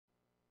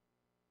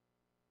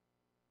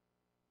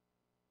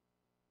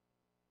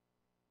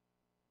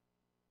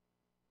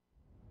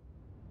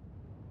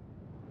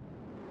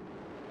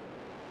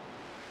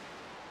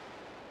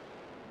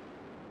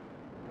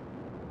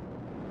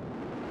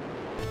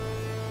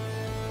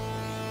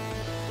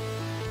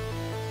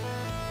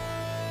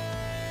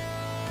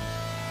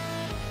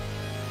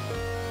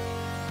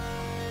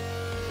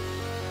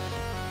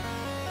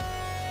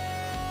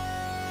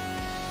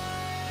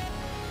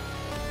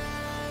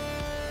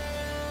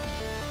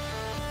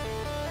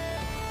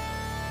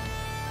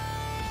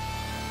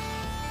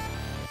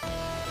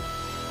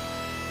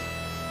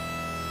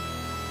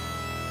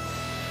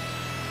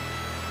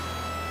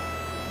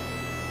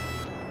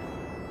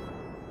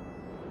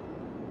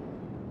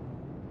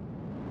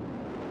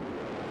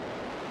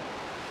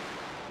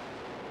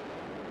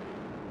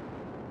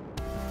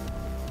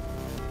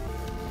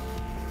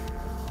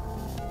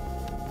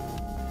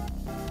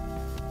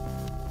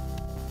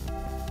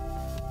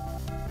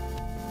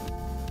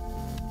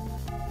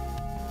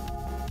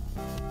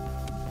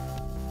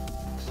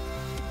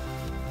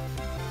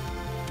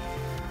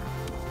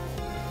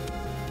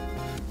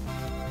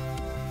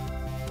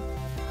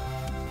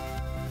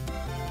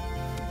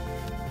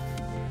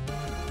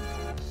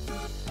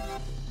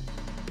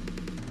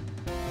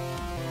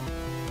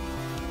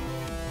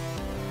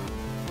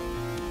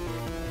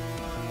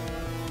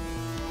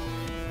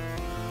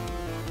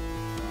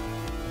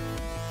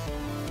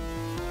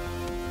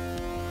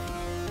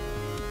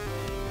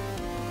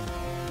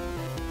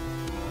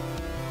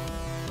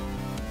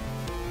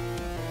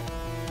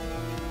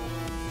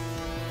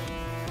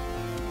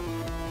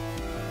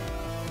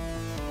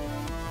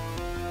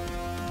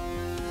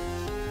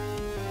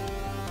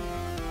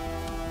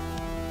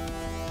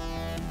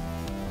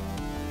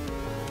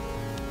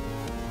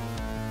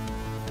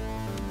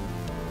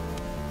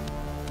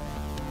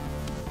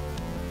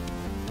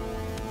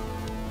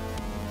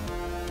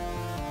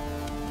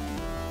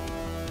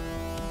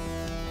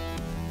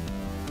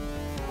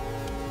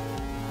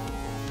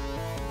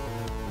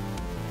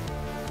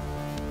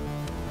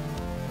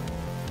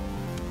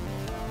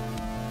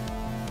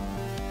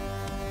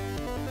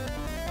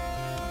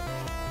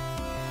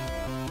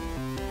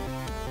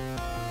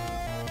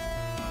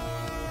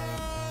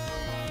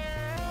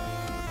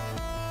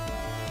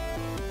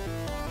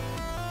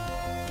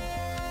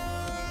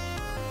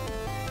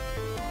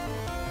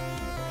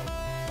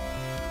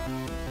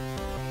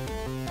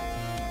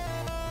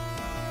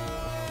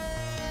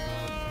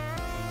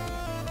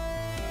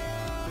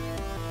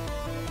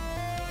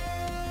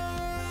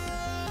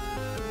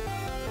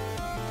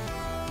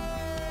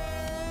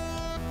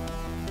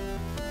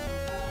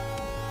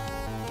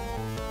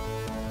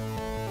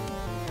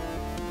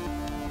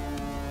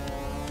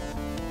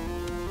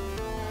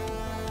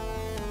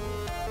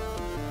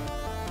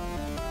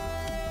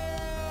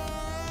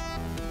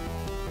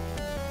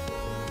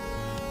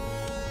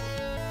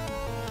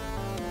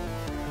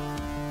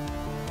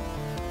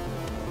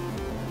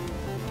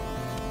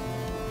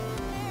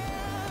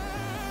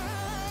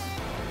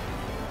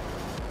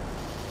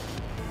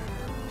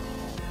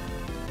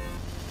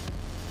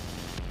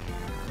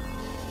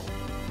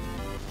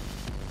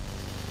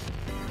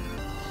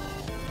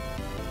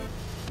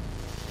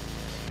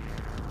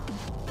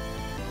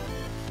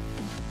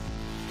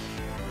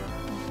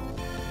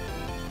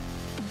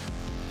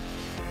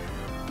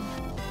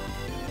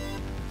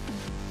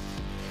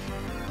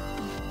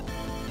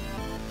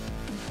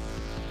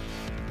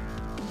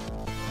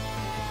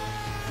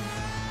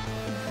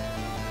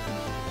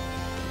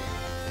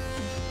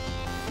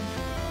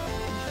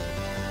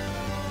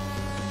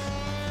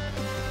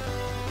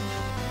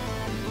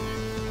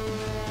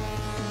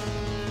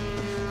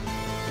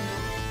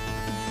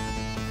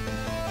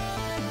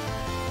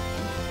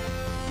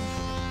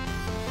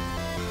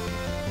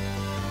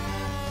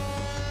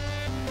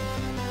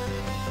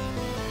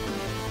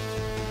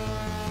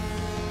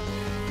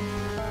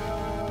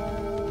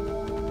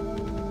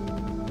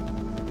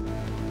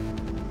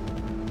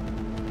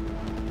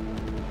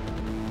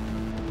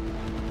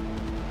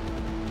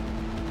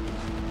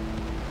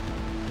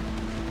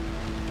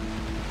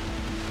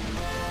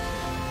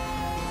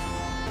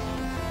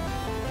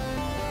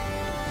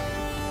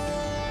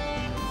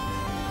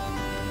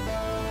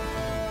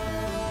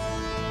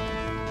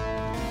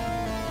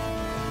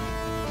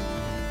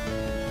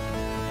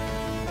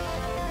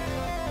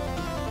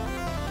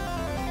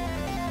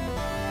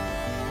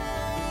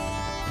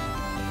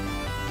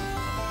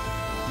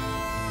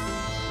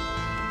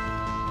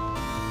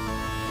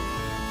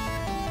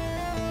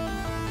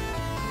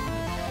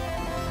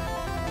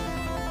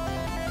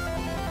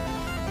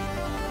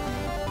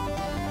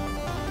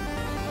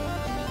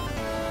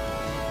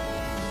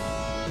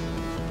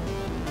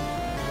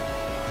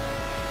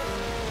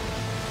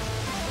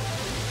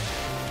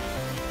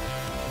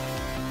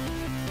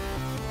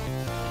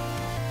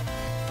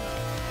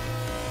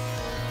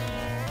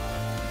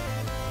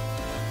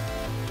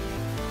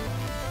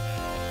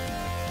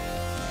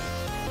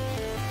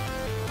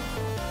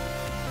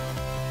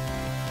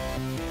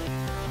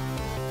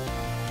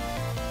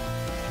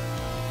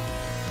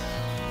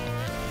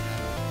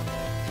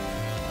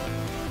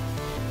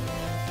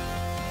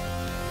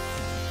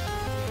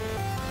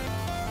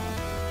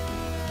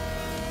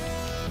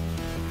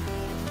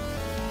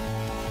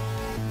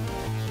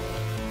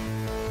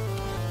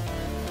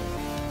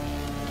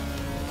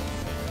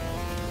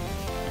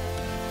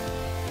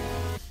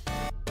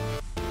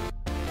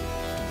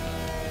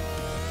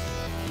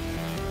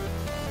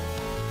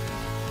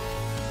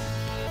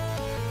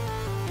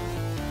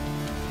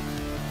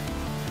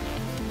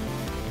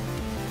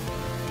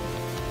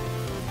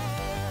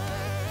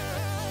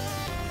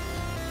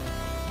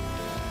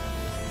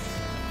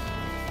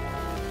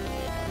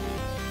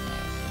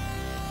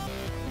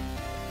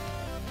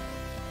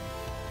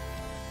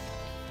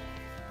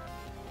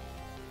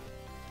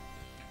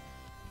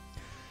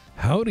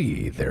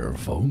Howdy there,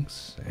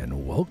 folks,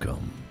 and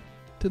welcome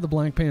to the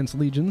Black Pants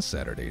Legion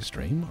Saturday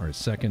stream, our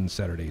second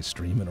Saturday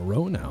stream in a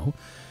row now.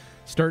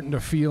 Starting to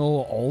feel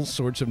all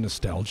sorts of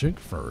nostalgic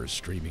for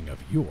streaming of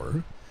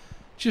yore.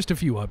 Just a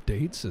few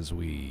updates as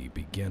we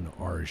begin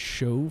our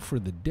show for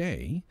the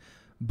day.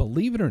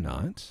 Believe it or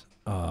not,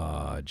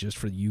 just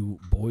for you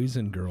boys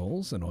and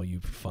girls and all you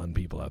fun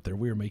people out there,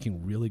 we are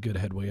making really good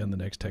headway on the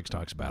next Tech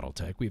Talks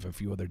Battletech. We have a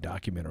few other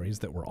documentaries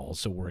that we're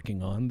also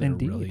working on that are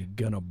really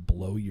going to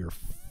blow your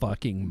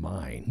fucking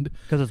mind.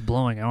 Because it's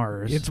blowing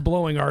ours. It's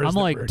blowing ours. I'm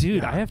like,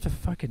 dude, I have to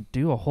fucking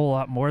do a whole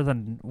lot more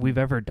than we've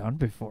ever done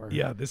before.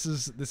 Yeah, this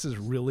is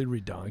really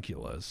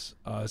ridiculous.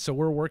 So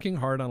we're working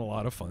hard on a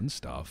lot of fun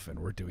stuff, and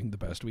we're doing the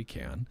best we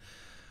can.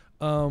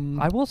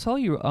 I will tell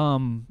you,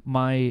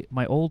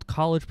 my old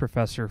college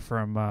professor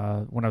from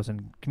when I was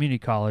in community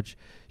college,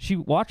 she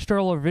watched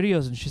all our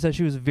videos and she said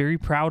she was very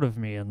proud of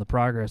me and the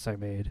progress I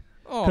made.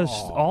 Because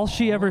all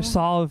she ever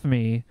saw of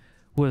me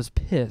was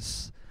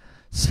piss.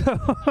 So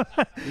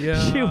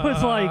yeah. She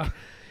was like,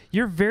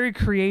 "You're very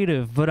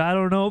creative, but I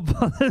don't know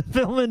about the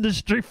film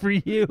industry for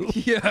you."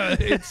 Yeah,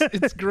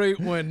 it's great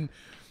when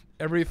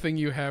everything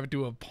you have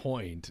to a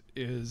point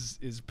is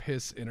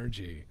piss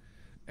energy.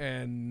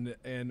 And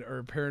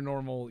or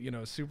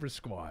paranormal, super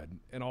squad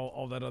and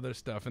all that other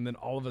stuff, and then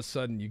all of a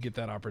sudden you get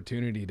that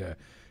opportunity to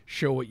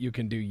show what you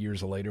can do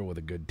years later with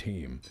a good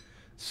team.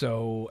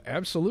 So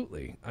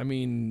absolutely, I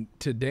mean,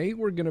 today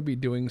we're going to be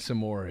doing some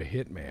more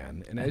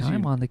Hitman, and as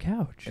I'm on the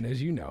couch, and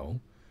as you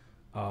know,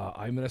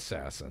 I'm an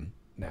assassin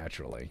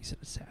naturally. He's an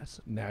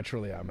assassin.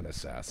 Naturally, I'm an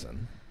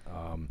assassin.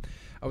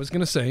 I was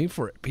going to say,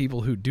 for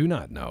people who do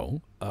not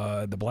know,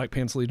 the Black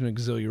Pants Legion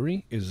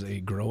Auxiliary is a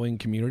growing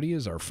community,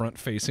 is our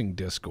front-facing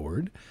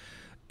Discord,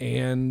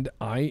 and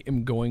I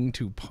am going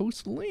to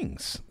post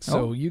links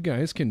so you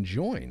guys can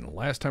join.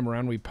 Last time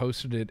around, we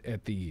posted it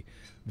at the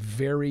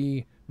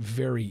very,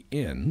 very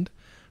end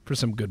for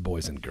some good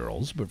boys and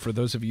girls, but for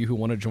those of you who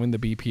want to join the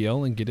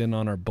BPL and get in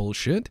on our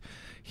bullshit,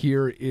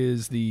 here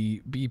is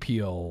the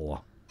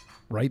BPL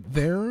right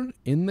there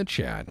in the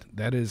chat.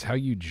 That is how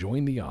you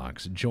join the Aux.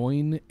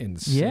 Join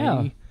and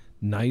say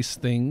nice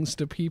things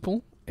to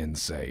people and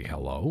say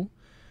hello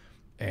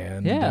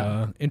and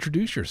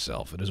introduce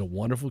yourself. It is a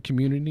wonderful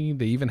community.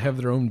 They even have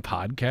their own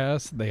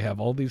podcast. They have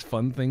all these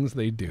fun things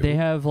they do. They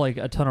have like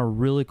a ton of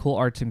really cool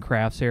arts and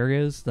crafts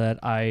areas that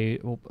I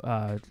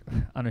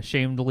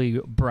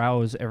unashamedly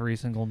browse every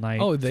single night.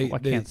 Oh,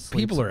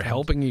 people are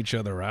helping each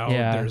other out.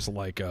 Yeah. There's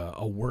like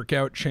a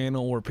workout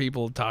channel where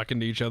people talking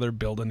to each other,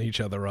 building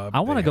each other up. I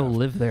want to go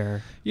live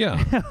there.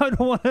 Yeah.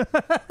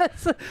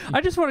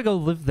 I just want to go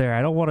live there.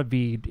 I don't want to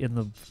be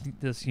in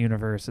this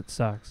universe. It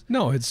sucks.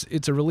 No,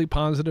 it's a really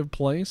positive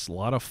place. A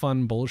lot of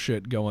fun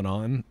bullshit going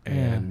on,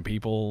 and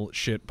people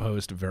shit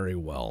post very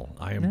well.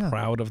 I am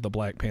proud of the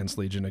Black Pants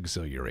Legion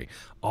Auxiliary.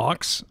 Aux,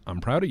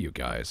 I'm proud of you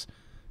guys.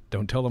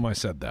 Don't tell them I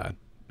said that.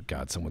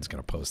 God, someone's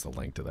going to post the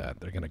link to that.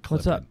 They're going to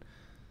clip What's up?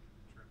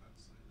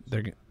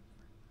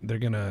 They're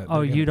gonna. Oh,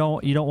 you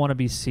don't want to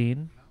be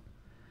seen?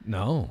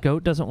 No.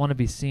 Goat doesn't want to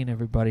be seen,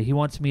 everybody. He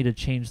wants me to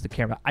change the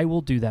camera. I will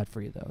do that for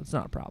you, though. It's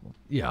not a problem.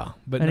 Yeah,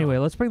 but anyway,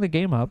 let's bring the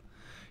game up.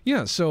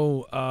 Yeah,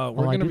 so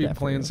we're going to be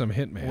playing some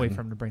Hitman. Wait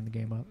for him to bring the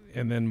game up.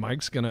 And then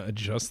Mike's going to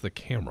adjust the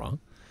camera.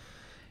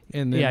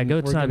 And then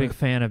Goat's not a big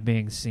fan of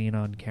being seen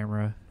on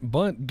camera.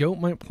 But Goat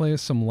might play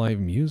us some live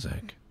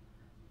music,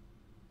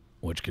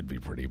 which could be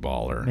pretty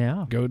baller.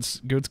 Yeah. Goat's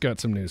got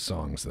some new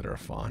songs that are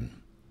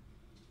fun.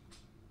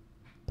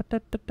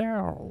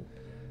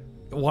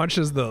 Watch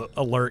as the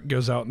alert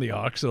goes out in the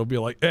aux. It'll be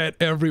like, at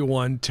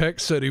everyone,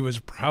 Tech said he was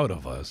proud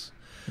of us.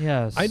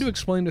 Yes. I had to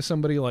explain to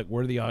somebody like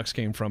where the aux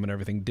came from and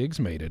everything. Diggs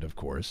made it, of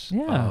course.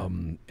 Yeah.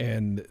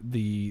 And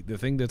the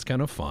thing that's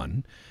kind of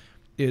fun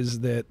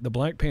is that the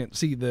Black Pants,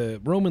 the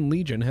Roman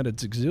Legion had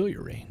its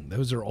auxiliary.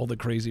 Those are all the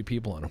crazy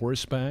people on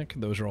horseback.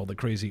 Those are all the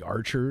crazy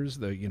archers.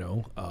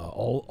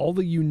 All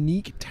the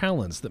unique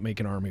talents that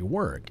make an army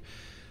work.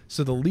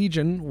 So the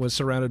Legion was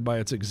surrounded by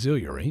its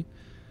auxiliary.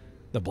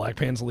 The Black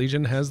Pants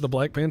Legion has the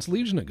Black Pants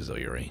Legion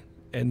auxiliary.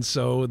 And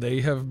so they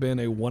have been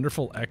a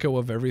wonderful echo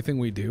of everything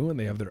we do, and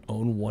they have their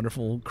own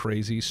wonderful,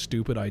 crazy,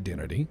 stupid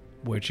identity,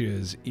 which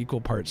is equal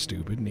part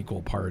stupid and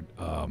equal part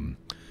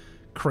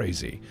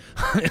crazy.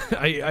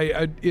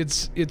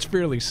 It's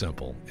fairly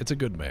simple. It's a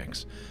good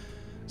mix.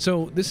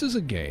 So this is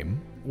a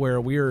game where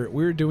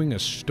we're doing a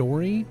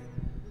story.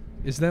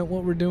 Is that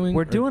what we're doing?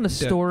 We're doing a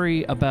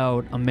story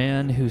about a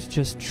man who's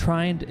just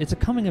trying to... It's a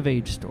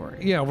coming-of-age story.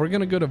 Yeah, we're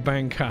going to go to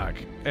Bangkok,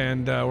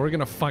 and we're going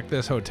to fuck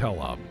this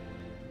hotel up.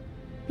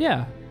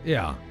 Yeah.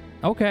 Yeah.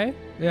 Okay.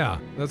 Yeah,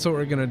 that's what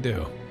we're gonna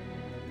do.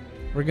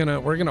 We're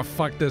gonna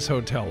fuck this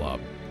hotel up.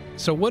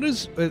 So what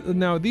is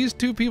now? These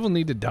two people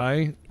need to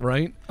die,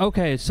 right?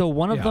 Okay, so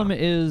one of them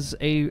is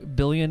a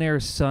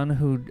billionaire's son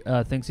who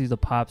thinks he's a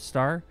pop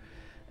star,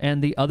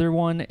 and the other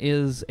one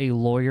is a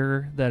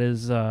lawyer that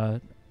is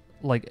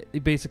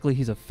basically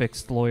he's a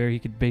fixed lawyer. He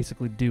could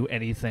basically do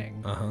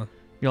anything. Uh huh.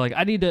 You're like,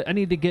 I need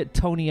to get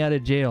Tony out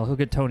of jail. He'll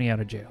get Tony out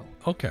of jail.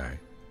 Okay.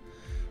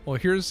 Well,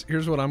 here's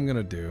what I'm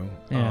gonna do.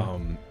 Yeah.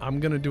 I'm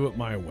gonna do it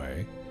my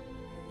way.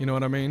 You know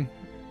what I mean?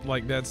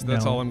 Like that's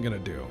all I'm gonna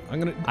do.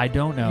 I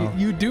don't know.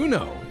 You do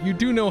know. You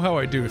do know how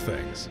I do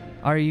things.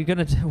 Are you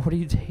gonna? What are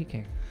you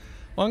taking?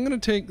 Well, I'm gonna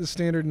take the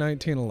standard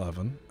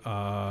 1911.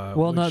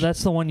 Well, no,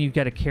 that's the one you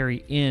got to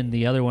carry in.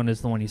 The other one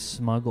is the one you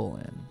smuggle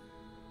in.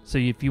 So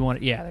if you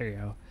want, yeah, there you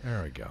go.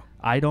 There we go.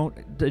 I don't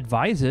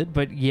advise it,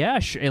 but yeah,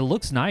 it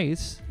looks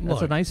nice.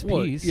 That's a nice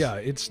piece. Yeah,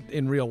 it's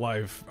in real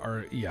life.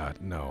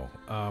 No.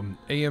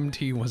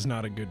 AMT was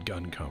not a good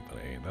gun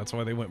company. That's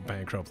why they went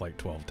bankrupt like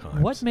 12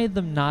 times. What made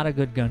them not a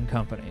good gun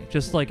company?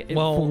 Just like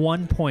for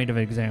one point of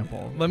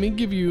example. Let me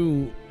give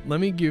you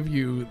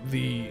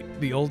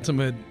the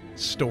ultimate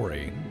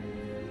story.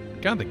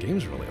 God, the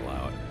game's really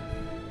loud.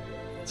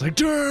 It's like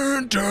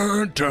turn,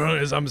 turn, turn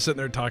as I'm sitting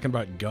there talking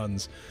about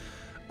guns.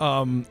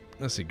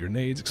 Let's see,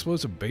 grenades,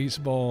 explosive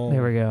baseball.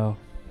 There we go.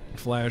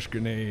 Flash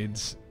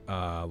grenades.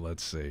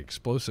 Let's see,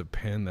 explosive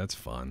pen. That's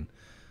fun.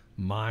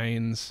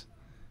 Mines.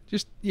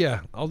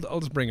 I'll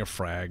just bring a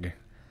frag.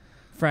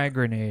 Frag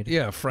grenade.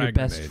 Yeah, frag Your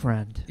grenade. best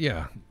friend.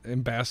 Yeah,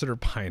 Ambassador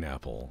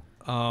Pineapple.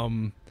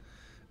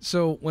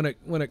 So when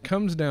it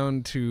comes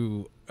down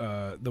to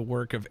the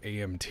work of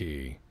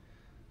AMT,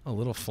 a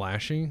little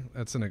flashy.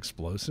 That's an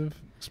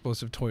explosive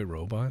toy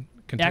robot.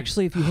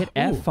 Actually, if you hit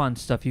F on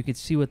stuff, you could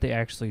see what they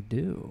actually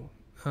do.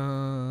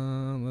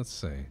 Let's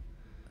see.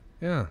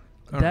 Yeah.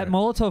 That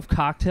Molotov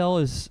cocktail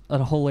is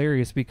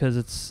hilarious because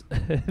it's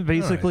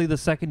basically the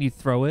second you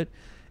throw it,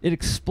 it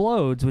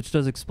explodes, which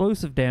does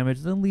explosive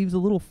damage, then leaves a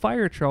little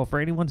fire trail for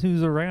anyone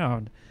who's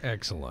around.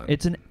 Excellent.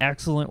 It's an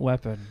excellent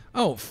weapon.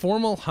 Oh,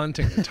 formal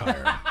hunting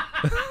attire.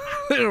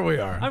 There we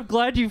are. I'm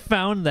glad you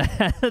found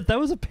that. That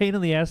was a pain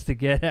in the ass to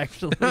get,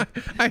 actually.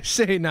 I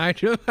say,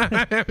 Nigel.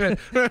 You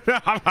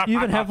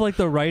even have like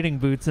the riding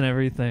boots and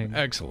everything.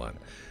 Excellent.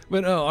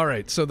 But all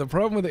right. So the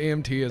problem with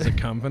AMT as a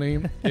company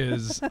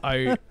is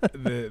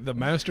the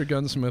master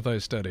gunsmith I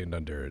studied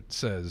under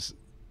says,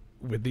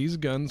 with these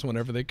guns,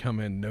 whenever they come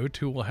in, no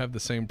two will have the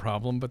same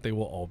problem, but they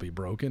will all be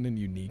broken and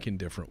unique in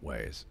different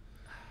ways.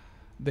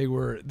 They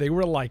were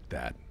like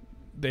that.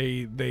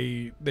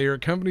 They are a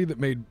company that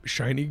made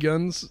shiny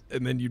guns,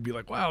 and then you'd be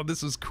like, wow,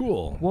 this is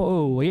cool.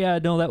 Whoa, yeah,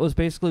 no, that was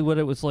basically what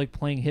it was like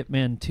playing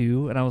Hitman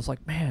 2, and I was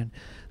like, man,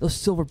 those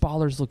silver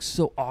ballers look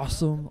so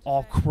awesome,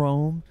 all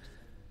chrome.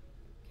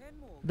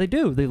 They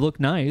do. They look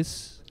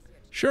nice.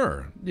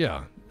 Sure,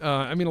 yeah.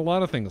 I mean, a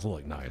lot of things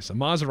look nice. A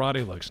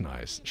Maserati looks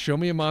nice. Show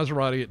me a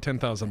Maserati at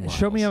 10,000 miles.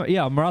 Show me a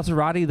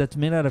Maserati that's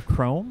made out of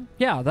chrome.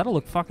 Yeah, that'll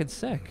look fucking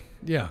sick.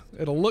 Yeah,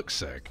 it'll look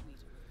sick.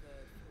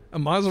 A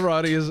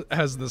Maserati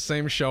has the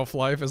same shelf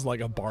life as like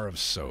a bar of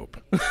soap.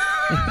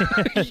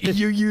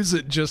 You use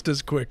it just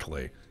as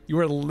quickly. You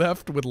are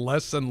left with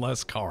less and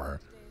less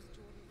car.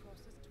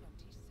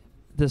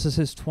 This is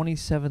his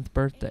 27th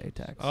birthday,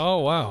 Tex. Oh,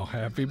 wow.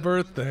 Happy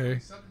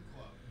birthday.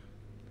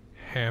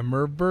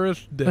 Hammer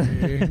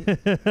birthday.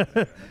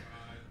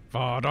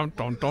 What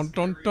the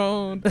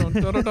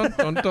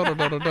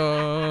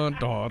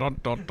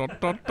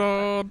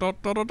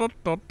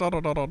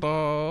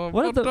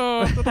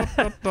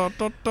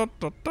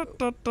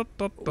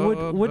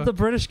would the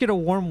British get a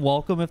warm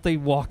welcome if they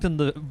walked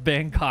into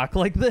Bangkok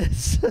like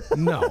this?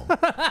 No. Well, they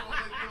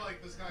feel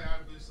like this guy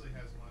obviously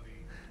has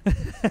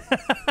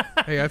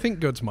money. Hey, I think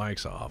Goat's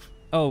mic's off.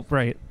 Oh,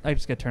 right. I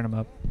just got to turn him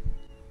up.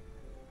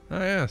 Oh,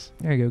 yes.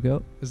 There you go,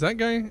 Goat. Is that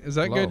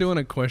guy doing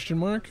a question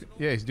mark?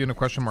 Yeah, he's doing a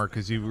question mark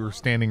because you were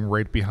standing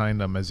right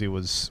behind him as he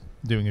was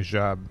doing his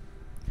job.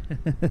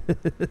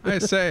 I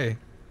say,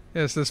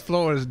 yes, this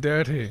floor is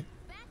dirty.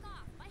 Back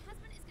off. My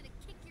husband is gonna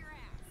kick your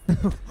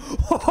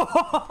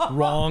ass.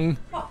 Wrong.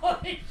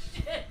 Holy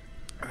shit.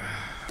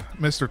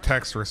 Mr.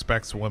 Tex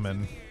respects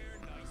women.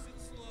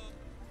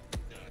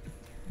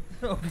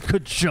 Oh,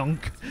 good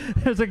junk.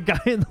 There's a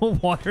guy in the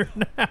water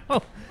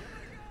now.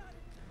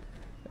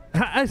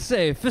 I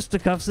say,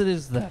 fisticuffs it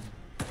is then.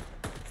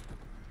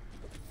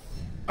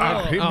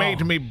 He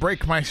made me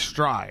break my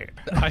stride.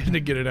 I had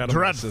to get it out of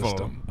Dreadful. my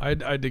system. I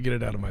had to get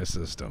it out of my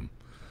system.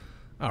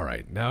 All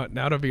right, now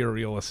to be a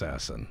real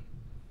assassin.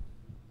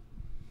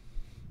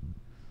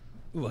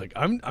 Look,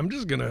 I'm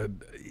just gonna.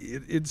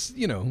 It's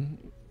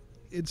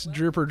it's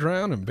drip or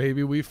drown and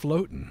baby we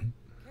floating.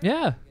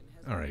 Yeah.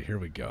 All right, here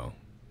we go.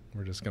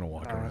 We're just gonna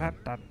walk around.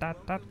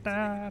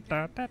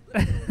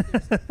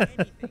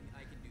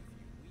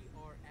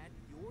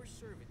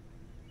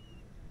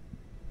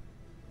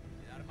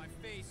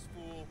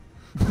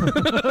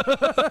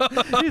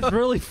 He's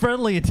really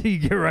friendly until you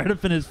get right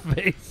up in his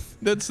face.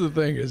 That's the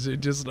thing is,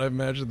 I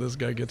imagine this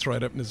guy gets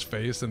right up in his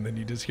face, and then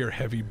you just hear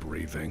heavy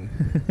breathing.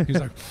 He's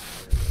like,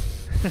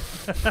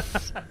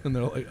 and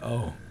they're like,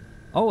 oh.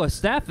 Oh, a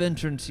staff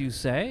entrance, you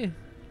say?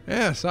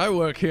 Yes, I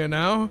work here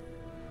now.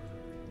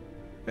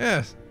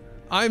 Yes,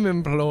 I'm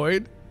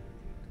employed.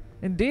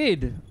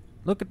 Indeed.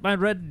 Look at my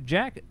red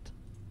jacket.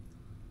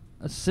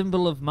 A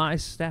symbol of my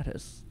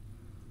status.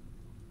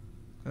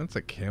 That's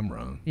a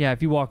camera. Yeah,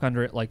 if you walk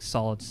under it like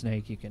Solid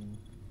Snake, you can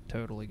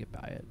totally get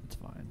by it. It's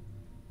fine.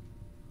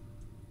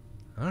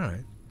 All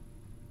right.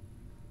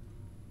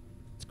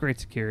 It's great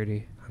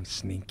security. I'm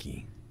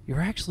sneaky. You're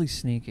actually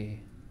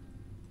sneaky.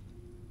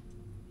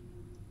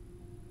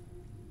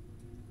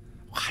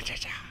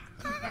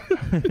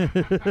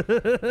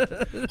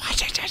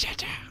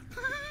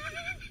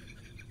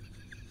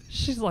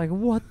 She's like,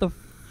 what the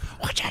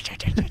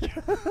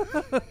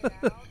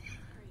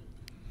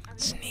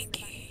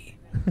Sneaky.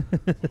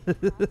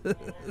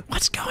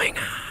 What's going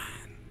on?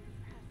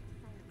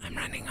 I'm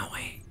running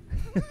away.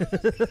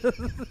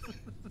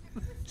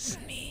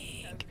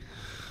 Sneak.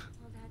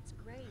 Well, that's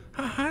great.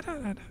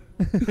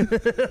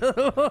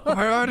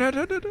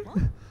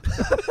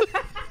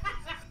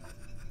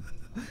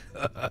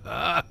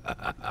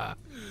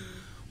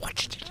 What?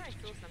 Sure, I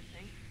feel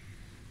something.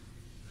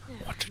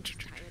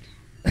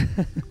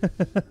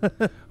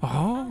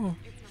 Oh.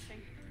 It's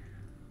nothing.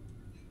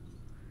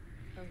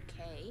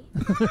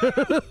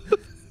 Okay.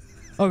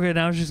 Okay,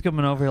 now she's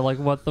coming over here like,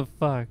 what the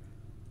fuck?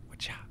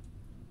 Whatcha?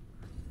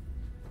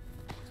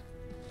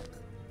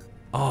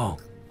 Oh.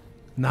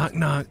 Knock,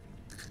 knock.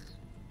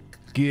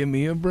 Give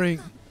me a break.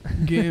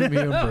 Give me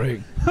a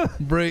break.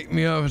 Break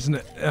me off.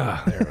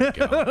 There we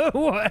go.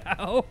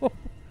 Wow.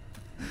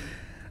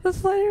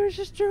 This lady was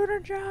just doing her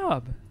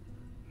job.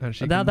 Now,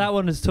 she Now can- that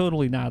one is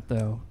totally not,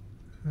 though.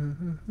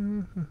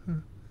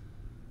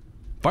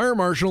 Fire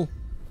marshal.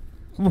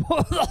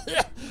 What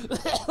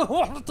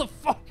the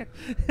fuck?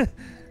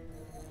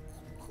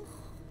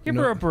 Give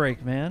No. her a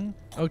break, man.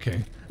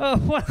 Okay. Oh,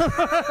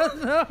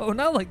 no,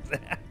 not like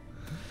that.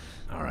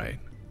 All right.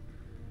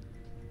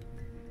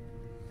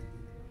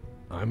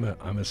 I'm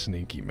a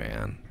sneaky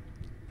man.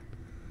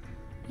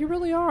 You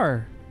really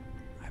are.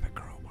 I have a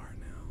crowbar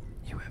now.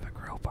 You have a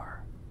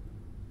crowbar.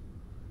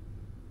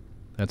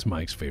 That's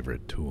Mike's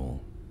favorite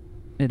tool.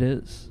 It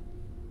is.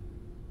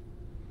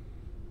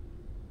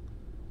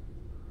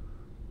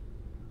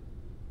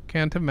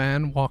 Can't a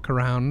man walk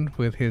around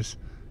with his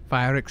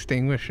fire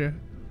extinguisher?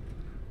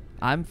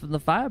 I'm from the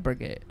fire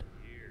brigade.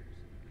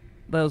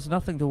 There's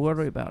nothing to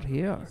worry about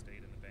here.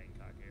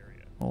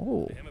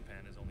 Oh.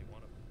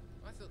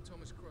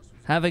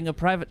 Having a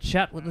private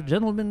chat with a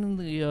gentleman in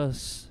the,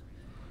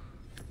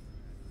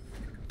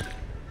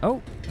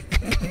 Oh.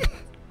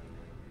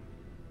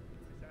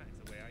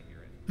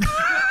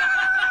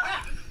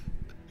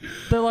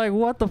 They're like,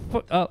 what the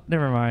fuck? Oh,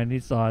 never mind. He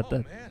saw it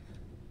then. Man,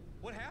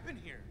 what happened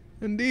here?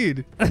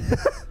 Indeed. Tough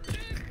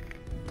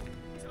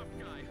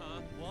guy,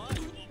 huh? What?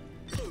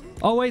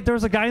 Oh, wait, there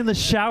was a guy in the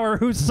shower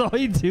who saw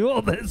you do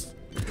all this.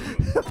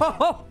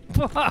 Oh,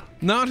 fuck.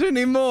 Not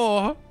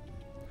anymore.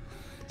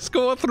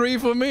 Score 3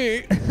 for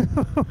me.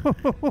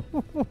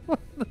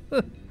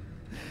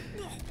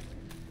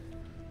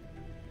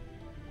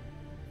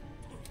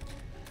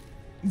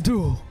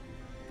 Do.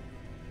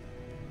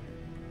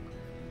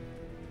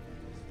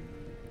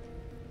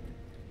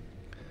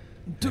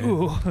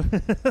 Do.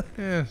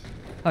 Yes.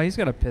 Oh, he's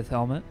got a pith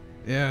helmet.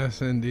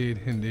 Yes, indeed,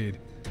 indeed.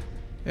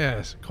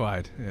 Yes,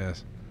 quite,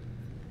 yes.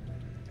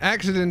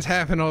 Accidents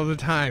happen all the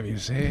time, you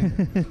see.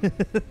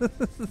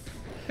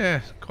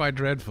 Yes, quite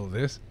dreadful,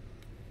 this.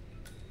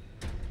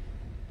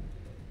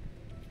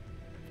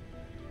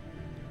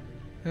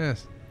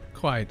 Yes,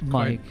 quite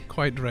Mike.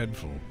 quite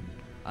dreadful.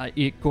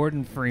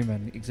 Gordon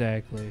Freeman,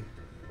 exactly.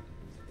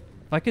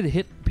 If I could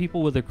hit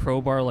people with a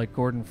crowbar like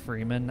Gordon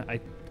Freeman,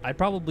 I'd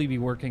probably be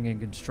working in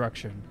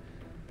construction.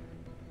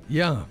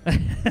 Yeah.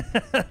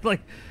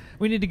 Like,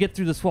 we need to get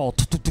through this wall.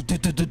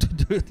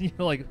 You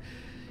know, like,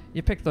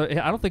 you pick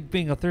the. I don't think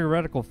being a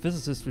theoretical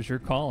physicist was your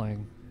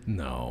calling.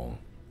 No.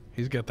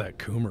 He's got that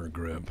Coomer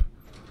grip.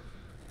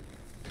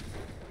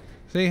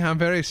 See, I'm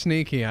very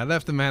sneaky. I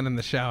left the man in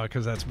the shower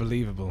because that's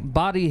believable.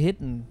 Body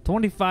hitting,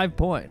 25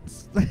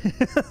 points.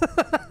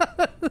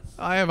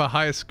 I have a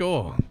high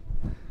score.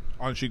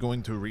 Aren't you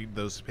going to read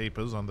those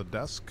papers on the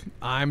desk?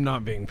 I'm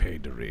not being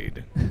paid to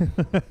read.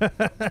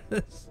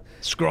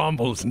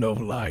 Scrumbles no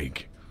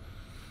like.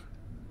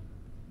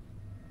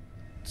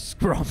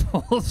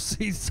 Scrumble,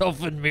 see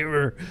self in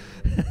mirror.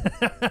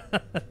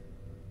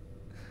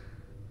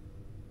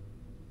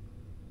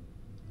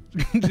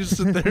 Just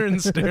sit there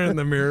and stare in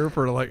the mirror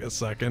for like a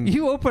second.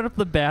 You open up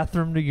the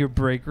bathroom to your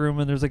break room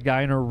and there's a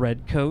guy in a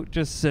red coat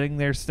just sitting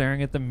there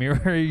staring at the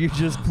mirror. You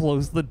just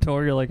close the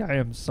door. You're like, I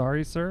am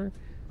sorry, sir.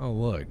 Oh,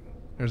 look.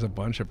 There's a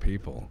bunch of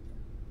people.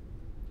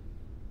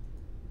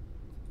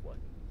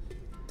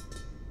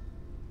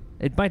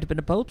 It might have been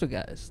a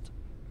poltergeist.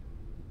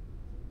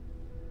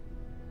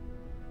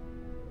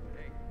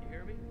 Hey, you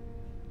hear me?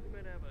 We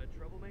might have a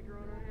troublemaker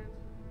on our hands.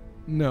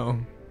 No.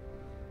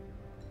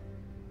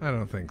 I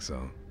don't think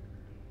so.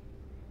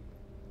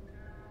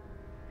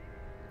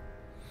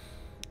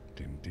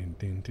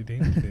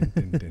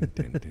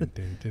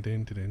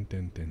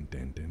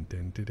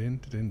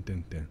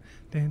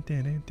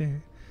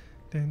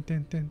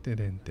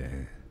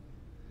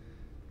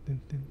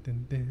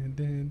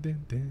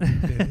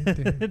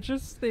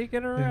 Just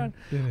sneaking around.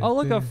 Oh,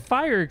 look, a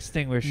fire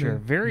extinguisher.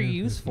 Very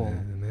useful.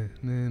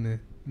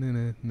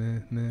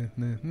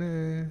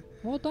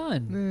 Well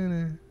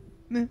done.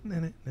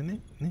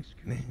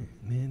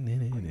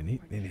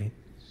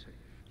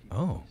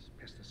 Oh.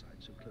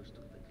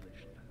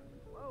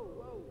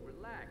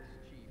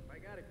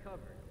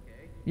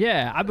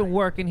 Yeah, I've been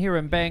working here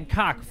in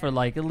Bangkok for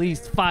like at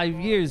least 5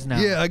 years now.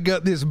 Yeah, I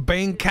got this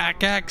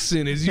Bangkok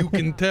accent, as you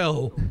can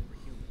tell.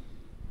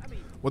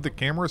 Would the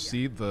camera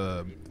see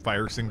the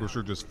fire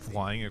extinguisher just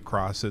flying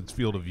across its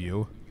field of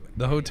view?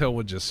 The hotel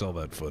would just sell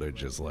that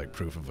footage as like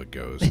proof of a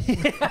ghost.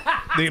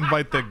 They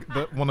invite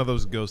the one of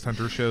those ghost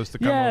hunter shows to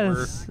come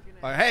over.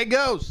 Like, hey,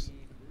 ghost!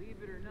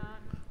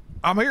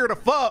 I'm here to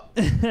fuck.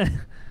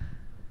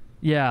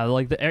 Yeah,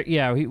 like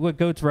what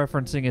Goat's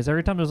referencing is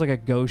every time there's like a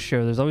ghost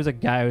show, there's always a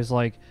guy who's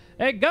like,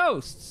 "Hey,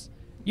 ghosts,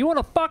 you want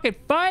to fucking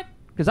fight?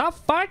 Cause I'll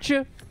fight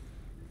you."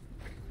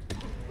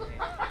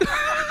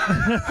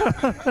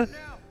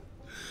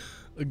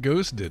 A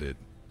ghost did it.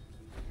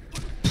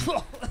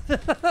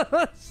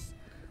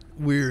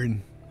 Weird.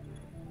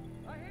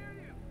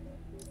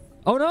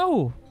 Oh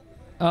no!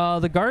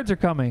 The guards are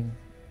coming.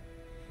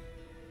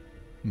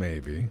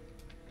 Maybe.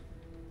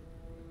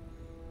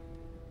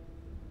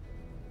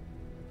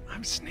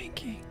 I'm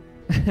sneaky.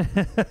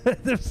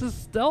 This is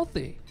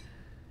stealthy.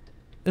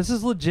 This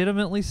is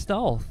legitimately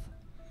stealth.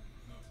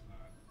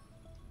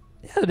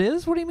 Yeah, it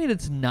is. What do you mean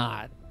it's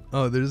not?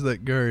 Oh, there's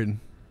that guard.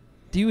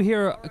 Do you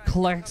hear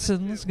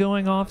collections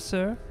going off,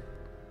 sir?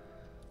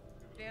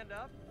 Stand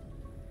up.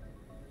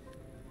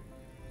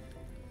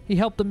 He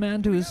helped the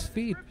man to his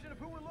feet. Description of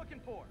who we're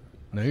looking for.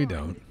 No, you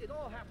don't. It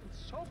all happened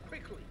so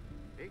quickly.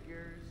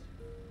 Figures.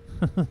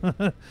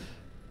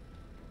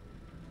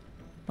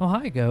 Oh,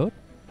 hi, Goat.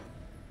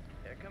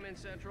 Yeah, come in,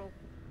 Central.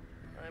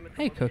 I'm at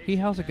the Hey, Cookie,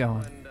 how's it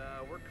location going?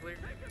 now, and we're clear.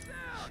 Take us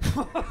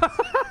out.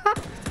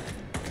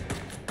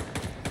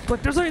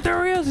 But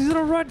there he is. He's in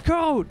a red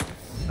coat.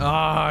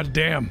 Ah,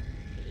 damn.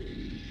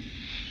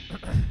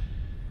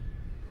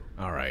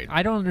 All right.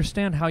 I don't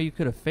understand how you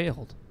could have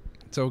failed.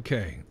 It's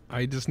okay.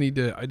 I just need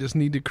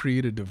to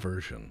create a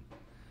diversion.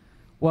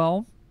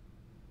 Well,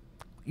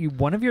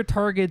 one of your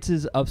targets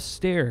is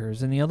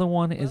upstairs and the other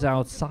one is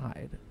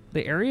outside.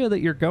 The area that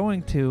you're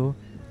going to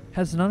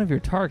has none of your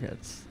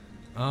targets.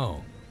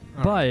 Oh.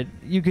 But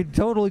you could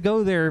totally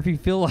go there if you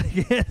feel like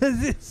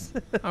it.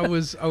 I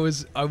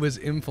was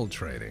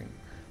infiltrating.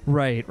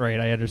 Right,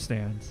 I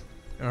understand.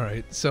 All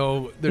right.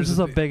 So This is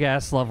a big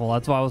ass level.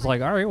 That's why I was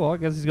like, all right, well, I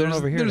guess he's going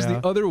over here There's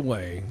now. the other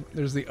way.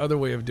 There's the other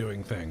way of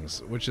doing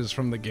things, which is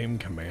from the game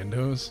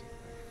Commandos.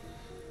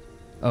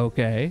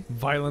 Okay.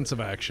 Violence of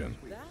action.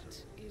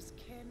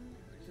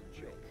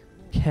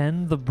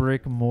 Ken the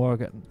Brick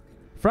Morgan.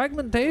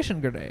 Fragmentation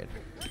grenade.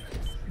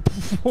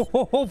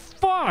 Oh,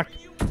 fuck!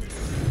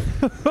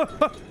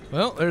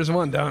 Well, there's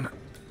one down.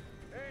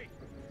 Hey,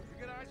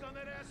 you got eyes on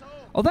that asshole?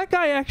 Oh, that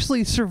guy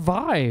actually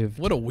survived.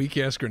 What a weak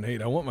ass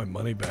grenade. I want my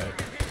money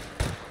back.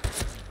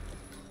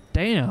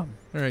 Damn.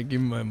 All right,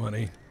 give me my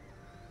money.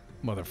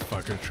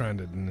 Motherfucker trying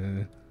to...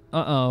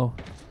 Uh-oh.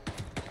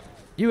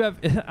 You have...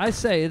 I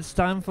say it's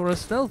time for a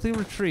stealthy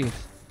retreat.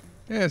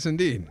 Yes,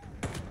 indeed.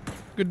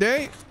 Good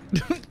day.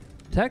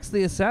 Text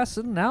the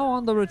assassin now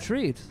on the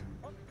retreat.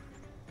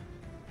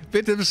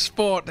 Bit of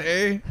sport,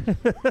 eh?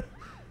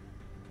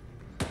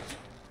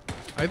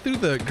 I threw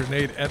the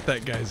grenade at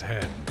that guy's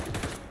head.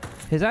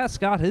 His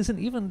ascot isn't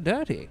even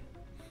dirty.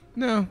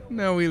 No,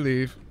 now we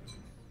leave.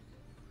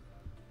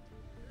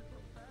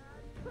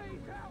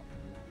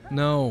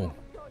 No.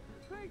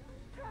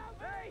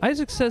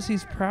 Isaac says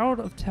he's proud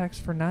of Tex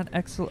for not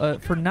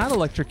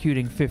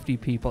electrocuting 50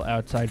 people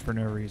outside for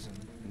no reason.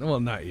 Well,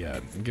 not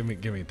yet. Give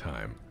me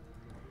time.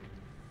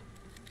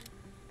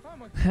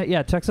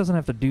 Yeah, Tex doesn't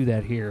have to do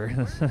that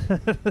here.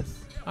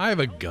 I have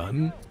a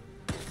gun.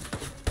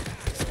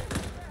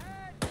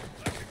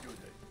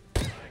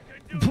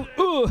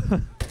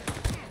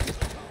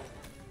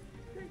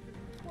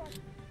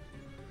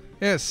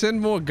 Yeah,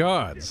 send more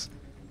guards.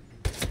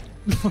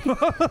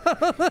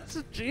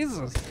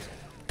 Jesus.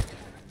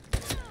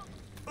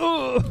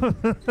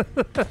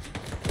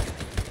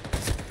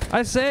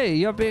 I say,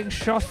 you're being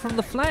shot from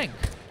the flank.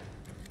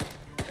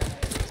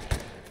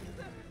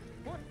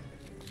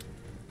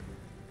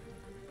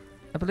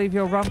 I believe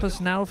your rump is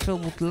now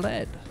filled with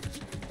lead.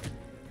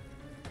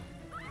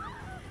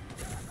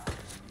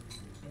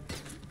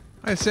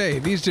 I say,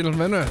 these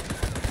gentlemen are...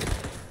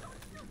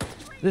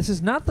 This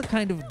is not the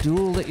kind of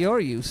duel that you're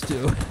used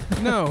to.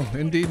 No,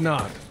 indeed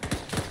not.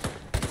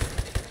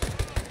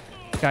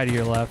 Guy to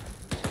your left.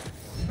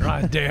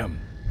 Ah, damn.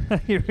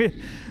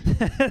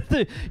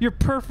 Your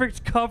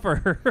perfect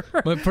cover.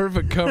 My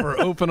perfect cover,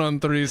 open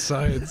on 3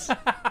 sides.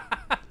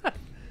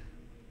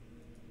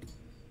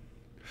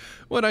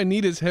 What I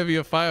need is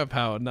heavier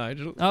firepower,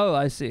 Nigel. Oh,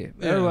 I see.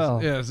 Very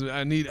well. Yes,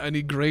 I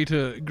need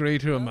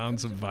greater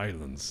amounts of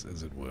violence,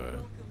 as it were.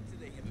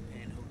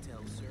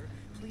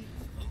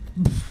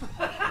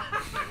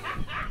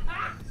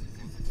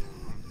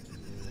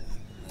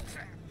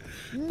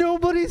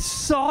 Nobody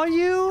saw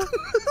you?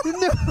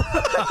 No.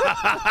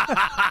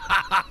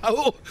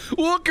 Oh,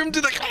 welcome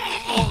to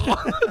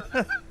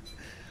the...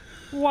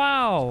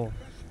 Wow.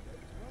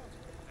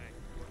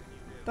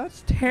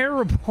 That's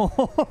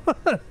terrible.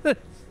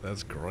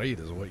 That's great,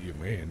 is what you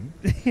mean.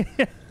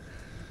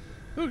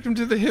 Welcome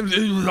to the hymn.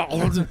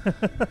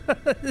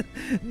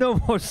 No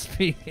more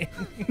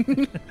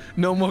speaking.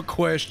 No more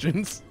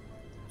questions.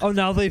 Oh,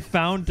 now they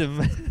found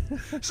him.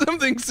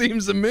 Something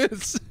seems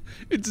amiss.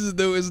 It's as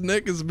though his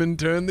neck has been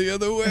turned the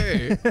other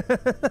way.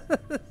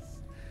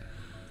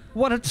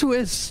 What a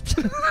twist.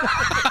 Shut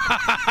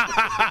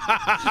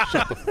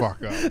the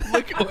fuck up.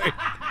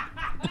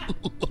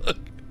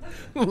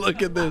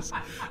 Look at this.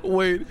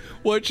 Wait,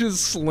 watch his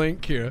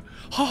slink here.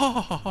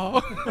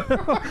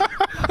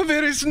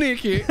 Very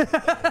sneaky.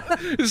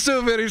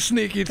 So very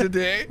sneaky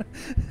today.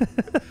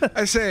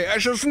 I say, I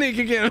shall sneak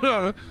again.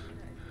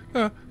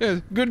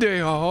 Yes, good day.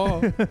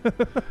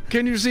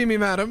 Can you see me,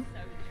 madam?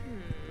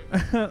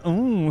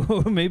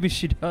 Ooh, maybe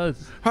she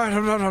does. What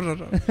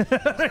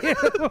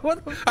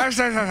the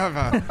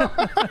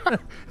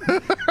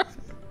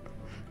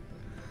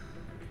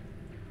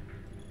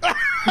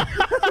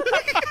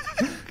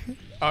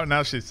Oh,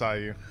 now she saw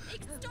you.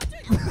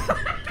 Enough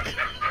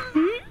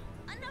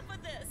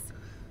of this.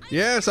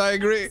 Yes, I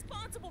agree.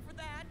 Responsible for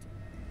that.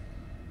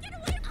 Get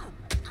away.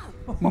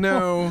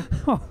 No,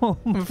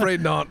 I'm afraid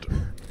not.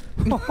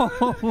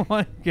 Oh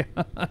my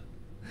god.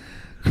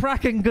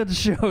 Cracking good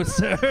show,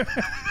 sir.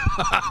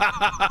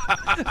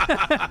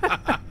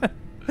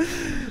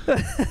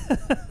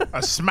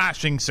 A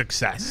smashing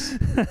success.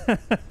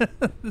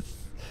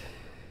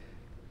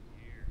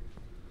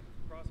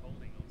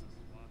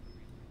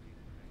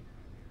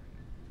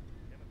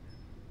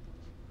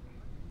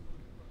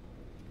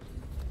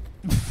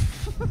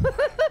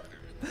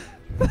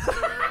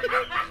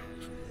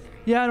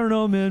 Yeah, I don't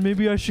know, man.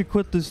 Maybe I should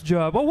quit this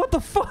job. Oh, what the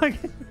fuck?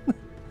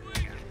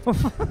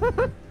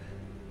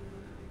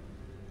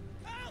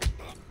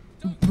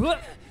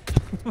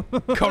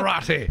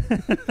 Karate.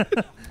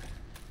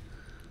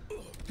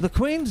 The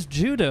Queen's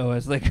Judo,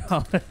 as they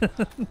call it.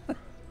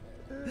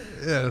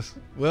 Yes,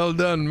 well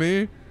done,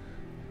 me.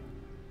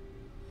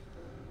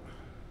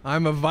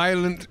 I'm a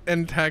violent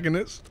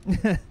antagonist.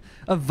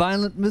 A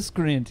violent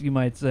miscreant, you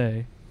might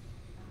say.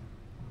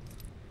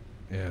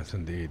 Yes,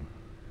 indeed.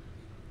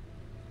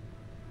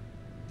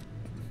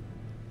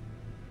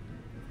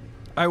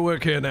 I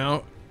work here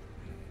now.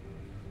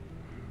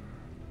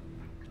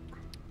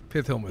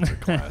 Pith helmets are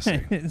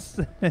classy.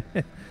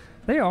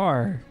 They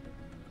are.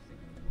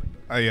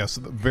 Yes,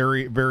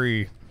 very,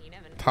 very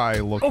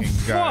Thai-looking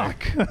guy.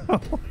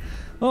 Fuck!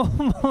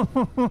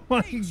 Oh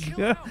my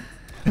god.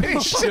 Hey,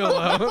 chill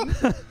out.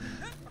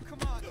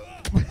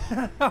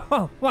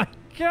 Oh my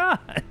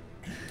god.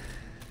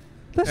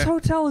 This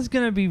hotel is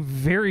going to be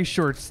very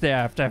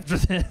short-staffed after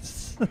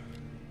this.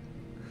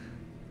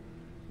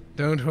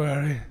 Don't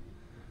worry.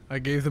 I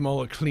gave them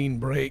all a clean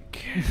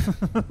break.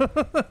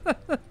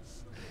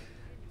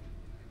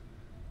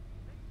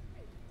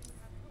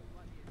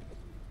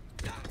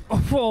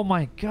 Oh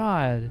my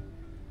god.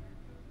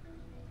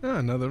 Ah,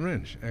 another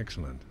wrench.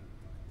 Excellent.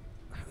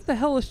 Who the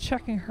hell is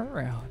checking her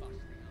out?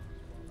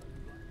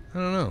 I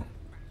don't know.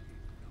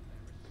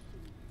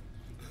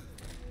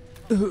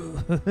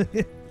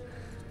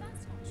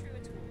 That's not true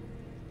at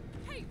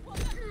all. Hey, what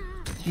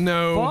the?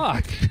 No.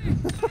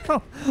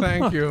 Fuck.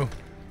 Thank you.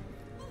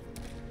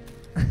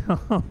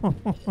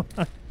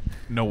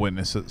 No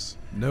witnesses.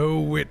 No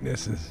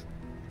witnesses.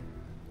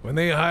 When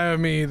they hire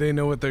me, they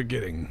know what they're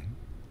getting.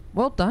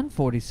 Well done,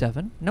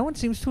 47. No one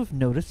seems to have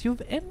noticed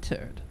you've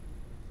entered.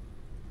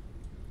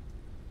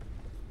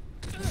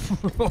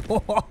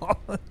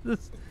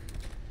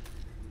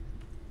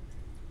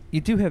 You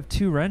do have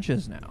 2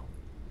 wrenches now.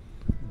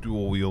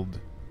 Dual wield.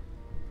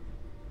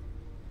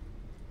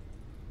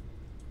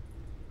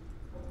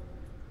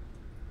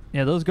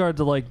 Yeah, those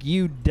guards are like,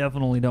 you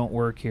definitely don't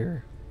work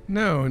here.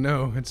 No,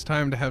 no. It's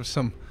time to have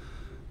some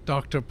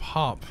Dr.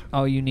 Pop.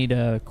 Oh, you need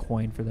a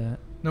coin for that.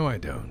 No, I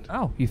don't.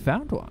 Oh, you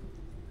found one.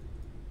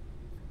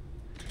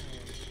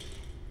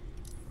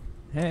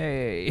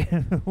 Hey,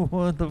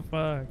 what the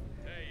fuck?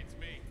 Hey, it's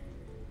me.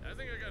 I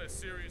think I got a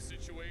serious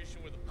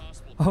situation with a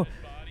possible Oh.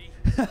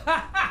 dead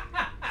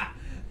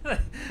body.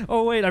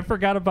 Oh wait, I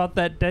forgot about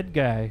that dead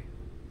guy.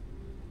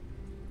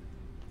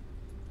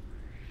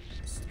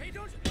 Hey,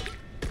 don't.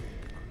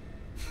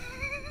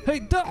 Hey,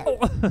 no!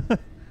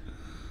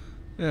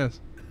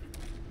 Yes.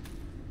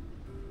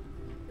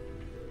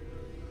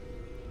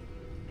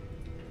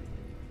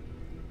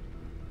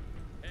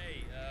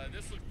 Hey,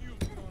 this look you.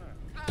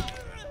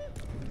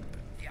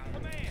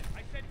 Command!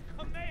 I said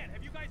command!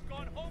 Have you guys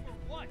gone home or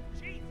what?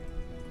 Jesus!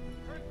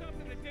 Heard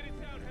something that didn't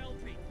sound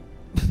healthy.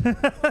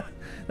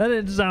 That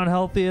didn't sound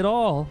healthy at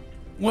all.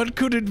 What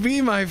could it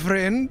be, my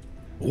friend?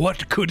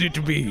 What could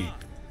it be?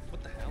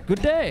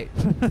 Good day.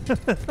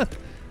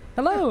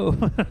 Hello.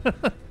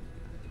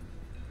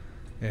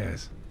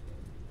 Yes.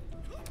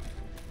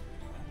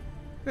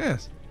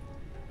 Yes.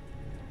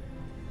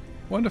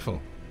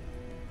 Wonderful.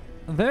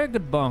 Very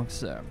good bonk,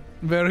 sir.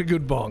 Very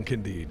good bonk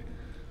indeed.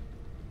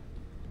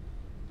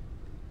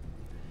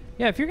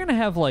 Yeah, if you're gonna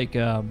have like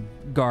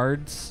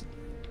guards,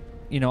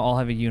 you know, all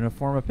have a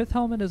uniform, a pith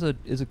helmet is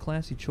a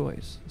classy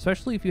choice,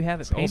 especially if you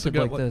have it It's also painted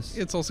got like this.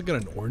 It's also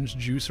got an orange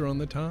juicer on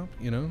the top,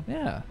 you know?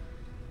 Yeah.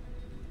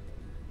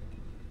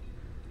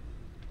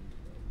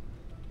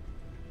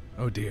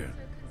 Oh dear.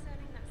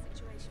 Concerning that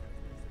situation,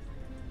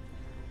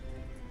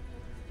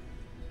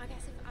 I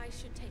guess if I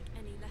should take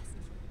any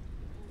lesson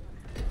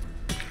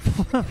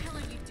from what the hell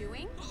are you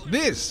doing?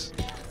 This.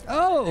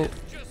 Oh!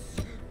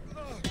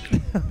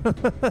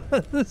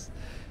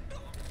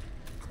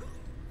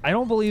 I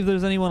don't believe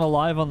there's anyone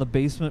alive on the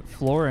basement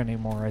floor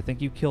anymore. I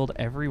think you killed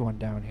everyone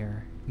down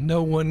here.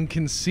 No one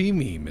can see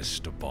me,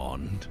 Mr.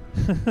 Bond.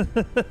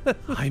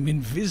 I'm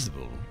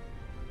invisible.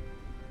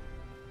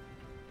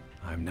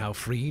 I'm now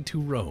free to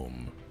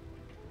roam.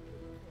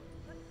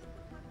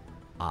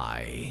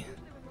 I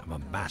am a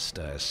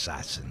master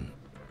assassin.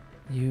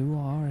 You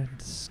are in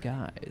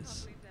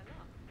disguise.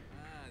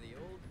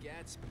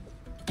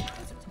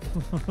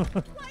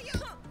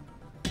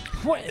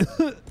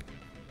 What?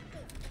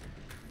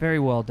 Very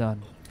well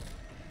done.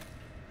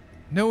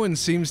 No one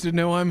seems to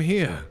know I'm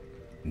here.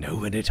 No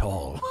one at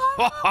all.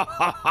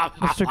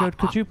 Mr. Good,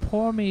 could you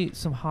pour me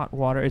some hot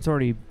water? It's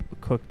already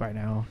cooked by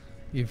now.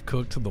 You've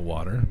cooked the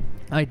water.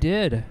 I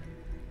did.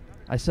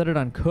 I set it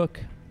on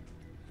cook.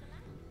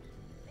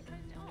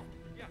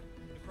 Yeah,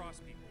 the cross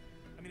people.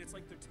 I mean, it's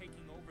like they're taking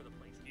over the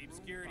place. Keep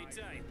security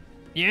tight.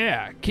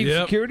 Yeah, keep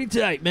Yep. security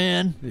tight,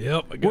 man.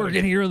 Yep.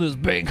 Working here in this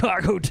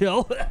Bangkok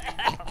hotel.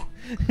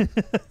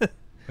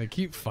 I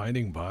keep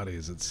finding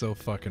bodies. It's so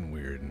fucking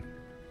weird.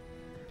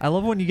 I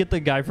love when you get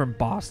the guy from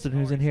Boston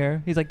who's in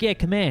here. He's like, yeah,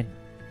 come in.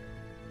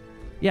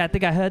 Yeah, I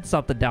think I heard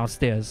something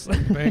downstairs.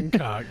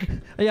 Bangkok.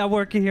 Yeah, I'm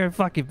working here in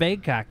fucking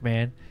Bangkok,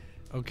 man.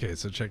 Okay,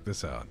 so check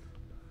this out.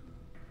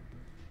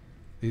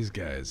 These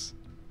guys.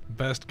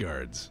 Best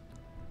guards.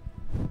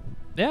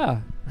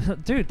 Yeah.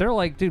 Dude, they're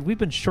like, dude, we've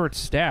been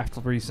short-staffed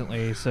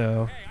recently,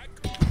 so...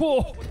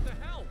 Whoa. What the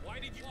hell? Why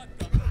did you let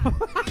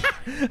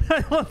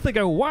them? I'm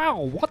thinking, wow,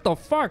 what the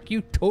fuck?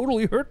 You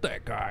totally hurt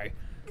that guy.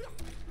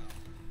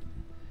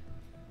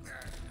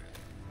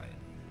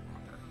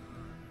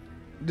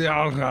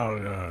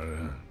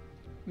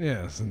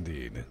 Yes,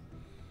 indeed.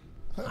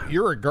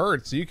 You're a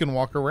guard, so you can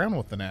walk around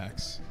with an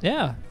axe.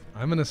 Yeah.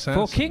 I'm an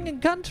assassin. For king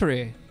and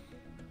country.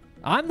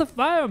 I'm the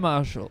fire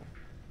marshal.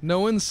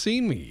 No one's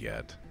seen me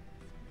yet.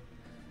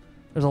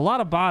 There's a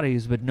lot of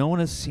bodies, but no one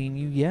has seen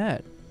you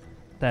yet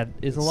that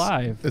is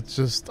alive. It's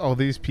just all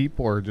these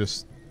people are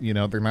just, you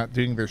know, they're not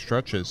doing their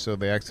stretches, so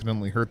they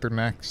accidentally hurt their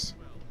necks.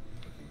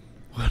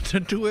 What a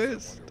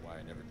twist.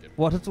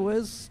 What a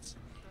twist.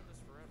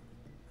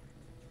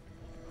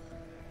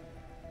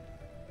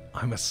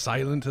 I'm a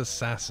silent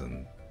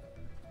assassin.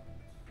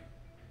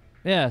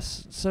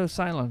 Yes, so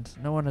silent.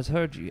 No one has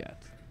heard you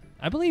yet.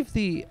 I believe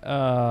the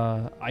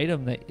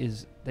item that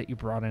you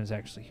brought in is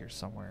actually here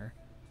somewhere.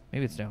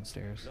 Maybe it's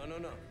downstairs.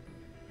 No.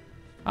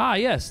 Ah,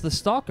 yes, the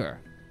stalker.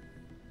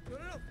 No,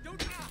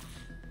 don't.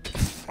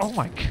 Oh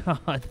my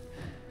god.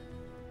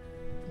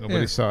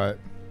 Nobody Yeah. saw it.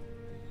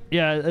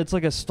 Yeah, it's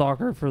like a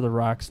stalker for the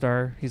rock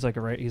star. He's like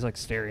he's like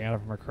staring at him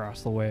from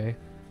across the way.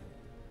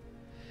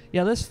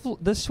 Yeah, this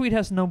suite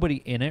has nobody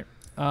in it.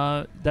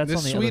 That's This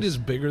on the suite other is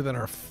bigger than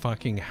our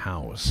fucking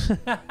house.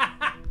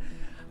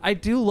 I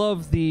do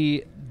love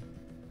the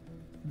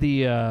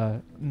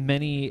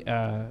many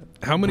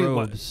How many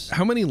robes.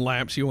 how many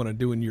laps you want to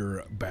do in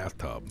your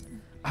bathtub?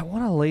 I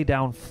want to lay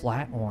down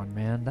flat one,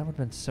 man. That would have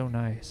been so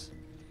nice.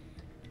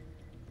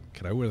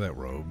 Can I wear that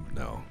robe?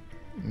 No.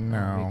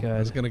 No. Be I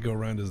was good. gonna go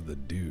around as the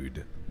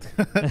dude.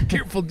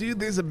 Careful, dude.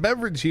 There's a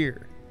beverage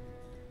here.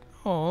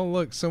 Oh,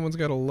 look, someone's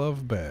got a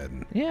love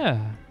bed.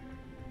 Yeah.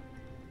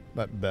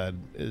 That bed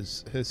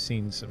has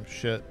seen some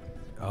shit.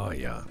 Oh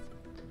yeah.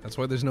 That's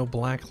why there's no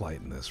black light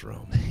in this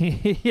room.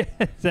 Yeah,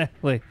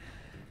 exactly.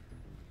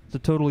 It's a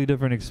totally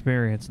different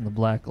experience in the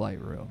black light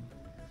room.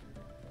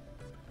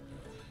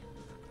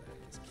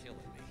 It's killing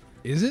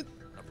me. Is it?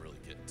 I'm really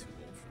getting too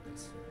old for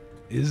this.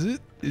 Is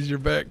it? Is your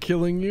back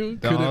killing you?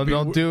 Could No, it be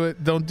don't do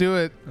it. Don't do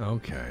it.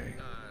 Okay.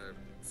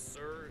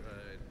 Sir,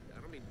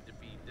 I don't mean to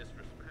be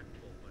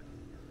disrespectful,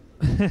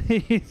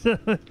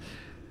 but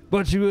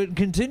But you would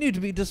continue to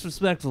be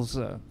disrespectful,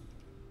 sir.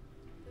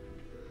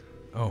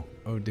 Oh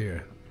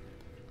dear.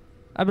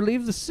 I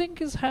believe the sink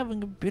is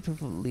having a bit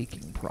of a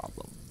leaking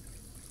problem.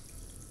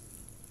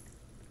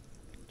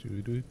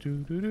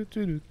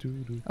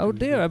 Oh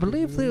dear, I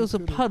believe there's a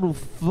puddle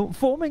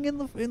forming in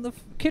the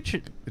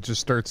kitchen. It just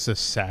starts to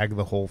sag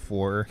the whole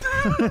floor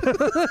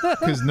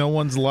because no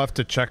one's left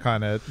to check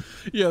on it.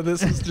 Yeah,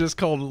 this is just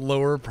called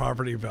lower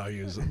property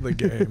values of the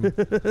game.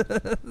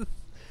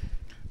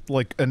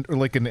 Like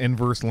an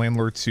inverse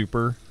landlord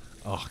super.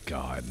 Oh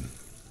god.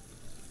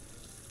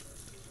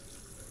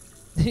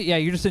 Yeah,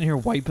 you're just in here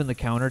wiping the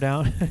counter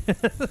down.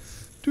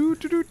 Do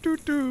do do do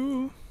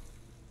do.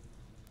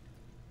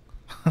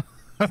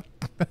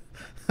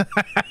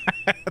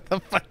 The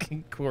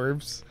fucking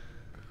corpse.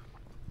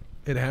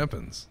 It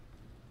happens.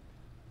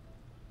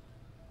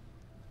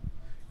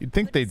 You'd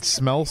think they'd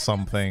smell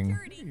something.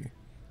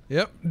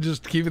 Yep,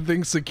 just keeping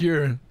things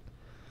secure.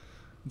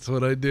 That's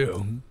what I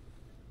do.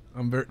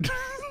 I'm very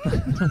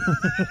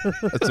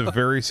That's a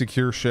very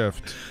secure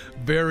shift.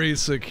 very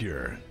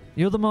secure.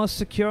 You're the most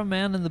secure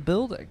man in the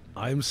building.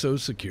 I'm so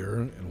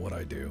secure in what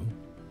I do.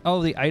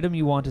 Oh, the item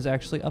you want is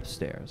actually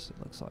upstairs,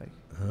 it looks like.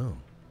 Oh.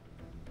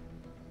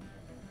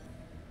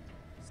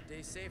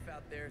 Stay safe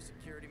out there,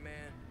 security man.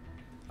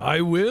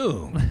 I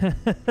will.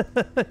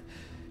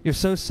 You're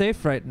so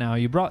safe right now.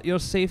 You brought your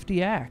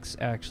safety axe,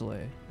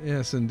 actually.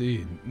 Yes,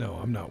 indeed. No,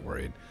 I'm not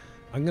worried.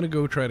 I'm going to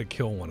go try to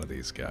kill one of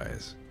these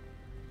guys.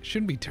 It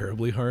shouldn't be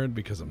terribly hard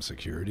because I'm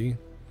security.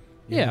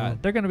 Yeah, know?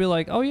 they're going to be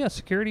like, oh, yeah,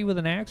 security with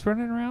an axe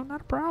running around?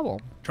 Not a problem.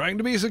 Trying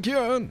to be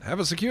secure. Have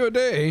a secure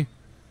day.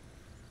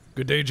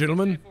 Good day,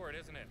 gentlemen. For it,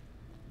 isn't it?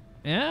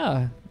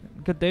 Yeah,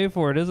 good day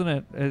for it, isn't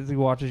it? As he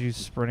watches you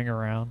sprinting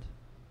around.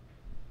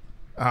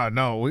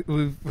 No,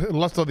 we've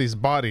left all these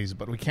bodies,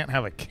 but we can't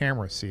have a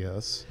camera see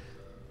us.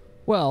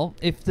 Well,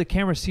 if the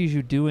camera sees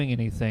you doing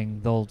anything,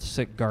 they'll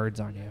sit guards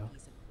on you.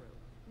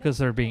 Because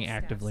they're being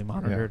actively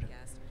monitored.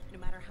 No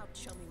matter how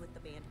chummy with the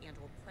band and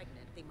or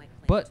pregnant, they might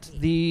claim But to be.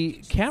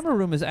 the camera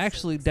room is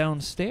actually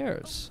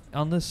downstairs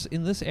in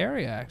this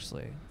area,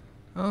 actually.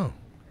 Oh,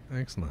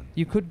 excellent.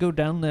 You could go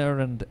down there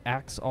and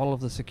ask all of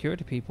the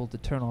security people to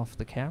turn off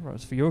the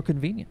cameras for your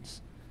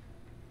convenience.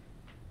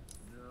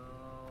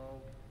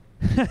 No.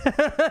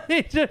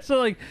 He's just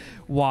like,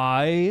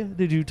 why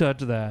did you touch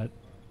that?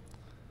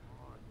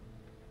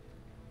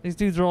 These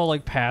dudes are all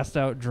like passed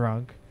out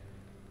drunk.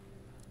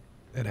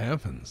 It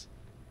happens.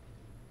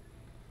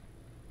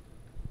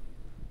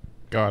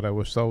 God, I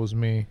wish that was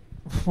me.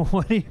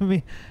 What do you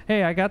mean?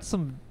 Hey, I got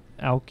some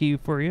alky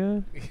for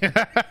you.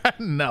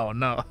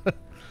 No.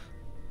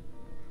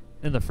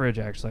 In the fridge,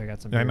 actually, I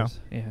got some Yeah, I know. beers.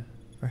 Yeah.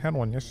 I had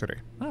one yesterday.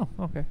 Oh,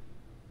 okay.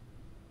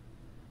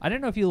 I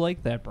didn't know if you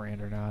liked that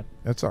brand or not.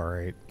 That's all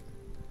right.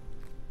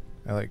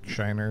 I like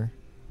Shiner.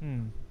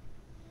 Hmm.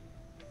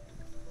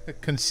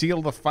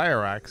 Conceal the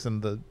fire axe in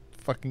the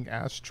fucking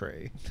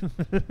ashtray.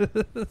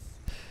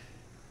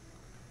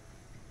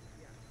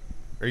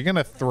 Are you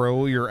gonna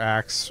throw your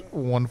axe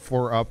one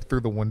floor up through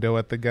the window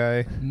at the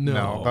guy?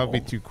 No. That'd be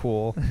too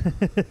cool.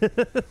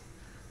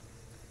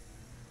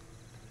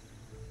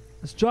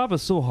 This job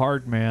is so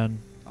hard, man.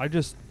 I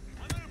just...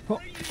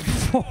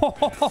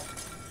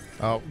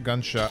 Oh,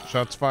 gunshot.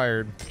 Shots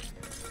fired.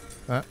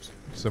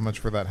 So much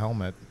for that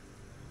helmet.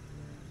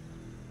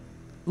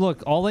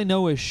 Look, all they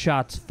know is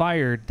shots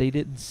fired. They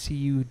didn't see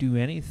you do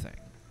anything.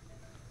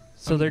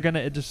 So they're gonna...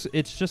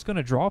 It's just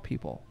gonna draw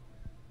people.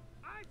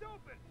 Eyes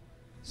open.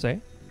 Say?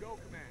 Go,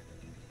 command.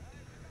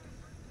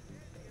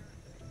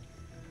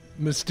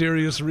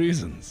 Mysterious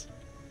reasons.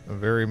 A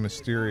very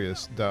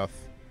mysterious death.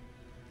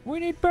 We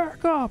need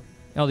backup!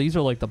 Oh, these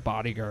are like the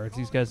bodyguards.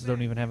 These guys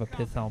don't even have a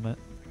pith helmet.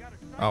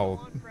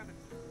 Oh. We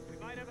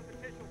might have a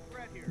potential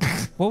threat here.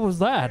 What was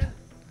that?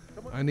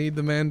 I need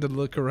the man to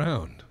look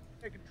around.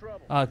 Taking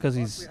trouble. Because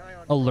he's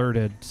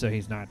alerted, so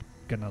he's not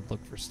gonna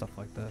look for stuff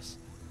like this.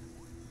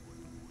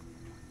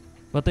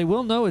 But they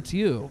will know it's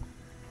you.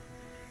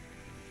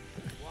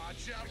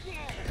 Watch out. Whoa.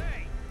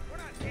 Hey, we're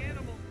not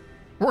animals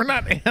We're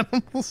not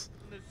animals.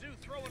 in the zoo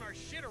throwing our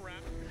shit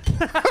around.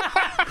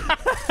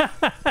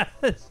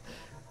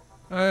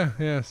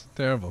 Yes,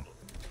 terrible.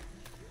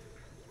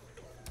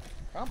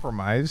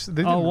 Compromise.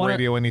 They Oh, didn't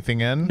radio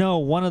anything in. No,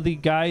 one of the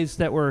guys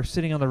that were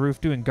sitting on the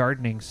roof doing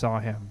gardening saw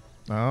him.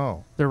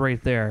 Oh. They're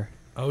right there.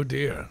 Oh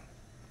dear.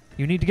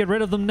 You need to get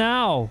rid of them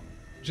now.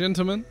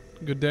 Gentlemen,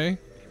 good day.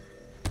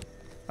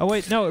 Oh,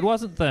 wait, no, it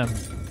wasn't them.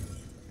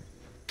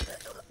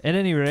 At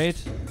any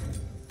rate,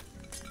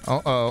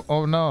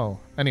 Oh no.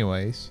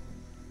 Anyways.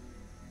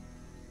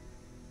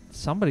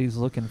 somebody's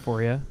looking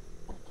for you.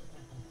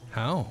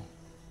 How?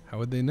 How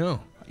would they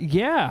know?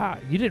 Yeah,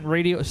 you didn't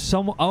radio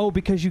some. Oh,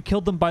 because you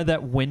killed them by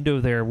that window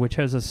there, which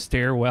has a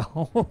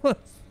stairwell.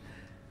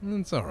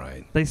 It's all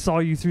right. They saw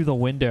you through the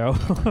window.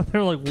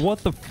 They're like, what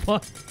the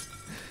fuck?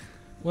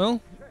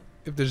 Well,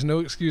 if there's no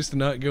excuse to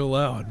not go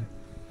loud.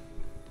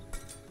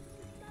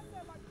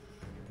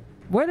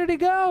 Where did he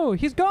go?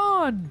 He's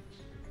gone.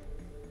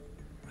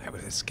 I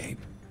would escape.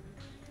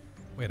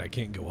 Wait, I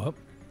can't go up?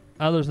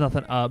 Oh, there's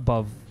nothing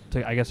above.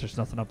 I guess there's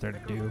nothing up there to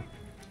do.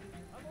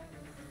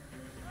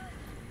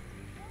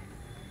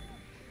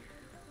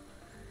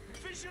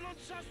 Vigilant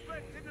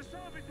suspect in the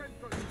service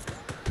entrance.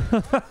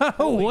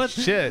 Holy What?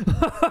 shit.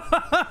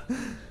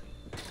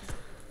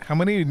 How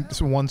many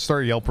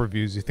one-star Yelp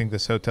reviews do you think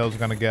this hotel's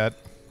gonna get?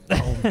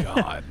 Oh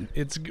God,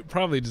 it's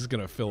probably just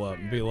gonna fill up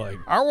and be like,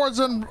 I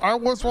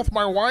was with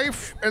my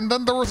wife, and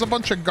then there was a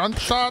bunch of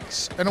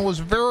gunshots, and it was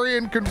very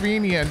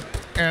inconvenient.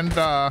 And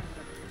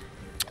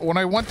when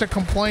I went to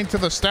complain to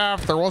the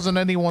staff, there wasn't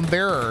anyone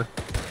there.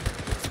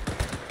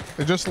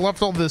 They just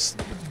left all this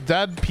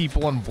dead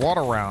people and blood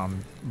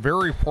around.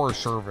 Very poor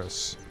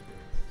service.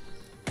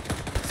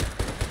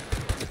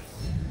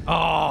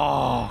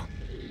 "Oh,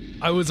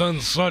 I was on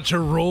such a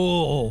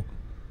roll."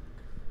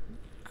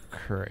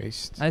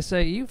 Christ. I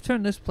say, you've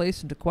turned this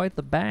place into quite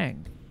the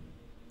bang.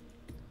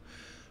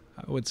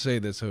 I would say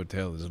this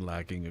hotel is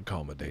lacking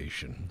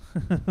accommodation.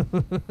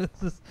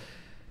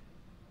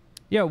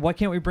 Yeah, why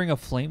can't we bring a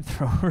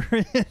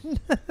flamethrower in?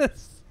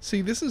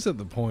 See, this is at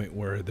the point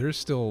where they're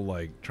still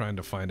like trying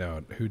to find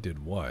out who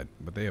did what,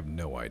 but they have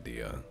no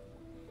idea.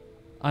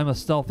 I'm a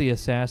stealthy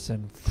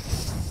assassin.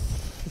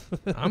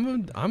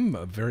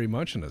 I'm very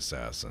much an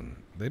assassin.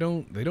 They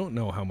don't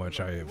know how much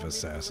I have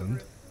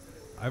assassined.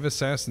 I've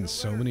assassined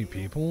so many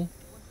people.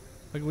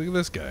 Like, look at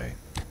this guy.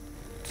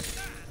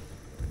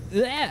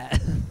 Yeah.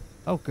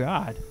 Oh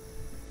God.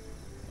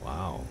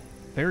 Wow.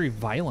 Very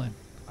violent.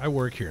 I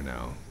work here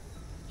now.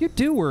 You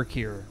do work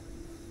here.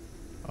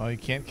 Oh, you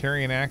can't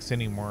carry an axe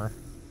anymore.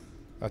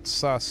 That's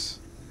sus.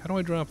 How do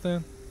I drop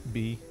that?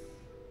 B.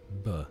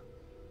 Buh.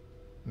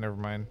 Never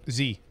mind.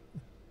 Z.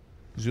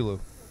 Zulu.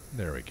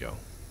 There we go.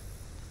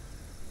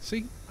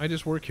 See, I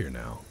just work here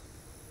now.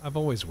 I've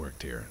always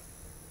worked here.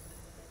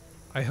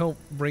 I help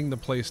bring the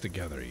place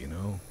together, you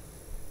know?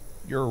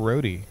 You're a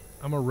roadie.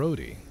 I'm a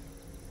roadie.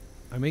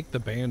 I make the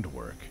band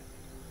work.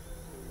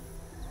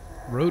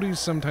 Roadies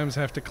sometimes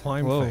have to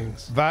climb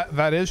things.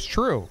 That is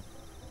true.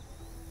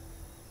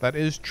 That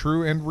is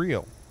true and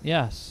real.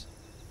 Yes.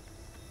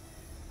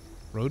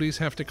 Roadies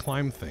have to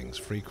climb things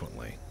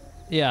frequently.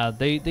 Yeah,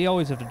 they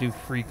always have to do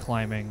free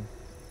climbing.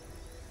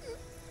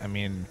 I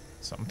mean,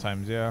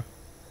 sometimes, yeah.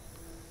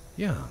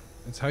 Yeah,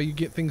 it's how you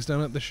get things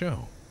done at the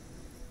show.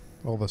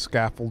 All the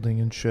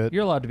scaffolding and shit.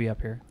 You're allowed to be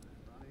up here.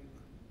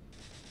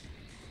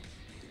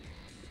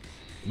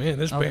 Man,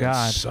 this band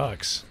God.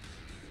 sucks.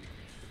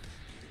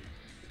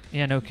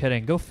 Yeah, no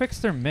kidding. Go fix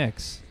their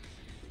mix.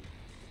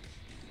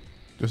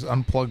 Just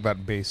unplug that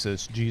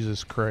bassist.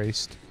 Jesus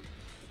Christ.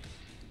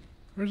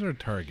 Where's our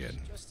target?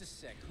 Just a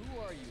sec. Who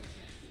are you?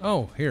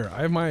 Oh, here.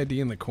 I have my ID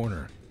in the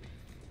corner.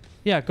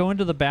 Yeah, go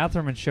into the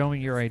bathroom and show me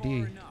your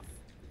ID.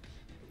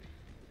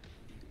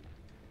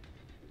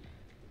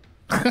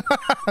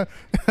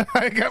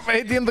 I got my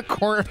ID in the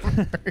corner.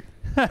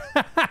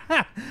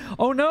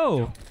 Oh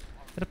no!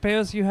 It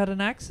appears you had an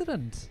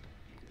accident.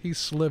 He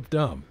slipped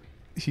up.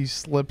 He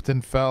slipped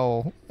and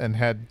fell and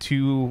had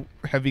 2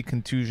 heavy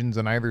contusions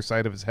on either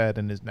side of his head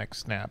and his neck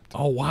snapped.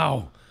 Oh,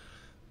 wow.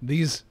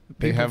 These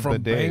They people have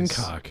from bidets.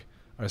 Bangkok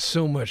are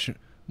so much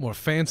more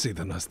fancy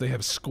than us. They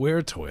have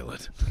square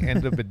toilet.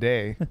 And a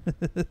bidet. Why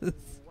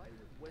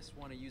would Wes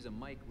want to use a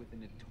mic with a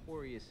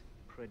notorious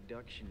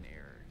production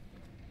error?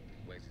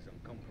 Wes is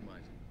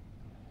uncompromising.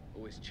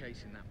 Always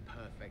chasing that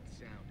perfect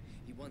sound.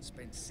 He once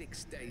spent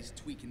 6 days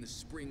tweaking the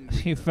spring.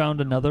 You found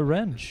another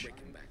wrench.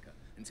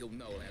 Until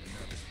Noel had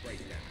a nervous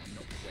breakdown and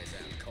knocked Wes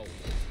out cold.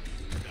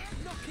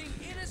 Knocking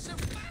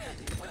innocent.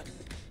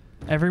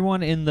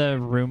 Everyone in the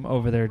room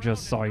over there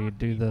just saw you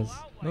do this.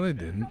 No, they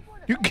didn't.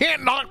 You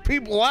can't knock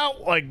people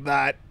out like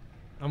that.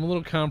 I'm a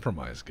little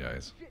compromised,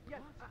 guys.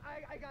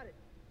 I got it.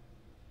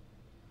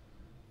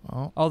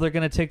 Oh. Oh, they're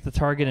gonna take the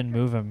target and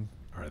move him.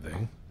 Are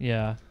they?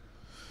 Yeah.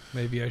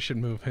 Maybe I should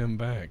move him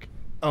back.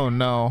 Oh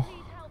no.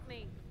 Please help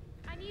me.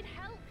 I need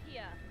help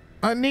here.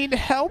 I need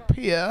help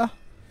here.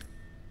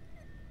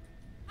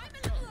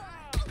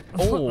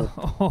 Oh.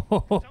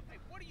 What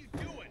are you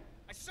doing?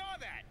 I saw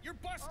that. You're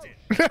busted.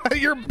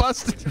 You're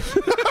busted.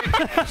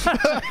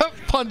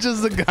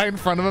 Punches the guy in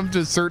front of him to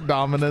assert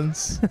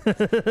dominance.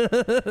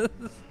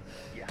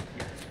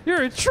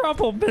 You're in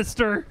trouble,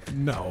 mister.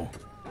 No.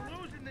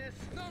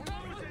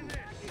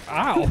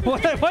 Ow.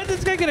 Why did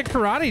this guy get a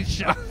karate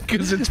shot?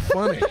 Because it's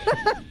funny.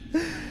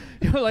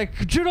 You're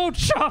like, judo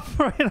chop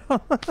right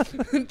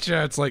on.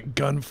 Chat's like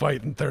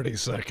gunfight in 30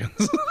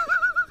 seconds.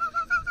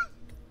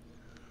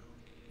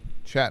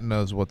 Chat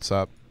knows what's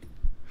up.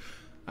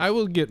 I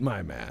will get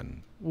my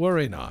man.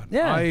 Worry not.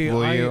 Yeah.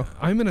 Will you?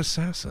 I'm an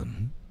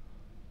assassin.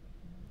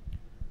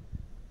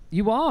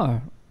 You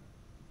are.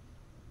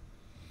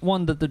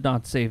 One that did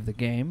not save the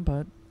game,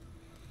 but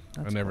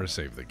I never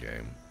save the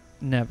game.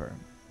 never.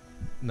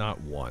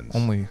 Not once.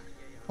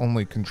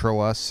 Only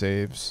Control S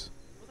saves.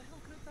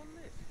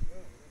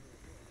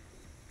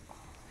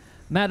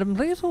 Madam,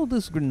 please hold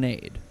this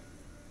grenade.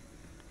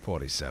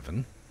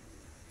 47.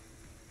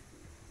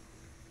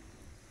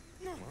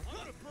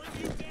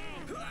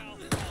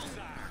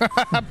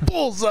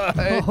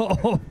 Bullseye!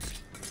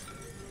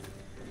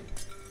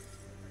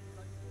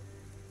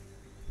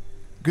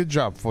 Good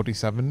job,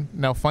 47.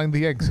 Now find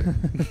the exit.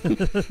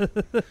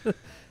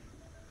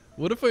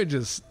 What if I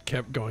just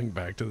kept going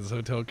back to this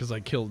hotel because I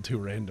killed 2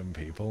 random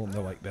people and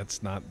they're like,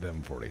 that's not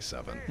them,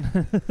 47.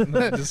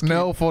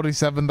 No,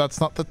 47,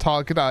 that's not the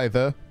target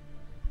either.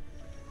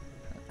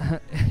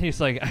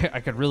 He's like, I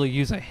could really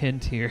use a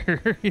hint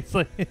here. He's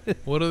like,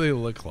 what do they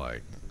look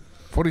like?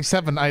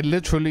 47, I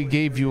literally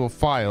gave you a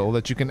file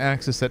that you can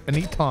access at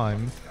any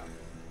time.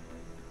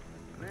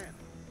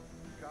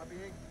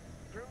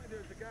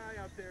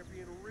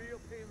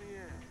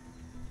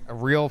 A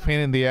real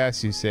pain in the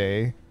ass, you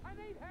say?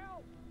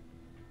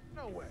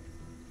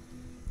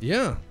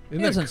 Yeah. he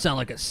doesn't sound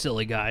like a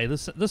silly guy.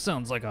 This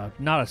sounds like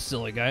not a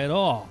silly guy at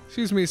all.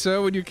 Excuse me,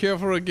 sir. Would you care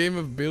for a game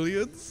of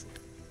billiards?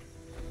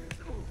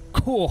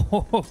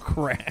 Cool.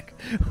 Crack.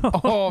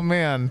 Oh,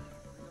 man.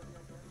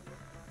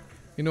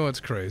 You know what's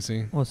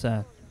crazy? What's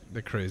that?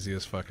 The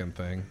craziest fucking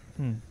thing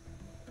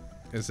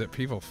is that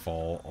people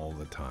fall all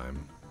the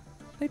time.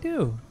 They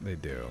do. They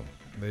do.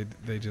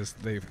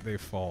 They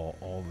fall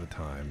all the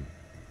time.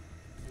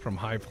 From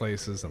high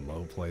places and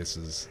low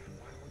places.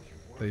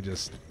 They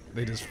just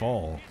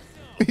fall.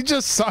 He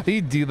just saw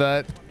you do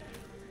that.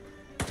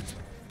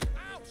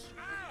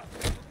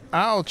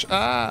 Ouch.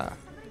 Ah.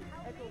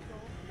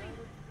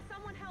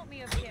 Someone help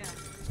me up here.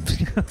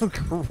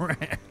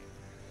 Crap.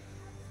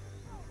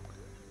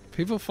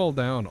 People fall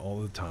down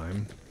all the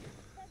time.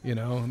 You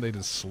know, they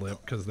just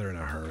slip because they're in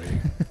a hurry.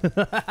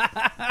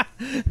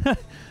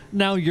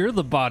 Now you're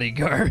the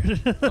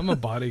bodyguard. I'm a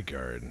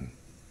bodyguard.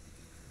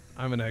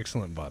 I'm an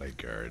excellent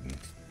bodyguard.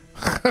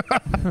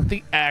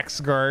 The axe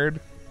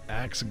guard.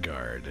 Axe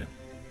guard.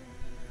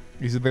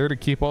 He's there to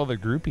keep all the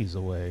groupies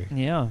away.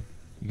 Yeah.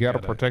 You got to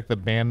protect the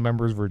band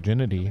members'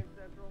 virginity.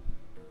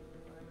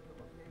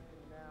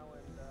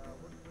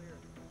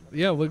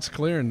 Yeah, it looks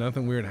clear and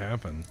nothing weird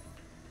happened.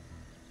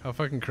 How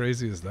fucking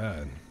crazy is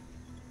that?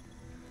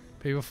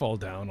 People fall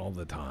down all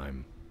the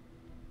time.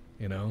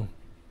 You know?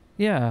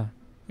 Yeah.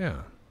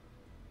 Yeah.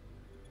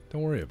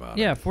 Don't worry about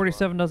it. Yeah,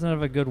 47 doesn't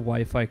have a good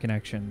Wi-Fi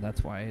connection.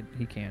 That's why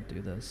he can't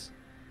do this.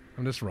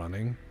 I'm just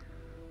running.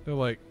 They're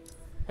like,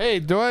 hey,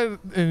 and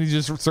he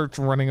just starts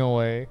running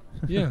away.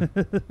 yeah.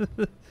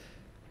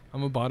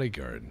 I'm a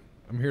bodyguard.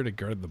 I'm here to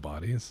guard the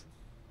bodies.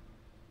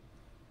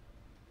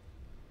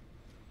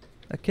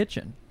 A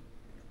kitchen.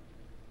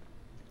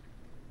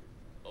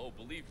 Oh,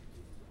 believe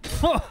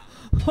Believe.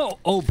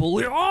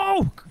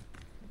 Oh!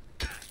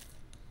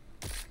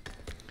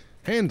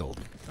 Handled.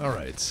 All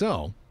right,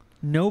 so.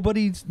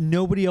 Nobody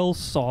else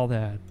saw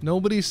that.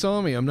 Nobody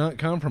saw me. I'm not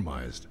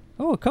compromised.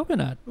 Oh, a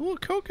coconut. Oh, a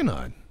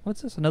coconut.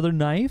 What's this? Another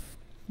knife?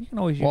 You can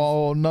always use.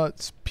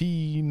 Walnuts,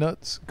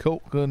 peanuts,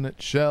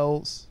 coconut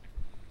shells.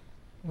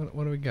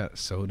 What do we got?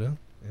 Soda?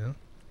 Yeah.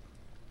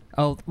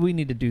 Oh, we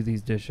need to do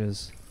these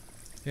dishes.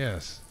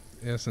 Yes.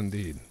 Yes,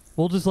 indeed.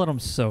 We'll just let them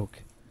soak.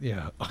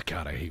 Yeah. Oh,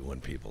 God, I hate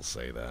when people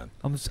say that.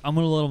 I'm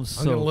gonna let them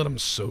soak. I'm going to let them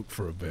soak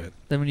for a bit.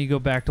 Then when you go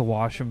back to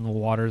wash them, the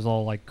water's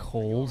all like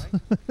cold.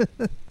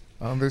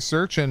 They're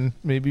searching.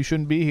 Maybe you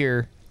shouldn't be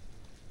here.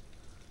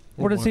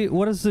 What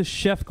is the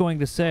chef going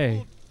to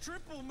say?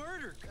 Triple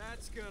murder.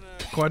 That's gonna.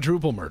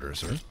 Quadruple murder,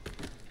 sir.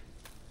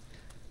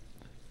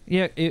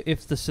 Yeah,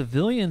 if the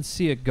civilians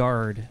see a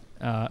guard,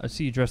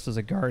 see you dressed as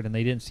a guard, and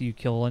they didn't see you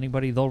kill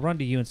anybody, they'll run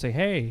to you and say,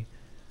 "Hey,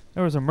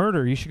 there was a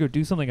murder. You should go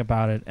do something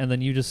about it." And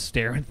then you just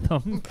stare at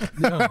them.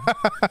 No.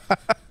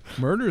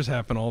 Murders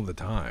happen all the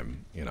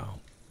time. You know,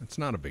 it's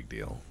not a big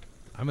deal.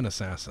 I'm an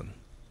assassin.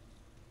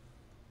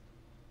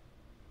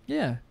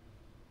 Yeah.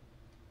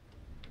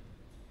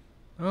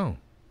 Oh.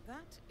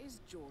 That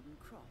is Jordan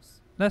Cross.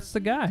 That's the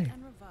guy.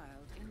 And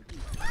reviled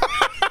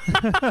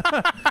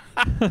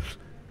in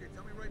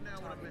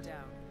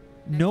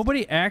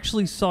Nobody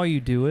actually saw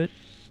you do it,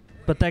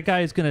 but that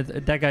guy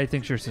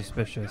thinks you're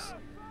suspicious.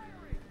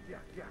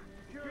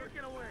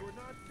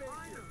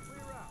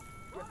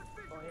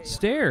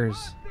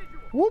 Stairs.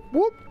 Whoop,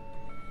 whoop.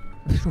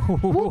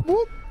 Whoop,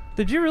 whoop.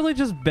 Did you really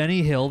just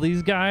Benny Hill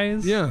these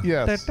guys? Yeah.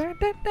 Yes. I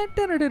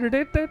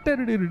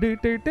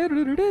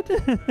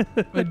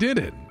did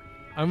it.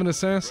 I'm an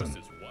assassin.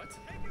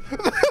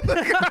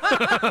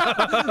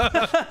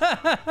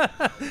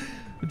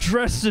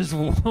 Dressed as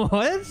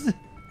what?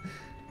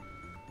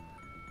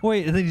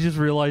 Wait, and then you just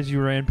realized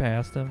you ran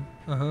past him.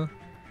 Uh-huh.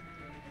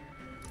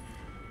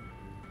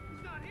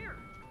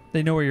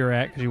 They know where you're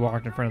at because you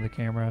walked in front of the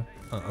camera.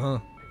 Uh-uh.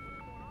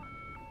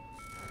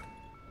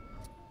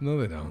 No,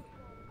 they don't.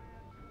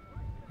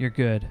 You're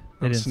good.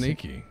 They I'm didn't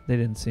sneaky. They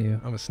didn't see you.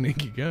 I'm a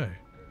sneaky guy.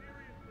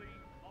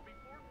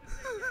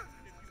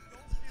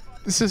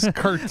 This is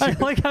cartoon. I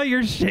like how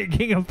you're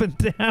shaking up and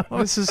down.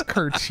 This is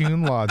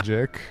cartoon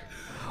logic.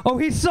 Oh,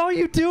 he saw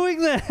you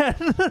doing that.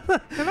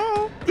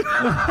 Hello.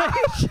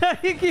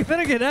 You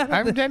better get out of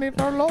I'm there.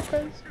 Jennifer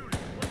Lopez.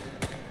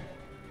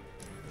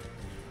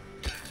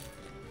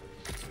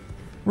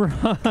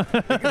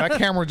 That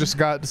camera just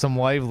got some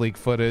live leak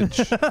footage.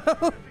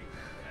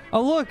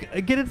 Oh, look.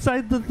 Get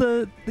inside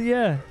the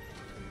yeah.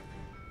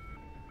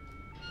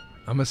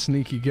 I'm a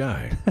sneaky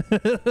guy.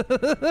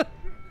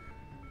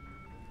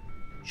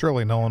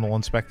 Surely no one will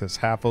inspect this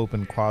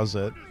half-open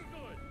closet.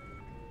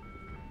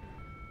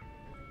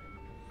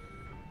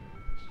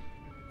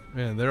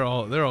 Man, they're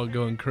all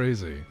going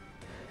crazy.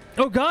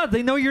 Oh God,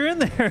 they know you're in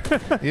there.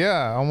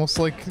 Yeah, almost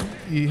like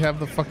you have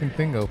the fucking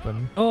thing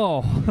open.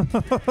 Oh.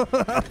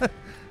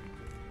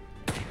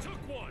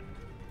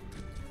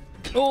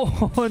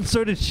 Oh, and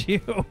so did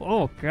you.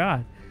 Oh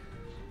God.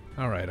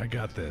 All right, I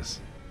got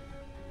this.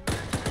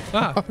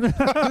 Ah.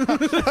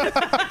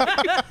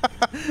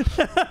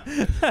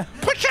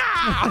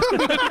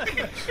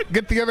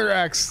 Get the other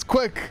axe,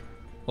 quick!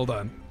 Hold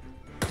on.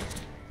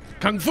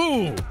 Kung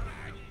Fu!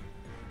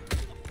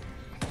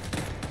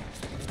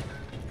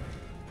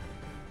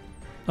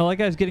 Oh, that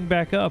guy's getting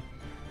back up.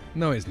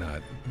 No, he's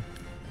not.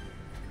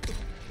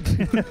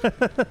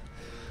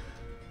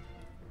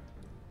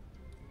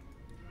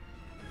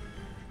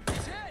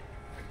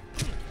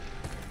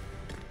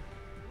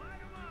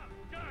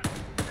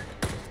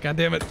 God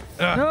damn it.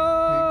 Ah.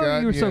 Oh,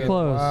 you were so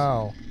close.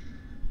 Wow.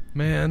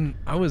 Man,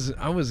 I was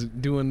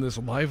doing this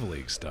live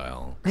leak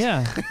style.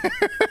 Yeah.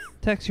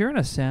 Tex, you're an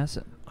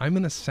assassin. I'm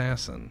an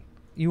assassin.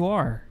 You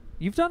are.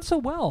 You've done so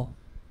well.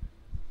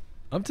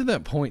 Up to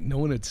that point, no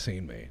one had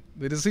seen me.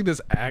 They just see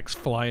this axe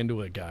fly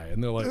into a guy,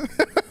 and they're like,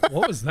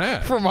 "What was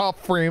that?" From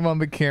off frame on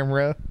the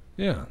camera.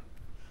 Yeah.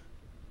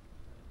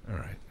 All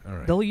right. All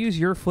right. They'll use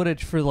your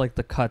footage for like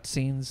the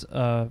cutscenes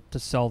to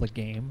sell the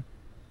game.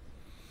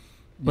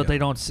 But Yeah. they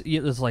don't.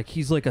 It's like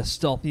he's like a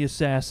stealthy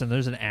assassin.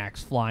 There's an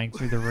axe flying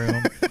through the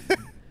room.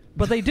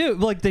 But they do,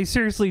 like, they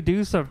seriously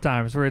do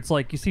sometimes, where it's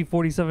like you see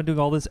 47 doing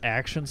all this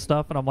action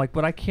stuff, and I'm like,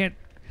 but I can't.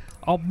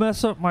 I'll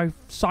mess up my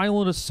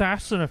silent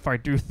assassin if I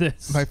do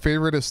this. My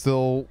favorite is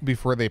still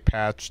before they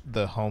patched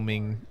the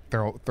homing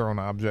thrown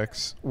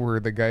objects, where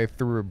the guy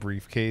threw a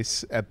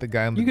briefcase at the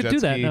guy on the You jet could do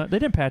that. ski. No, they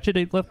didn't patch it.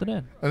 They left it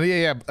in. Oh,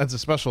 yeah, that's a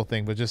special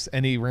thing, but just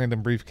any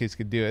random briefcase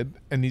could do it.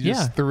 And he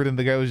just Yeah. threw it in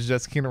the guy who was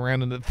jet skiing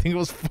around, and the thing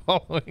was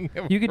following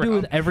him. You could do it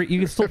around. with every. You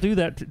can still do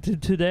that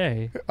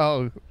today.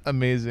 Oh,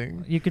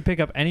 amazing! You can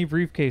pick up any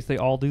briefcase. They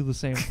all do the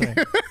same thing.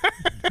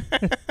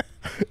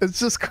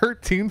 It's just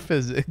cartoon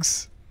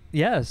physics.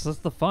 Yes, that's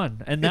the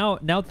fun. And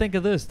now think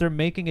of this: they're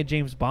making a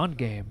James Bond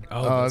game.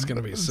 Oh, that's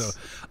gonna be so.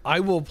 I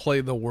will play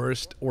the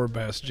worst or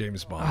best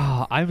James Bond.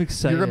 Oh, I'm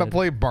excited. You're gonna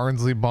play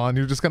Barnsley Bond.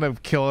 You're just gonna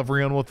kill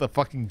everyone with a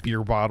fucking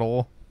beer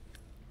bottle.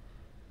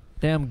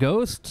 Damn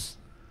ghosts.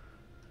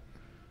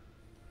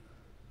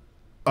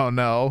 Oh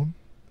no!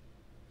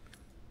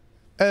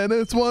 And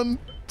it's 1,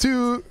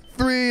 2,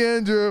 3,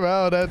 and you're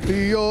out at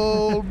the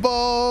old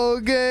ball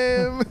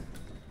game.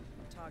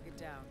 Target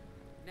down.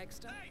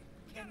 Next up,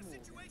 Ken Moore.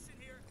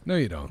 No,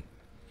 you don't.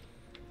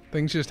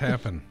 Things just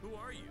happen. Who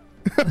are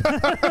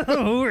you?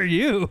 Who are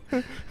you?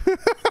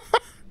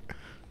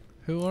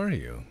 Who are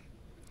you?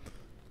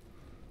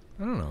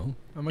 I don't know.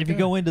 I'm a If you guy.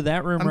 go into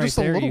that room I'm right just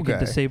a there, little you can guy.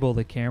 disable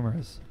the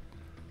cameras.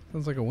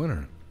 Sounds like a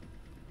winner.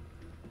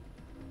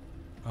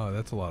 Oh,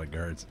 that's a lot of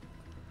guards.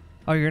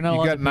 Oh, you're not You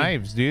allowed got to be-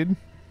 knives, dude.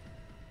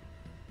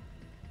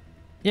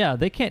 Yeah,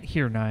 they can't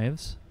hear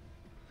knives.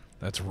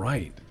 That's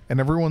right. And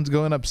everyone's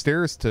going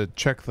upstairs to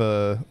check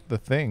the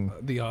thing.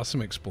 The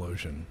awesome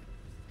explosion.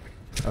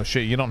 Oh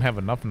shit! You don't have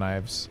enough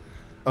knives.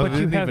 Oh, But I you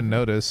didn't have- even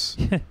notice.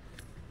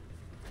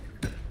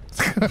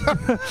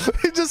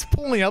 He's just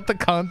pulling out the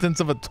contents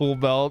of a tool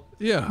belt.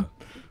 Yeah.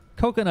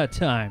 Coconut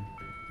time.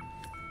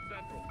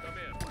 Central, come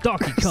in.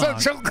 Donkey Kong.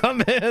 Central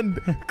come in.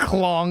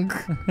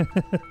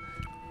 Clonk.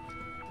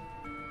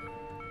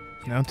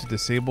 Now to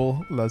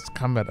disable las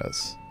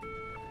cameras.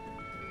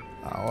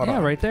 Yeah,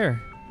 right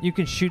there. You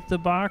can shoot the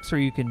box, or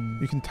you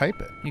can type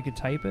it. You can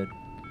type it.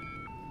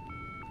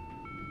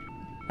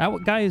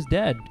 That guy is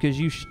dead because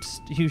you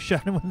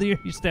shot him with you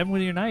stabbed him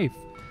with your knife.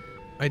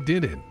 I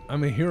did it.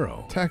 I'm a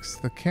hero.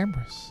 Text the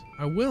cameras.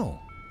 I will.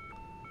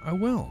 I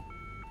will.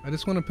 I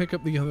just want to pick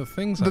up the other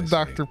things. The I say.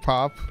 Dr.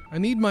 Pop. I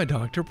need my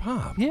Dr.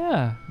 Pop.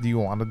 Yeah. Do you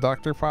want a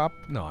Dr. Pop?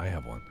 No, I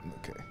have one.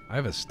 Okay. I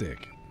have a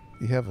stick.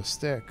 You have a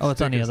stick. Oh,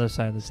 it's on Stick the is- other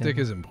side of the Stick table.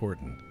 is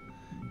important.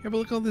 Yeah, but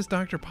look at all this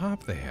Dr.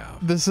 Pop they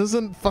have. This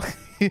isn't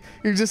fucking.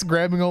 You're just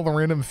grabbing all the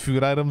random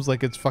food items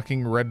like it's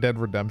fucking Red Dead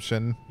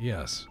Redemption.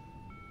 Yes.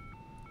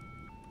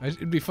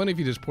 It'd be funny if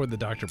you just poured the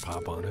Dr.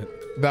 Pop on it.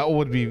 That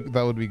would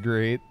be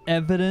great.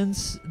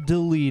 Evidence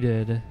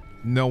deleted.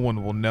 No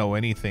one will know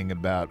anything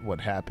about what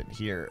happened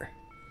here.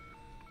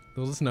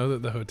 They'll just know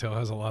that the hotel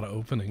has a lot of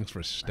openings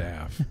for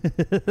staff.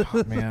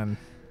 Oh, man,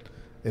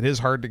 it is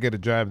hard to get a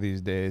job these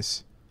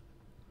days.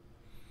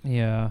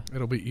 Yeah.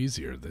 It'll be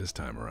easier this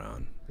time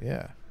around.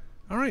 Yeah.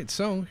 All right,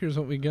 so here's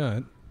what we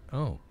got.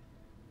 Oh.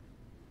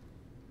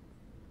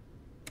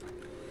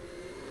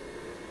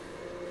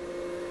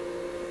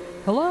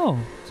 Hello.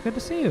 It's good to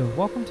see you.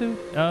 Welcome to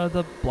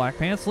the Black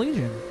Pants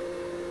Legion.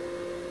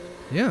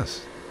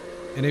 Yes.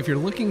 And if you're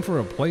looking for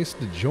a place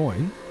to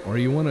join, or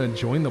you want to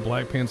join the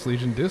Black Pants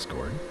Legion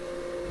Discord,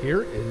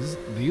 here is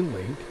the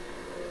link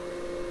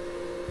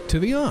to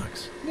the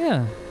Ox.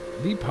 Yeah.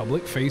 The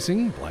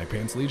public-facing Black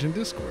Pants Legion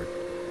Discord.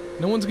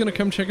 No one's going to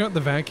come check out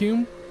the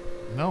vacuum?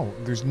 No,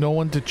 there's no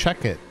one to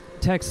check it.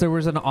 Tex, there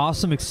was an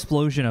awesome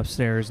explosion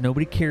upstairs.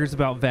 Nobody cares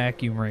about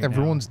vacuum right now.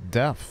 Everyone's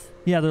deaf.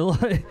 Yeah, they're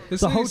like,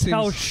 This the lady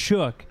hotel seems-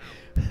 shook.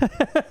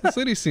 This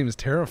lady seems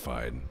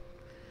terrified.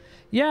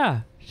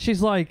 Yeah.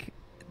 She's like,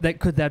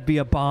 could that be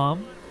a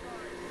bomb?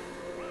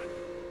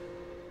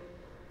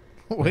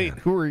 Wait,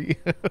 who are you?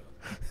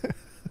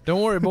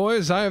 Don't worry,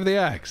 boys. I have the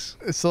axe.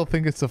 I still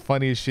think it's the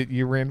funniest shit.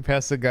 You ran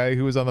past the guy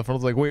who was on the phone. I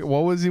was like, wait,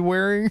 what was he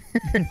wearing?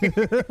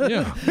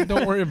 Yeah,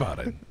 don't worry about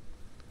it.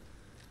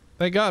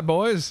 Thank God,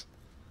 boys.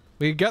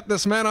 We got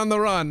this man on the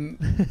run.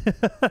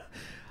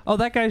 Oh,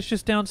 that guy's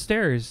just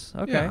downstairs.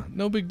 Okay. Yeah,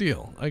 no big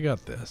deal. I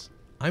got this.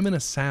 I'm an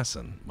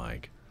assassin,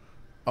 Mike.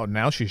 Oh,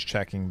 now she's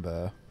checking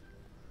the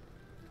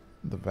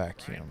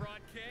vacuum.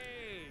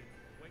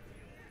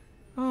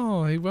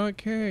 Oh, he brought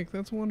cake.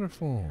 That's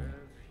wonderful.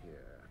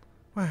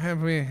 What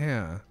have we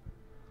here?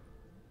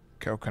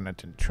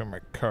 Coconut and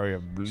turmeric curry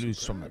of blue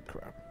summer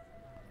crab.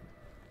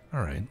 All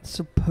right.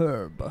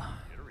 Superb.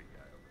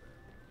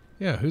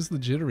 Yeah, who's the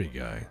jittery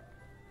guy?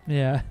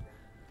 Yeah.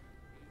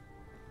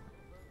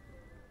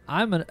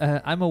 I'm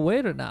a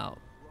waiter now.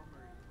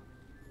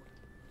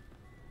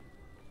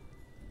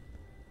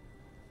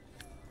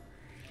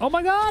 Oh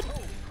my God!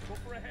 Go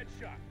for a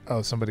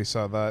Oh, somebody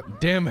saw that.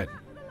 Damn it!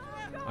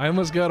 I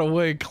almost got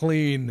away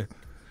clean.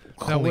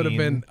 That would have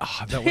been.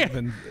 That would have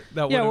been.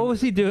 That Yeah, what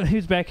was he doing? He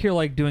was back here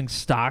like doing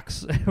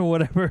stocks or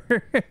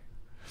whatever.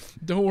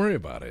 Don't worry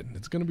about it.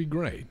 It's gonna be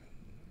great.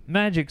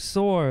 Magic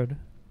sword.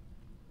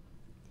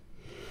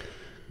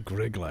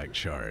 Grig-like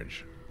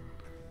charge.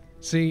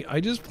 See, I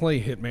just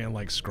play Hitman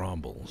like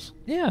Scrombles.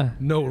 Yeah.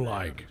 No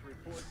like.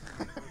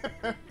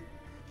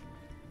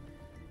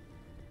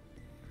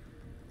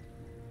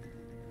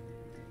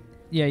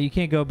 Yeah, you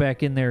can't go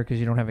back in there because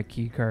you don't have a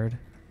key card.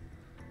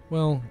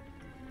 Well,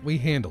 we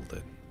handled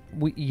it.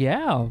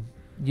 Yeah,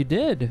 you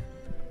did.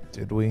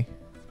 Did we?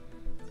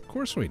 Of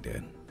course we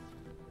did.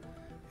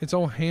 It's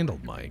all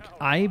handled, Mike.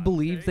 I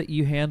believe that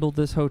you handled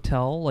this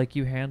hotel like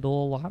you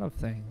handle a lot of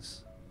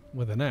things.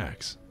 With an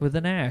axe. With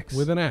an axe.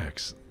 With an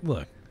axe.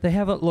 Look. They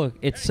have a look.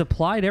 It's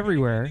supplied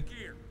everywhere.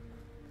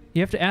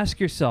 You have to ask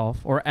yourself,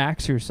 or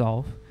ask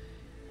yourself,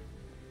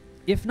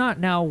 if not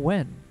now,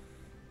 when?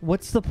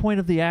 What's the point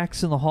of the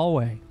axe in the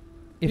hallway?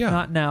 If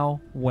not now,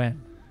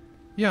 when?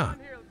 Yeah.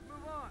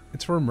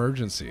 It's for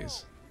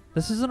emergencies.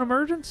 This is an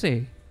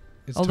emergency.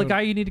 It's the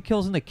guy you need to kill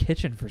is in the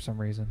kitchen for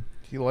some reason.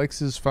 He likes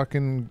his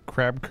fucking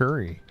crab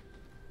curry.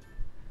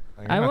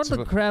 I want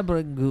the crab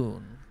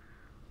rangoon.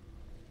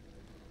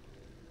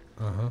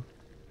 Uh-huh.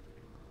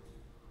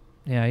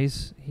 Yeah,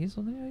 he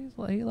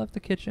left the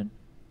kitchen.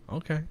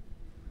 Okay.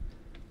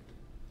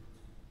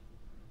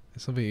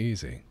 This will be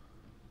easy.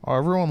 Oh,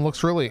 everyone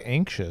looks really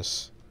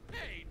anxious.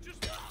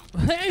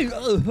 Hey!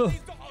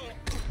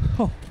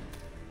 Oh,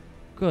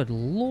 good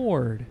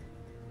lord.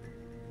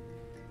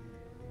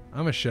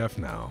 I'm a chef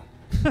now.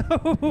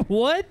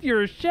 What?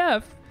 You're a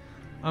chef?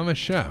 I'm a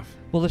chef.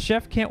 Well, the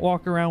chef can't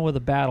walk around with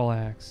a battle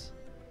axe.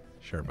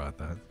 Sure about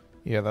that.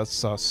 Yeah, that's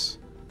sus.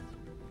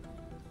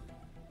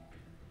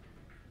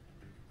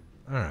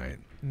 All right.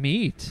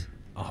 Meat.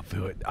 Oh,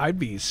 dude, I'd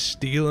be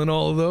stealing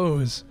all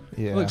those.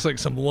 Yeah. Looks like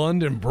some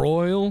London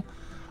broil.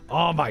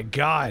 Oh my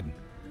God.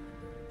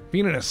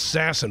 Being an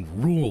assassin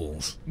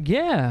rules.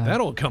 Yeah.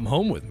 That'll come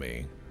home with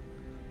me.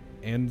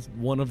 And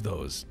one of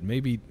those,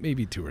 maybe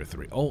 2 or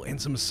 3. Oh,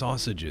 and some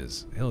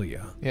sausages. Hell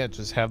yeah. Yeah,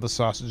 just have the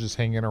sausages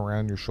hanging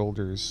around your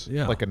shoulders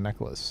like a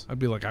necklace. I'd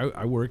be like,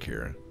 I work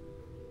here.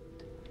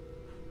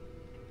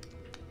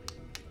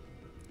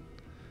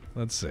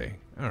 Let's see.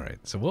 All right.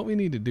 So what we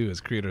need to do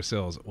is create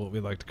ourselves what we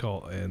like to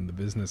call in the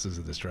business as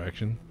a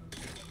distraction.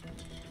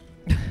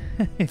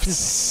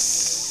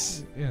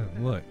 Yeah,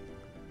 look.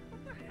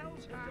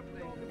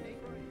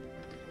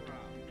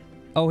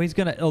 Oh, he's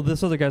gonna. Oh,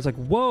 this other guy's like,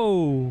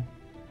 whoa.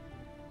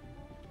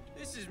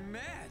 This is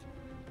mad.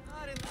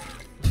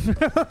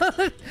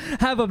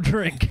 Have him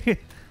drink.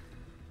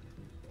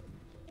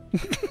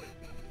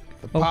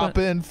 The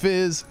poppin'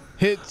 fizz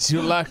hits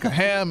you like a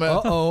hammer.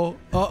 Uh-oh.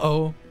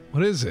 Uh-oh.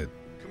 What is it?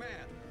 Command,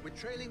 we're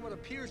trailing what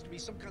appears to be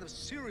some kind of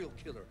serial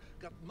killer.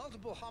 Got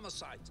multiple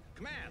homicides.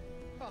 Command.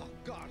 Oh,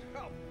 God,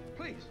 help.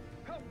 Please,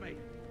 help me.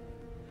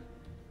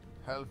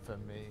 Help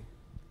me.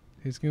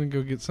 He's gonna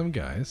go get some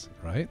guys,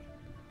 right?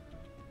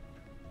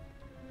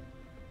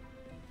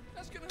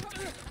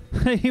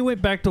 He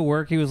went back to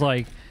work. He was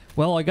like,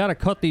 well, I gotta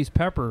cut these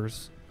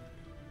peppers.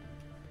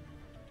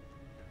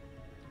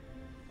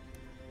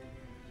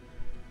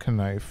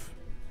 Knife.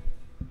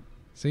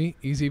 See?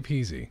 Easy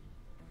peasy.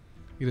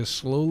 You just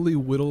slowly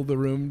whittle the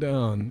room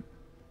down.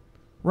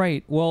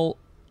 Right, well...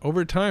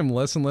 Over time,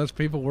 less and less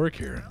people work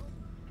here.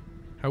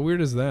 How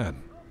weird is that?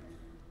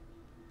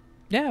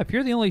 Yeah, if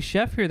you're the only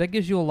chef here, that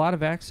gives you a lot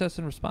of access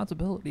and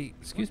responsibility.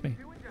 Excuse me.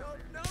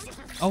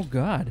 Oh,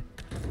 God.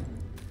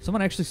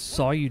 Someone actually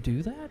saw you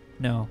do that?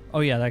 No.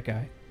 Oh, yeah, that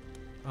guy.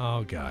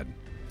 Oh, God.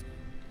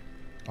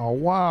 Oh,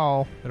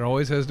 wow. There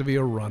always has to be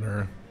a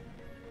runner.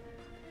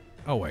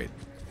 Oh, wait.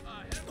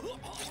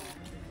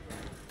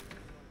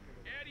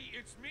 Eddie,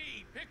 it's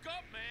me. Pick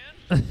up, man.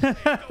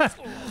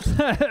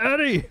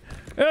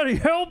 Eddie,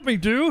 help me,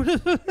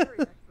 dude. Can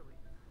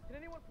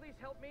anyone please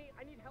help me?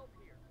 I need help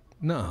here.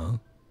 No.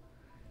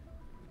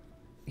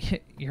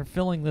 You're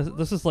filling this.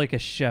 This is like a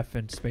chef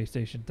in Space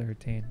Station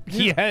 13.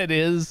 Yeah, it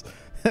is.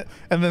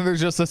 And then there's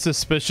just a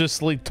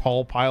suspiciously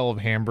tall pile of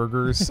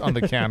hamburgers on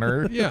the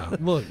counter. Yeah,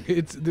 look,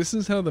 this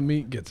is how the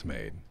meat gets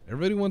made.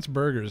 Everybody wants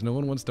burgers. No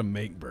one wants to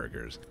make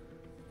burgers.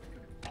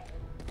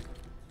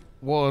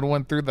 Well, it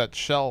went through that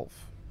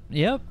shelf.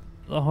 Yep.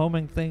 The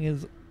homing thing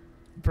is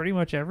pretty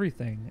much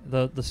everything.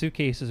 The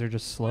suitcases are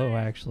just slow,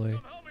 actually.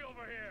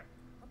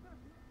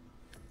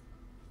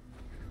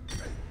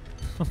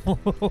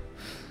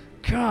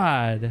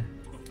 God.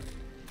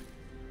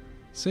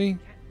 See?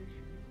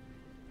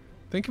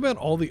 Think about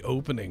all the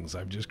openings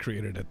I've just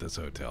created at this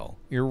hotel.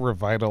 You're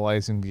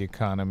revitalizing the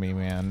economy,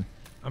 man.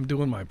 I'm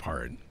doing my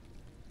part.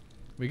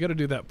 We got to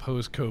do that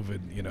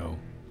post-COVID, you know.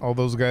 All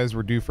those guys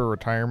were due for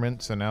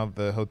retirement, so now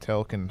the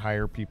hotel can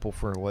hire people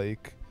for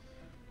like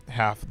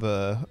half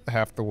the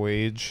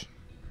wage.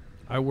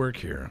 I work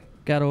here.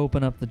 Got to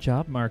open up the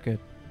job market.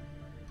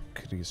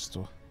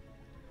 Cristo.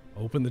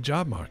 Open the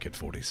job market,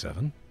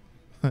 47.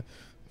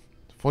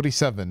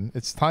 47.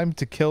 It's time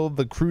to kill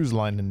the cruise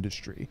line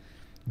industry.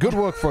 Good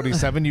work,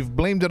 47. You've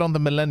blamed it on the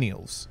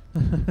millennials.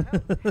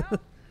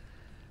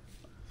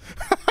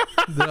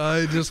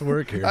 I just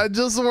work here.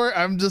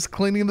 I'm just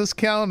cleaning this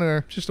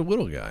counter. Just a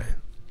little guy.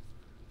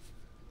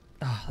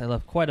 Oh, they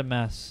left quite a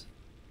mess.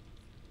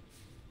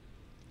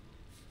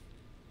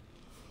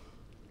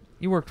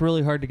 You worked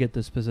really hard to get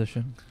this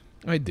position.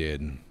 I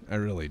did. I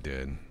really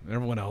did.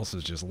 Everyone else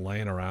is just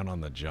laying around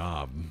on the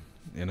job,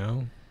 you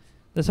know?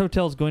 This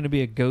hotel is going to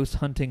be a ghost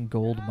hunting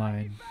gold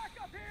mine.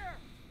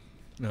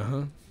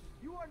 Uh-huh.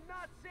 You are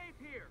not safe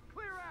here.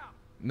 Clear out.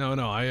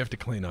 No, I have to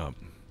clean up.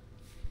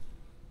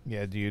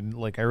 Yeah, dude.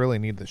 Like, I really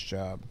need this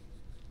job.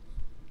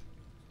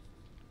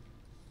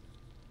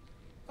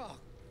 Oh,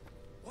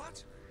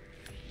 what?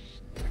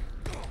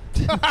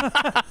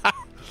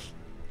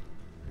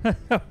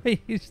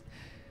 He's-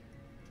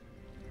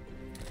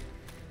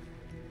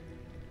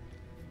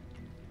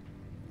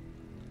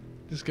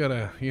 Just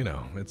gotta, you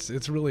know,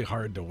 it's really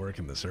hard to work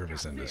in the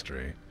service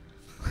industry.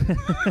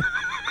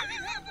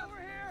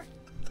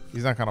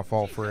 He's not gonna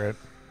fall for it.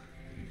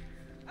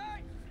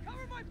 Hey,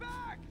 cover my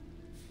back.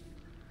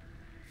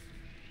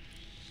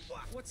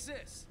 What's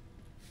this?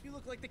 You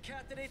look like the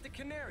cat that ate the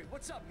canary.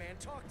 What's up, man?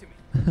 Talk to me.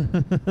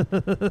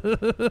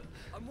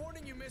 I'm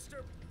warning you,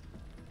 mister.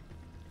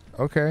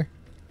 Okay.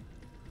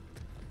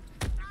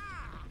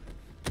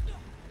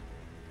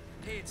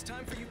 Hey, it's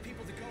time for you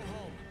people to go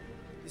home.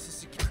 This is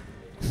secure.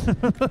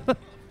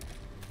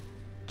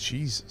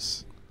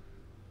 Jesus.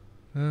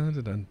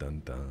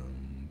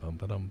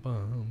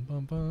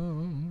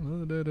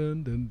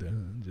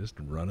 Just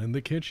running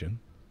the kitchen.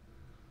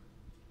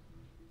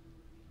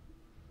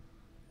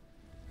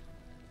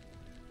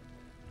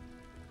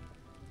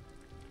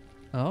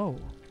 Oh.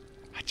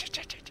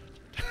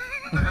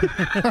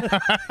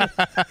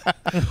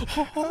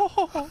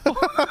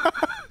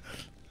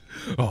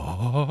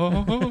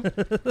 Oh.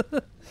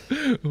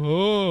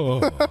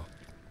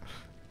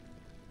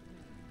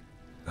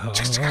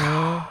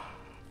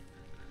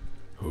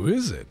 Who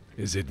is it?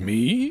 Is it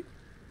me?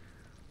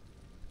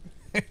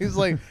 He's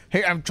like,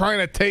 hey, I'm trying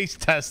to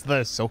taste test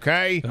this,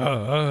 okay?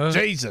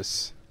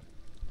 Jesus.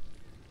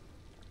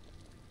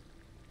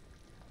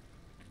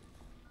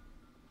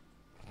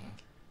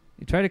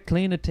 You try to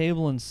clean a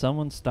table and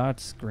someone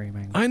starts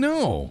screaming. I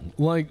know.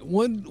 Like,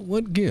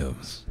 what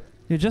gives?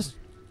 You're just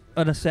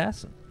an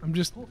assassin. I'm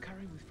just...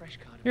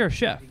 You're a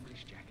chef.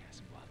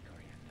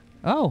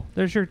 Oh,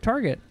 there's your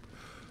target.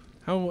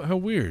 How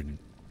weird.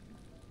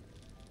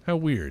 How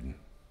weird.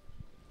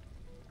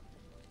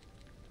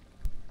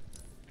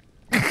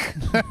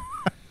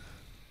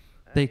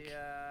 They...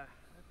 I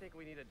think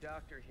we need a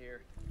doctor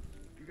here.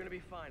 You're gonna be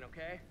fine,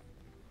 okay?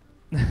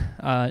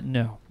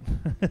 No.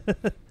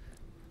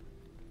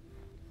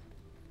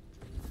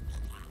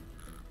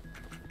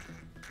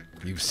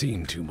 You've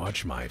seen too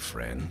much, my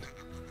friend.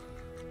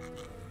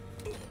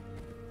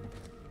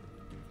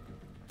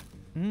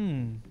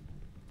 Hmm.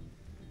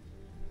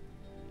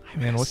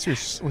 Man, what's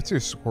your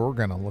score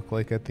gonna look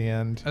like at the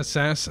end?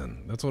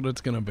 Assassin. That's what it's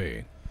gonna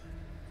be.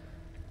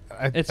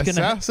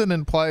 Assassin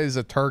implies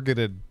a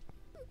targeted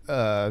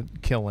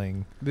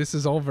killing. This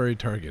is all very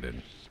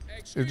targeted.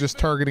 You're just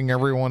targeting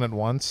everyone at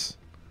once.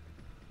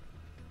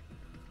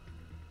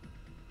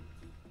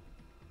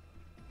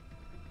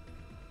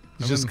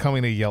 He's just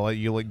coming to yell at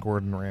you like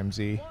Gordon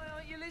Ramsay. Why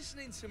aren't you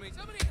listening to me?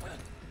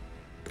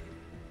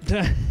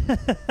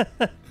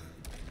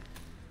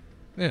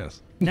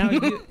 Yes.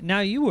 Now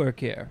you work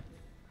here.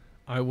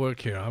 I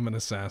work here. I'm an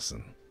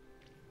assassin.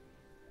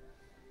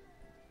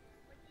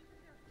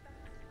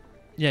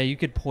 Yeah, you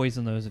could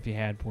poison those if you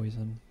had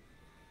poison.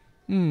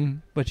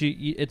 But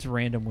it's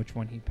random which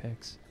one he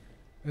picks.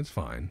 It's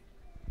fine.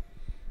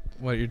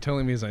 What you're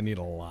telling me is I need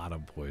a lot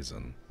of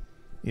poison.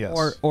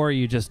 Yes. Or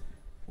you just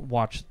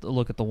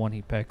look at the one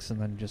he picks and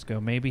then just go,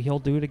 maybe he'll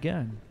do it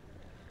again.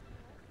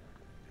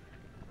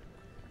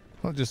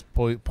 I'll just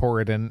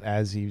pour it in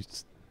as he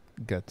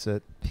gets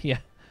it. Yeah.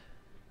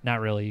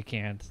 Not really. You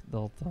can't.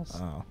 They'll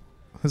Oh.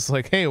 It's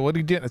like, hey, what are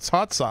you doing? It's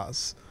hot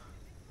sauce.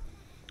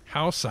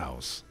 House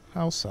sauce.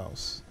 House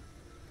sauce.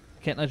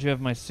 Can't let you have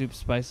my soup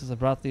spices. I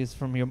brought these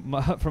from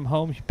from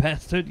home, you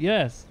bastard.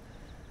 Yes.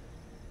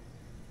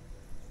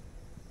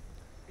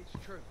 It's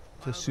true.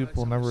 The soup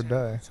will never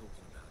die.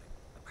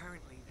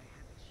 Apparently they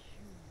had this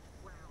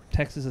huge row.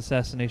 Texas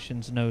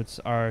assassinations notes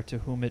are to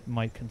whom it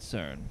might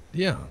concern.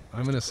 Yeah,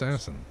 I'm an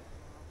assassin.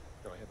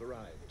 I have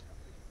arrived.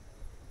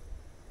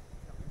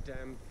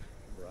 Damp,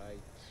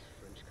 bright,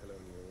 French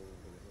colonial,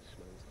 and it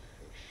smells of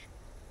fish.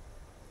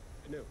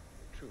 No,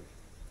 truly,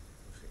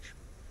 of fish.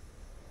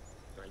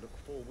 I look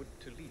forward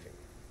to leaving.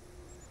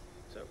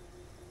 So,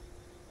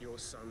 your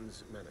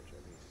son's manager,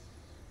 this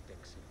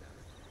Dexy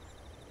Barrett.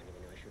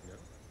 Anything I should know?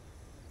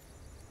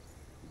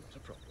 Not a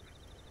problem.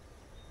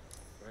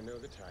 I know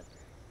the type.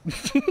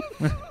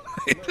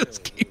 They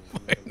just keep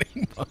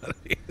finding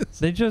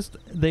bodies.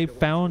 They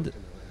found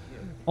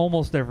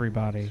almost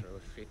everybody. Throw a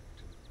fit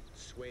and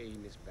sway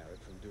Miss Barrett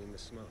from doing the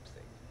smart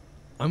thing.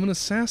 I'm an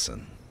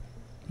assassin.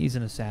 He's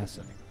an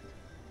assassin.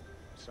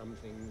 Some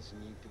things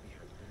need to be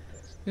handled in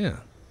person. Yeah.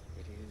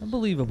 It is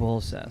Unbelievable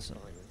assassin.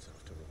 violence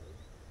after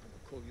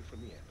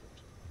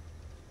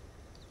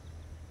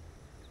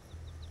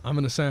I'm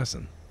an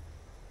assassin.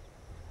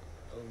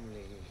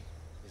 Only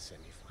the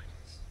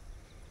semi-finals.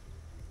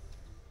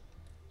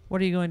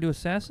 What are you going to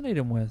assassinate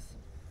him with?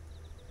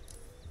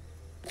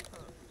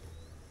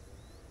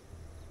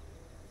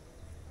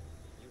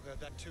 You heard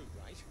that too,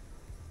 right?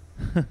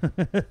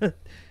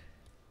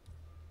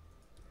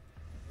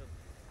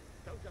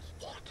 Don't just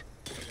what?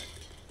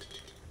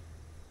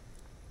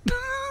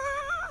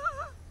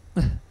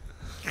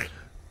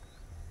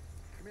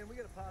 Man, we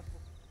got a possible.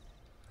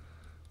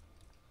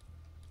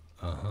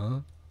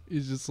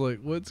 He's just like,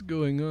 what's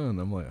going on?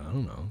 I'm like, I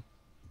don't know.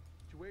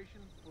 Situation,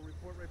 we'll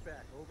report right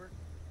back. Over.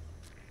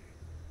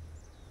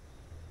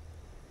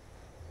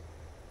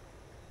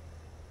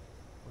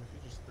 What if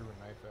you just threw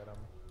a knife at him?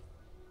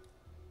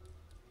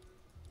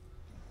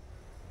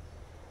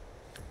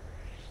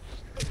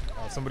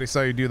 Oh, somebody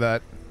saw you do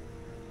that.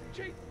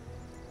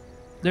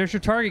 There's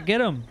your target.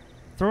 Get him.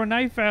 Throw a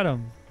knife at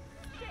him.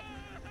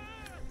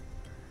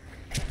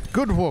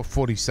 Good work,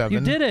 47. You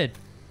did it.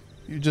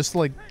 You just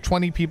like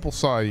 20 people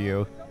saw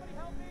you.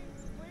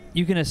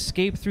 You can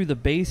escape through the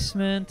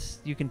basement.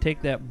 You can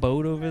take that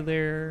boat over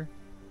there.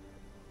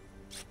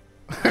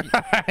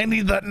 I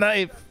need that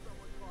knife.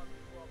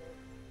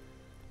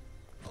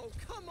 Oh,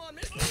 come on,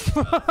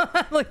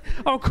 man. Like,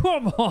 oh,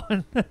 come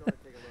on.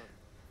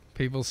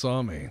 People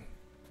saw me.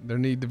 There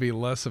need to be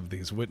less of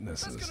these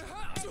witnesses.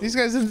 These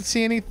guys didn't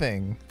see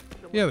anything.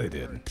 Yeah, they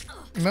did.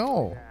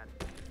 No.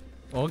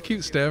 I'll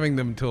keep stabbing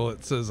them until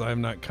it says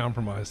I'm not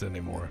compromised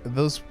anymore.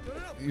 Those,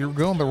 you're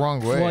going the wrong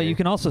way. Well, you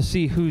can also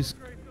see who's.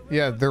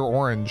 Yeah, they're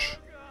orange.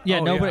 Yeah,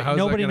 Oh, nobody. yeah, how's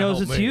that Nobody gonna knows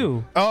help it's me?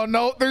 you. Oh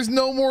no, there's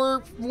no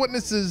more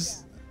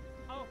witnesses.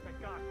 Oh, thank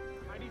God.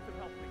 I need some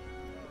help,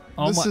 please.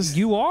 Oh This my! is-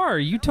 You are.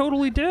 You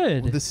totally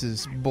did. This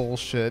is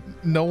bullshit.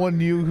 No one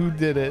knew who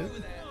did it.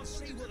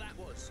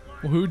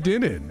 Well, who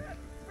did it?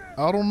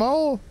 I don't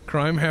know.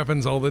 Crime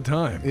happens all the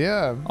time.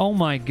 Yeah, Oh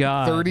my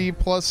God. 30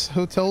 plus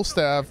hotel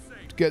staff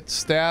get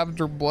stabbed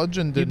or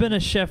bludgeoned. You've been a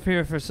chef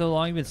here for so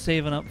long. You've been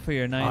saving up for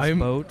your nice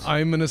boat.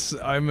 I'm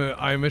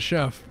a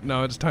chef.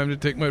 Now it's time to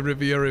take my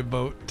Riviera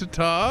boat to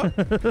Ta.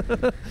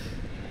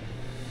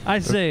 I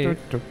say,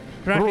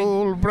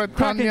 Rule cracking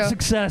Britannia.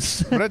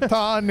 success.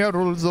 Britannia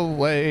rules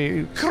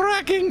away.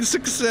 Cracking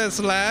success,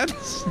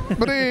 lads.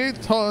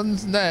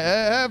 Britons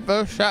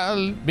never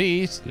shall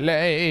be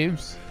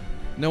slaves.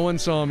 No one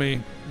saw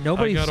me.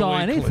 Nobody I got saw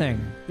away clean.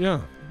 anything.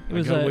 Yeah. It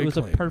was I got a away it was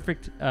a clean.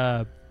 perfect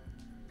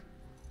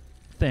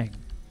thing.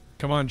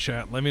 Come on,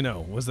 chat. Let me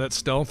know. Was that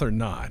stealth or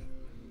not?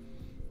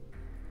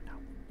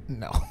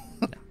 No.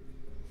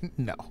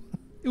 No.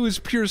 It was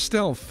pure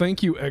stealth.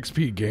 Thank you,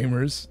 XP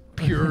gamers.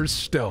 Pure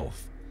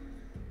stealth.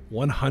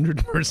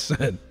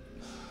 100%.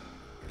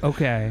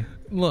 Okay.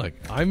 Look,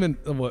 I'm in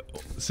what?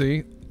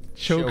 See,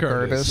 choke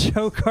artist.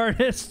 Choke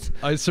artist.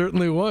 I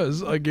certainly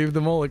was. I gave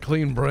them all a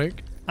clean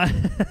break.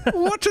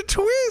 What a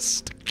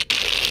twist!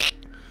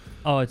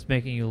 Oh, it's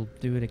making you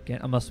do it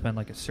again. It must have been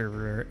like a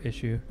server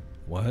issue.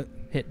 What?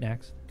 Hit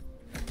next.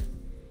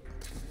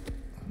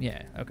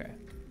 Yeah. Okay.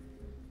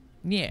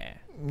 Yeah.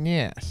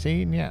 Yeah.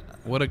 See. Yeah.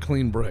 What a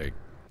clean break.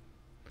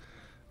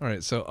 All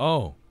right.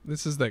 So,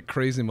 this is that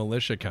crazy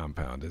militia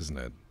compound, isn't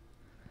it?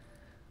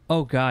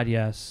 Oh God,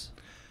 yes.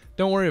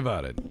 Don't worry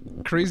about it.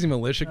 Crazy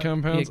militia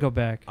compounds. Yeah, go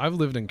back. I've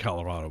lived in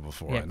Colorado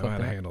before. Yeah, I know go how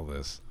to back. handle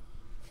this.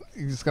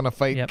 You're just gonna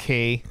fight Yep.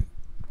 K.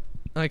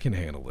 I can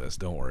handle this.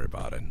 Don't worry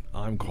about it.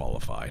 I'm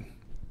qualified.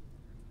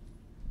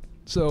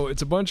 So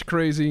it's a bunch of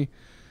crazy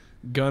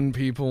gun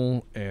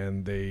people,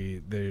 and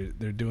they're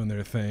doing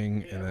their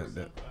thing.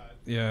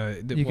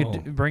 You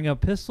could bring a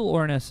pistol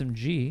or an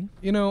SMG.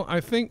 You know, I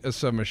think a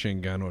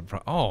submachine gun would.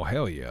 Oh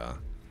hell yeah!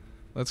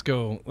 Let's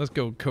go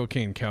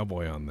cocaine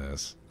cowboy on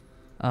this.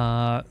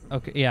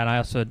 Okay, yeah, and I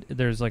also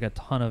there's like a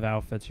ton of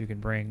outfits you can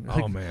bring.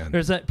 Oh, man.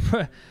 There's that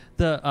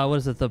what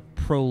is it, the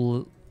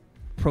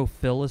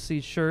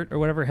Prophylacy shirt or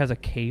whatever, it has a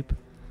cape.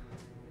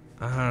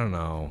 I don't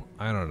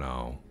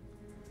know.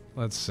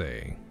 Let's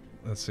see.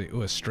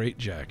 Ooh, a straight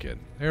jacket.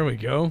 There we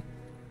go.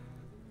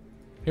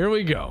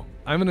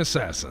 I'm an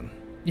assassin.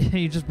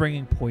 You just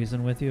bringing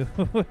poison with you.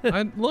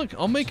 Look,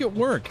 I'll make it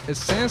work.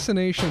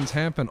 Assassinations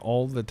happen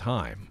all the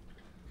time.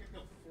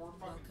 Welcome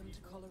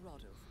to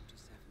Colorado,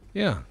 47.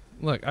 Yeah.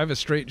 Look, I have a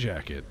straight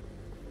jacket.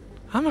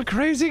 I'm a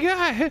crazy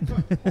guy.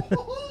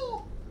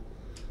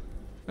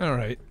 All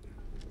right.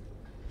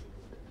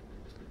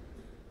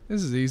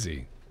 This is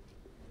easy.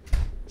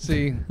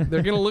 See,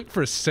 they're going to look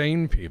for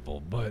sane people,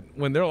 but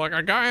when they're like,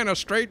 a guy in a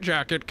straight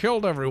jacket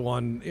killed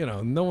everyone,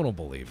 no one will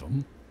believe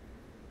them.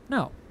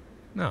 No.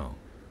 No.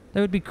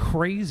 That would be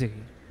crazy.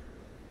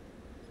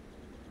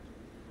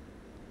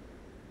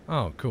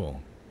 Oh,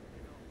 cool.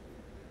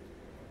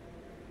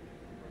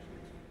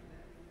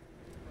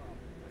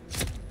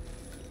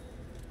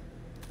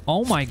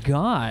 Oh my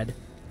God.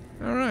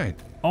 All right.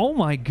 Oh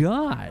my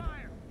God.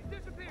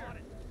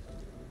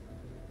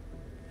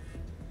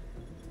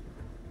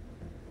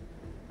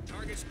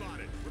 Target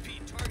spotted.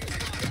 Repeat, target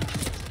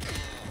spotted.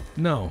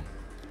 No.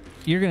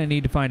 You're gonna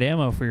need to find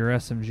ammo for your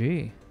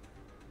SMG.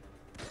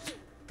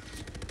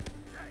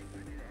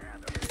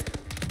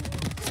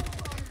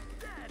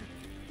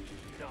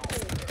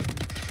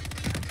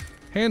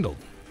 Handled.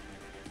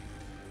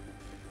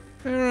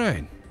 All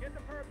right. Get the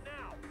perp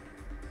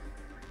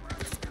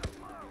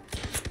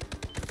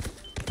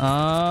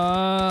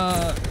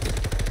now.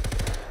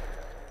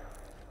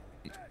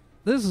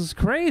 This is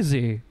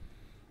crazy.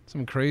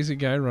 Some crazy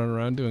guy running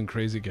around doing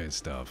crazy guy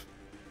stuff.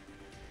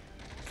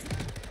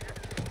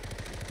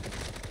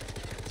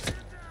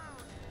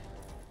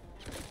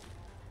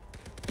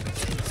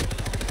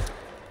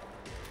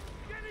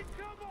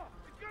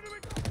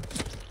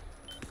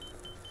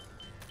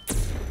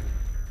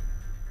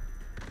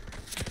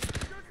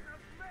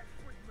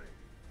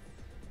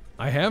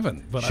 I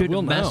haven't, but I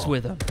will mess now.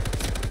 with him.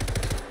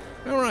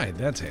 All right,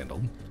 that's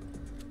handled.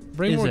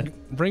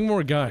 Bring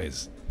more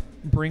guys.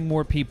 Bring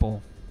more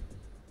people.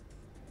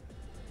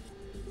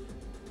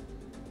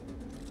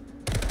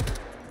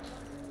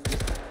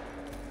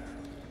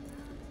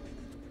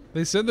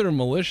 They said they're a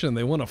militia and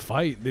they want to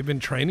fight. They've been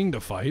training to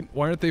fight.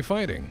 Why aren't they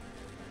fighting?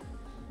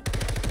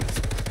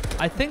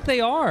 I think they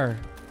are.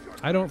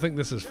 I don't think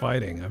this is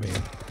fighting. I mean,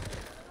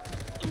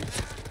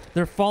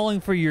 they're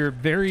falling for your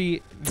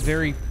very,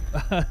 very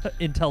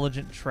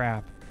intelligent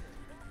trap.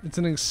 It's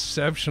an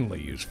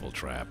exceptionally useful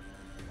trap.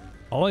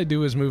 All I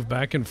do is move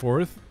back and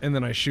forth, and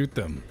then I shoot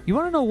them. You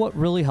want to know what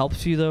really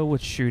helps you, though,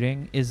 with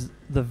shooting? Is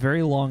the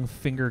very long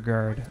finger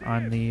guard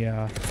on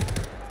the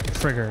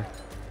trigger.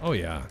 Oh,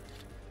 yeah.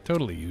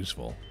 Totally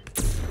useful.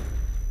 No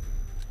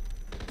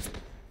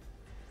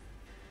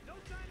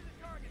sign of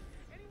the target.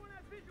 Anyone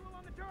have visual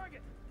on the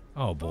target?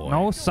 Oh, boy.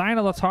 No sign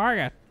of the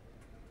target.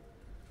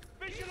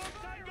 Visual on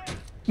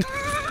target.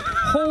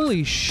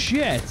 Holy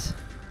shit.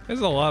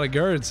 There's a lot of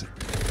guards.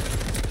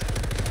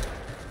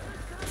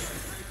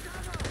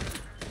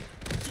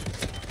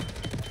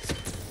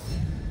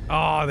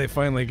 Oh, they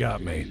finally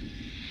got me.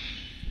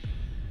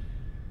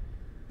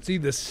 See,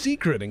 the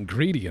secret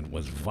ingredient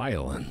was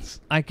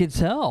violence. I could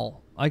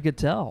tell. I could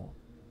tell.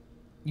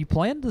 You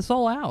planned this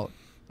all out.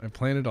 I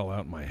planned it all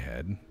out in my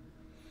head.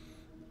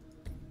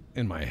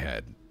 In my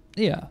head.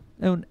 Yeah.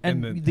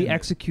 And the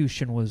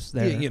execution was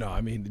there. Yeah, you know,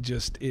 I mean,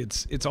 just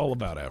it's all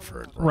about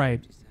effort.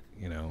 Right.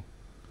 You know.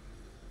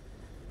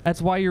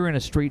 That's why you're in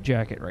a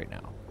straitjacket right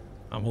now.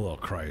 I'm a little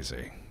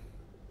crazy.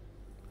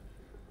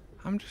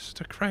 I'm just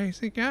a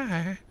crazy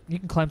guy. You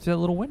can climb through that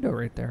little window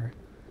right there.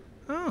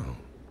 Oh.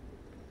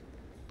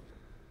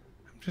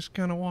 I'm just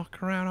gonna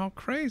walk around all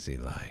crazy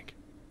like.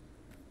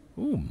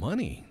 Ooh,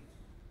 money.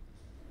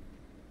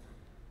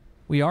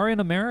 We are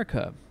in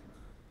America.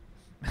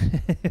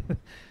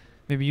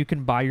 Maybe you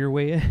can buy your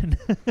way in.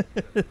 What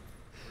the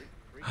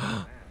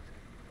hell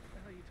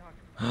are you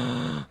talking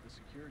about? The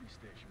security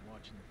station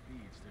watching the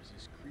feeds. There's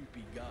this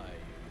creepy guy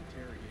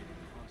interrogating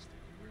a hostage.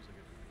 He wears like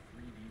a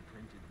 3D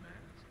printed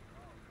mask.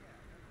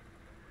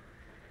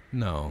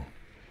 No.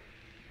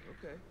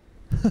 Okay.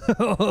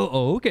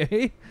 Oh,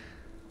 okay.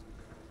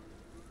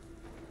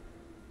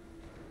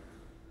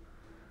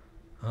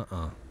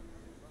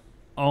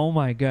 Oh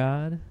my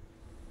god.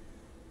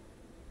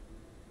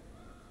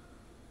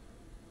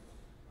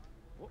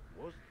 What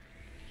was?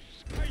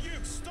 Hey, you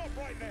stop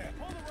right there.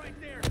 Hold it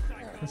right there,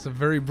 psycho. That's a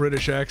very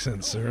British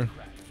accent, sir.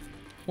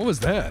 What was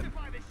that?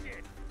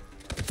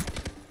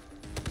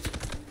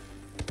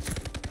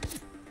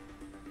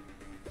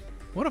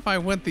 What if I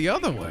went the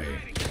other way?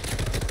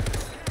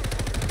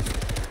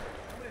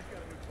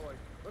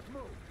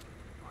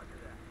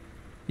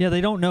 Yeah, they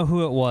don't know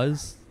who it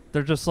was.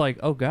 They're just like,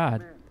 oh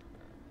god.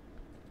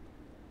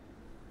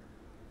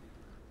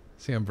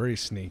 See, I'm very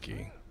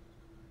sneaky.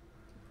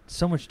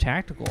 So much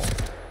tactical.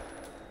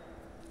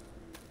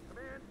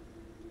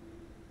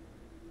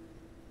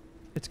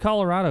 It's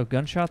Colorado.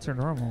 Gunshots are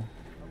normal.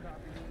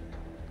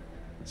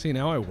 See,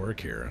 now I work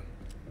here.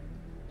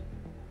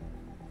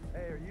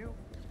 Hey, are you?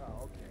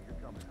 Oh, okay, you're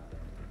coming out.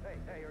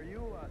 Hey, are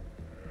you?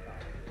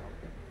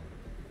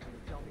 Can you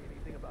tell me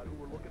anything about who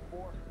we're looking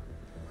for?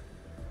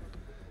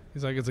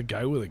 He's like, it's a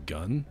guy with a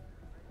gun.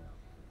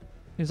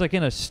 He's like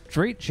in a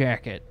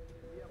straitjacket.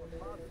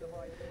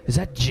 Is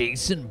that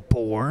Jason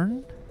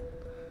Bourne?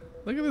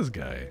 Look at this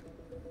guy.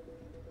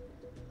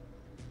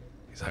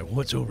 He's like,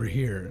 what's over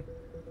here?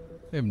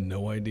 I have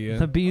no idea.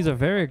 The bees are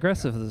very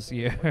aggressive this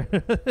year.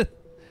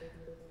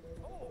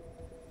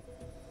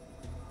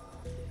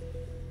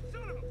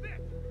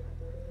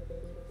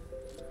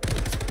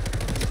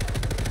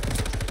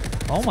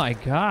 Oh my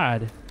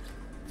god.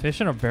 Fish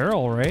in a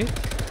barrel, right?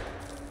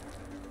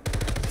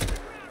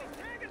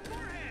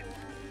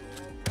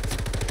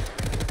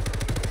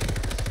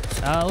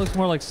 It looks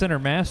more like center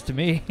mass to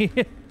me.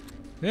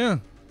 Yeah.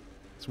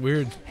 It's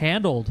weird.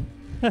 Handled.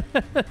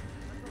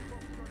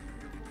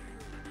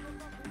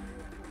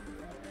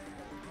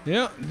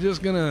 Yeah,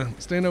 just gonna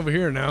stand over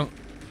here now.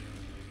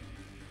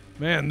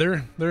 Man,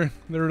 they're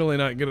really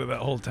not good at that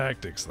whole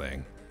tactics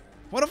thing.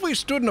 What if we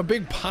stood in a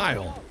big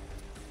pile?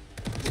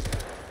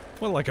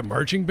 What, like a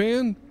marching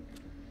band?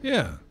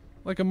 Yeah,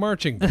 like a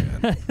marching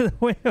band.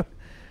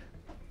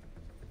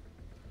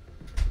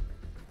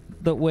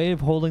 The way of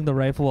holding the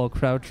rifle while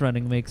crouch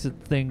running makes it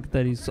think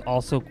that he's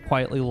also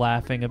quietly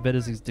laughing a bit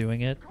as he's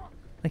doing it.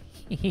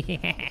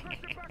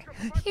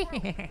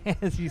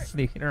 As he's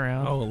sneaking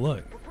around. Oh,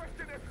 look.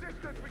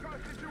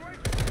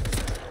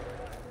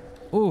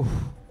 Ooh.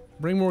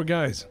 Bring more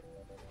guys.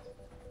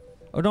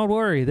 Oh, don't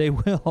worry. They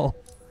will.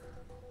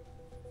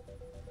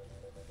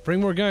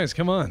 Bring more guys.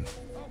 Come on.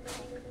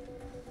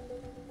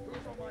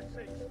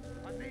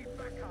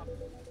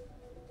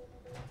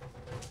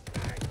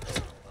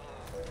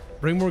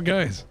 Bring more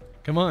guys.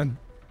 Come on.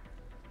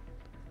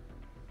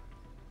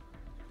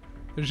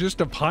 There's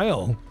just a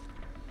pile.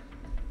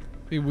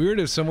 Be weird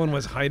if someone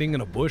was hiding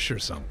in a bush or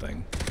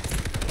something.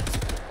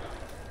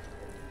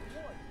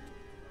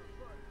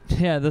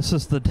 Yeah, this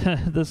is the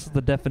this is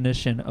the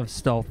definition of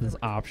stealth is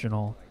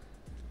optional.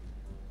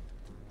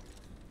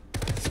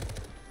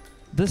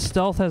 This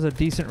stealth has a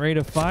decent rate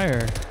of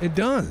fire. It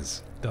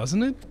does,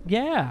 doesn't it?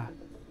 Yeah.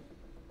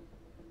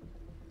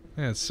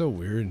 Yeah, it's so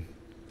weird.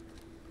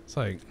 It's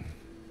like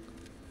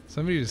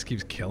somebody just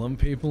keeps killing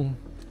people.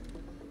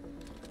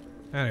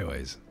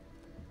 Anyways.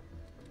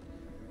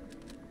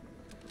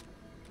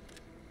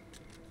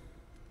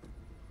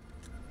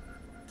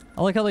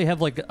 I like how they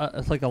have like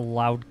a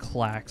loud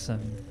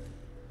klaxon.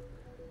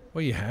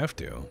 Well, you have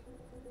to.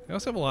 They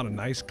also have a lot of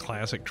nice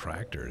classic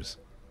tractors.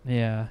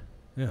 Yeah.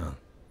 Yeah.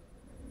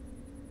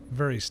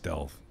 Very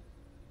stealth.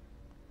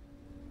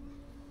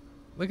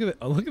 Look at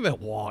that! Look at that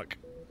walk.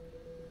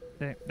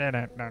 I'm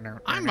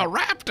a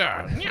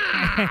raptor.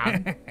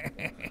 Yeah.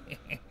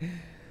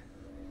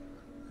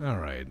 All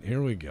right,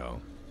 here we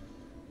go.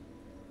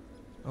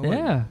 Oh, look,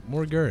 yeah.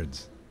 more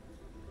guards.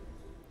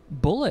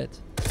 Bullet.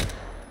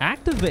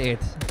 Activate.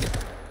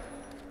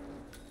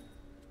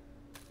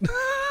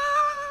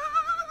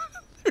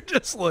 They're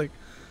just like,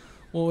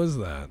 what was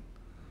that?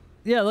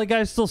 Yeah, the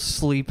guy's still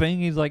sleeping.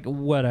 He's like,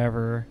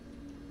 whatever.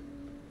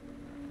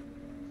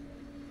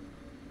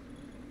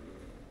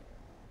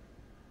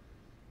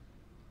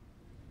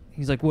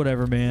 He's like,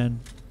 whatever,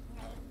 man.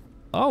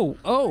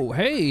 Oh,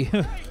 hey.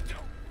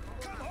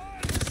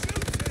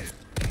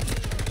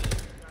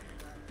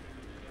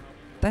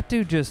 That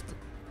dude just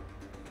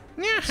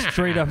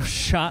straight up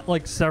shot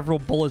like several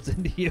bullets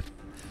into you.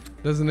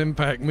 Doesn't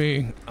impact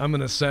me. I'm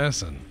an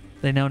assassin.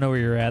 They now know where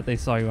you're at. They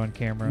saw you on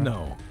camera.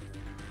 No.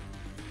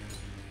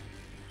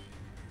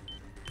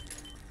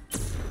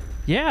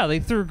 Yeah, they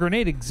threw a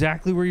grenade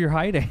exactly where you're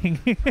hiding.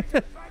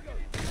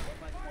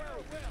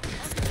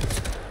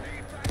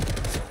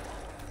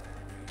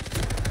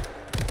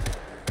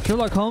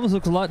 Sherlock Holmes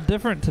looks a lot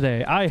different today.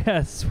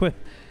 Yes,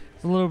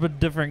 it's a little bit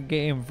different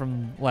game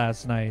from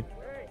last night.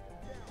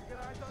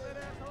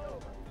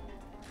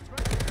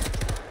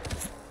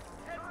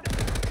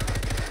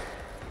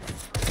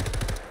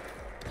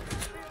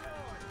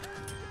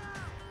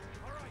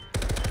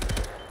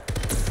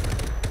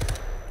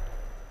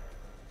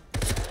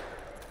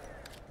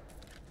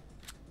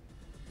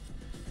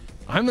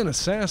 I'm an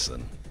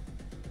assassin.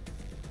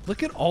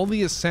 Look at all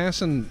the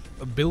assassin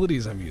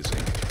abilities I'm using.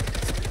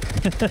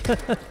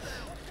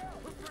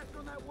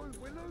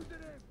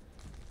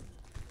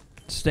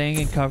 Staying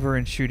in cover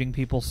and shooting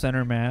people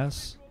center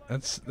mass.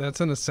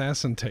 That's an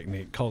assassin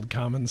technique called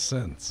common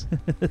sense.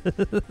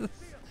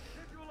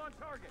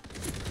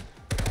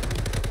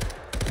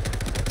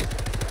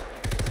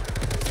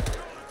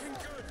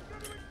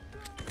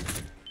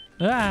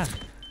 Ah!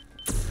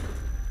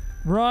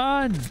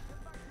 Run!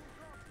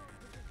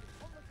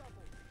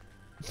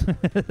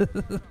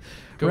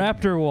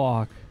 Raptor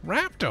walk.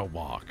 Raptor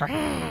walk.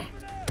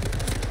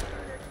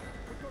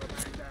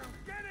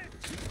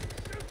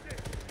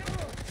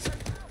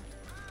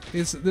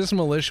 This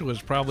militia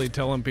was probably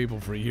telling people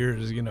for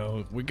years, you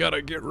know, we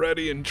gotta get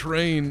ready and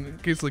train in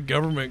case the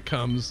government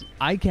comes.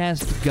 I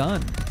cast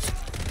gun.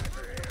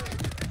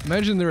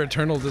 Imagine their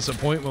eternal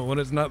disappointment when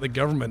it's not the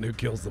government who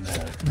kills them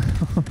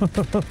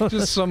all.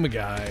 Just some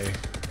guy.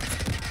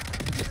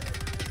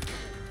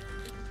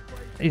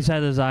 He's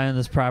had his eye on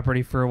this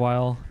property for a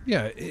while.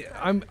 Yeah,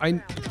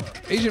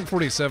 Agent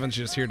 47's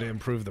just here to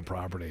improve the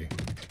property.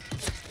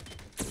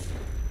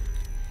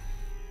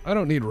 I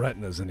don't need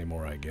retinas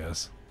anymore, I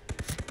guess.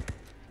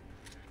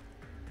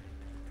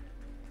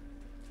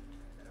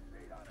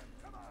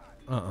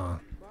 No,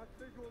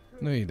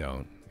 you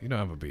don't. You don't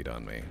have a beat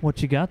on me.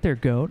 What you got there,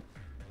 goat?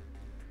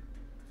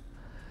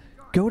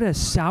 Go to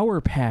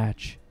Sour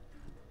Patch.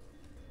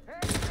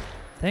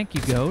 Thank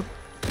you, goat.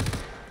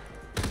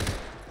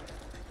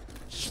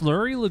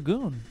 Slurry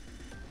Lagoon.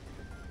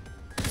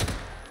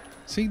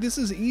 See, this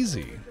is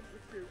easy.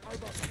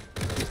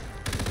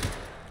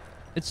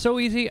 It's so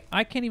easy,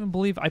 I can't even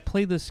believe I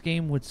played this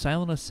game with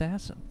Silent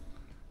Assassin.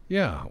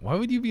 Yeah, why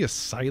would you be a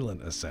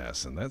silent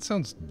assassin? That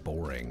sounds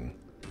boring.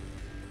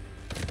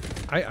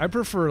 I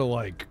prefer to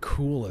like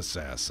cool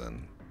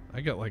assassin. I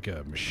got like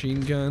a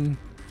machine gun.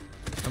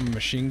 I'm a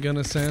machine gun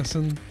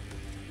assassin.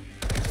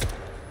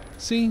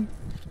 See?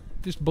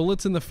 Just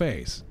bullets in the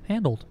face.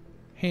 Handled.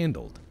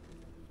 Handled.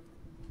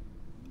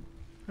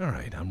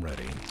 Alright, I'm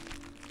ready.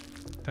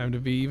 Time to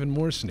be even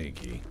more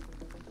sneaky.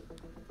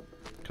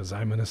 Because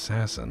I'm an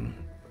assassin.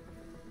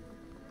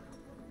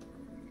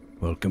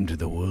 Welcome to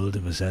the world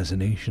of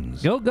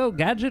assassinations. Go,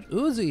 Gadget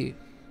Uzi.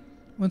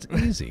 Well, it's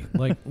easy.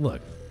 Like,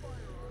 look.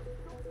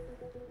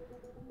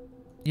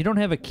 You don't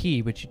have a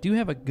key, but you do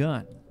have a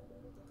gun.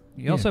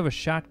 You also have a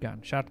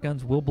shotgun.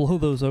 Shotguns will blow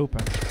those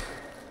open.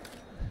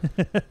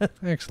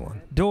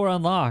 Excellent. Door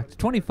unlocked.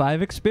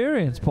 25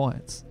 experience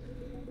points.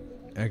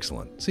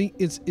 Excellent. See,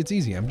 it's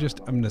easy. I'm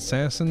an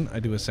assassin. I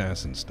do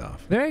assassin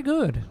stuff. Very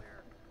good.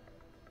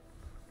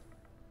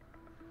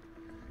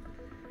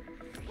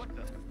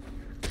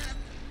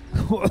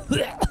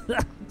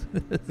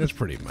 That's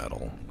pretty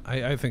metal.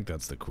 I think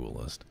that's the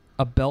coolest.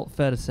 A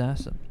belt-fed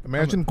assassin.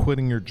 Imagine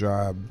quitting your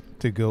job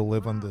to go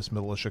live on this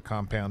militia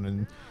compound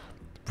and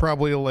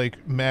probably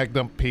like magged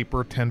up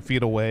paper 10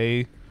 feet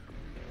away,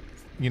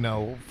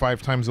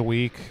 5 times a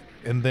week,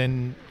 and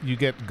then you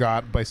get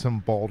got by some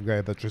bald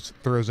guy that just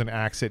throws an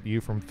axe at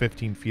you from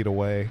 15 feet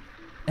away.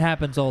 It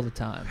happens all the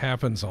time.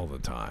 Happens all the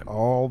time.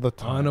 All the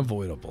time.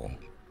 Unavoidable.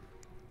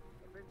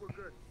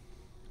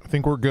 I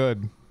think we're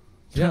good.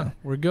 Yeah,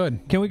 we're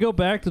good. Can we go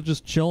back to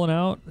just chilling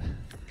out?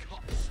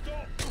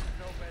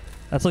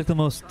 That's like the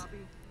most...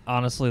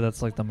 Honestly,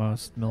 that's like the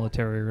most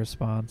military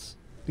response.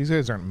 These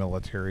guys aren't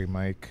military,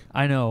 Mike.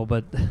 I know,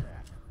 but...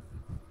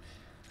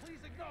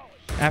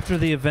 After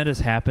the event has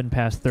happened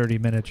past 30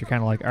 minutes, you're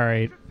kind of like, all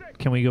right,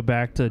 can we go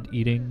back to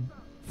eating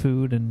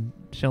food and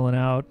chilling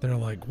out? They're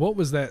like, what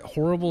was that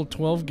horrible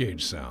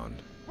 12-gauge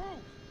sound?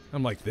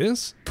 I'm like,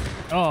 this?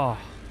 Oh.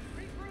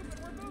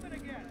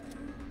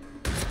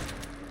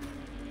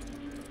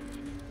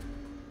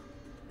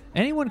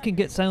 Anyone can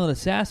get Silent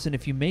Assassin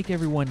if you make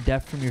everyone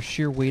deaf from your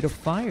sheer weight of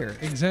fire.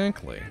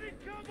 Exactly.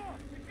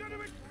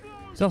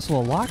 He's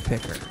also a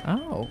lockpicker.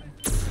 Oh.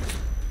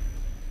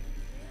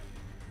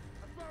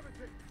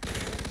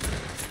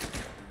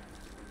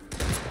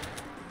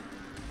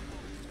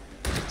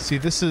 See,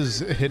 this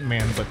is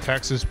Hitman, but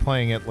Tex is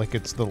playing it like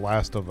it's The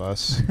Last of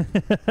Us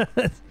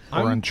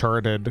or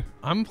Uncharted.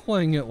 I'm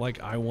playing it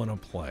like I want to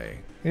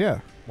play.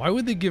 Yeah. Why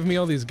would they give me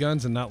all these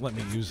guns and not let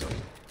me use them?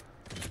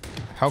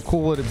 How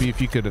cool would it be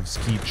if you could have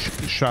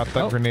shot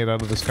that grenade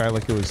out of the sky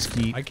like it was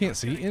skeet? I can't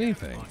see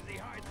anything.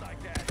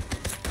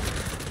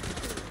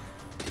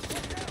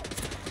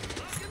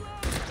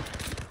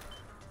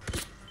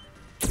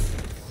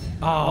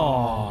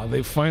 Oh,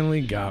 they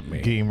finally got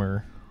me.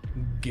 Gamer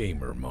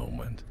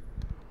moment.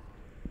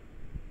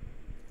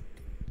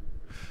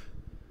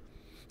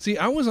 See,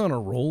 I was on a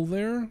roll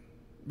there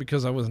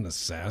because I was an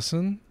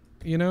assassin,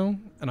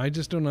 and I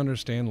just don't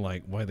understand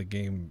why the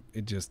game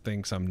it just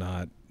thinks I'm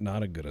not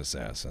a good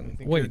assassin.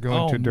 Wait,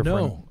 going to different...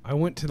 no, I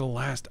went to the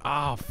last.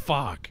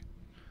 Fuck.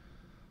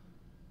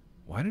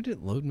 Why did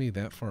it load me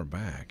that far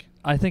back?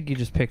 I think you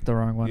just picked the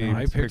wrong one. Yeah,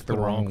 I picked the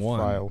wrong one.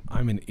 File.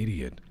 I'm an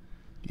idiot.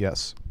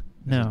 Yes.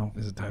 No.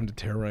 Is it time to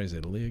terrorize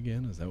Italy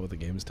again? Is that what the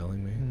game is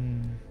telling me?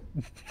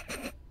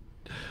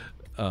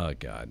 Oh,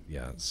 God.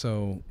 Yeah.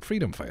 So,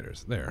 freedom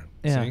fighters. There.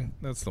 Yeah. See?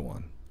 That's the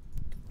one.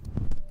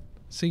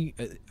 See,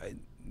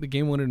 the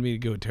game wanted me to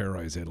go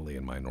terrorize Italy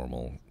in my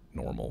normal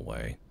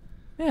way.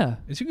 Yeah.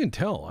 As you can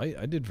tell,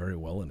 I did very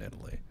well in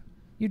Italy.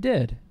 You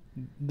did.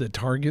 The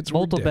targets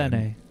Molto were dead.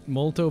 bene.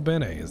 Molto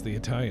bene, as the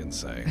Italians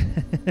say.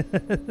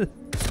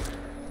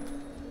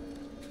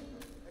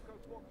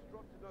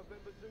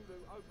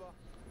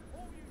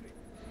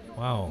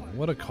 Wow,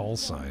 what a call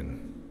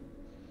sign.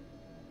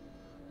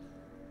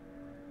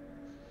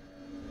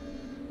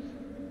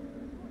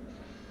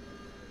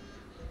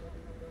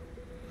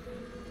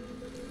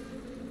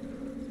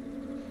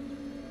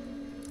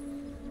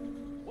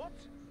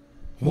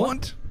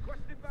 What?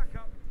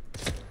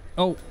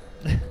 Oh.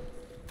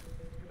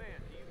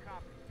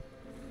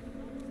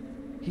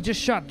 He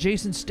just shot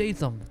Jason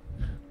Statham.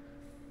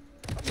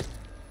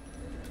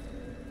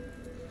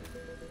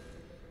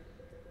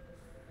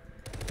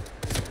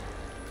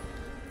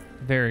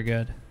 Very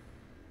good.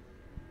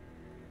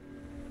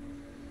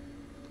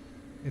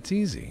 It's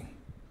easy.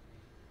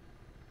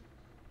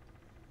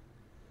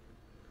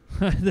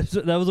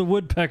 That was a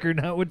woodpecker,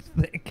 not would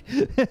think.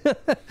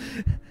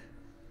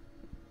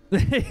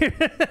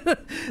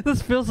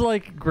 This feels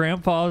like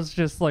Grandpa's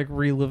just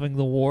reliving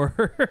the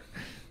war.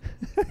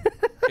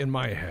 In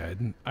my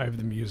head, I have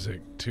the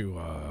music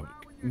to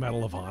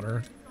Medal of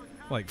Honor,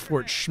 like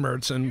Fort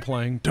Schmerzen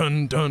playing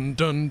dun dun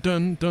dun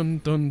dun dun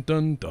dun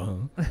dun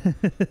dun.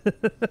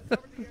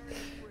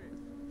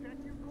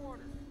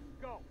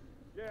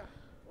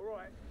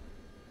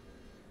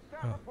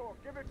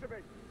 Give it to me.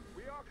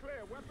 We are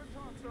clear. Weapons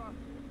hot, sir.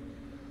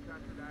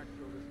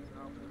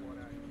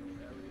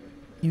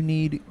 You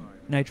need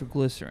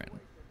nitroglycerin.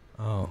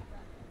 Oh.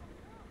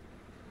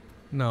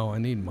 No, I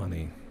need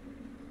money.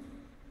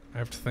 I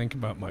have to think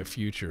about my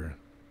future.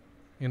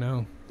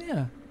 Yeah.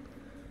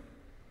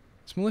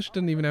 This militia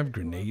doesn't even have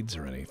grenades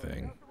or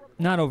anything.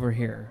 Not over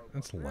here.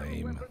 That's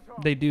lame.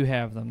 They do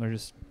have them. They're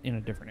just in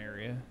a different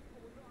area.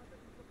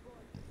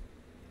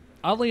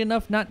 Oddly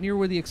enough, not near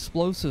where the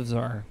explosives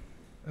are.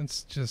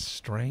 That's just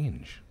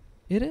strange.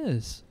 It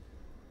is.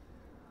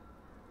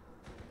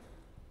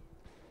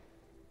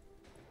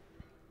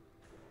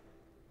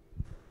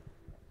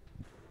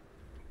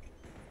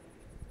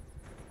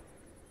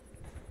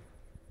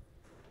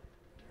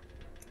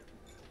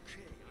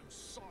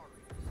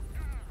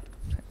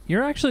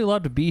 You're actually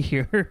allowed to be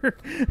here.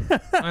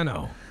 I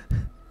know.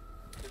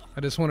 I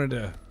just wanted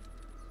to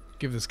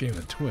give this game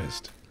a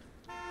twist.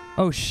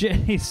 Oh shit,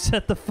 he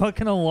set the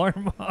fucking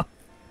alarm off.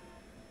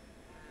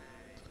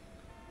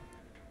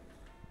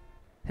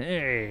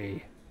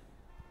 Hey.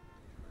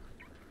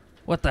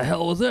 What the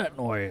hell was that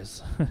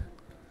noise?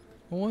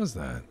 What was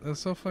that? That's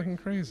so fucking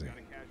crazy.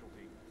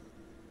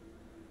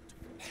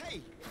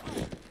 Hey!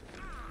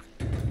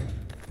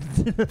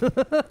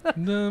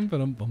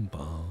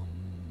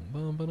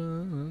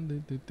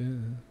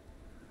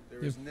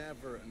 There is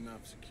never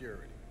enough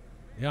security.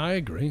 Yeah, I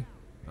agree.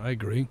 I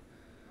agree.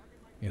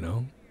 You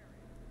know.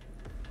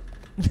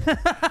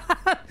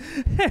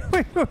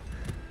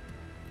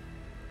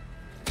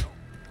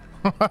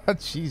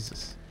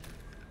 Jesus.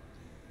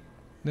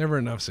 Never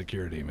enough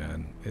security,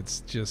 man.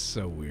 It's just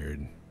so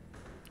weird.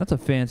 That's a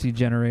fancy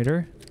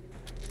generator.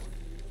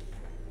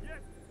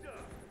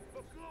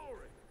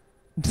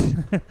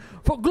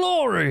 For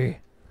glory!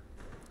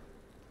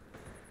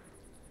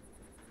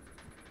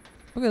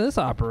 Look at this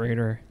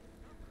operator.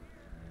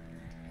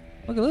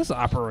 Look at this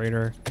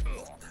operator.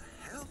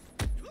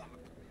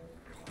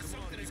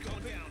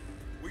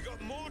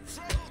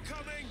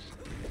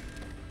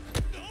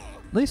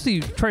 At least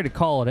you try to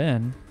call it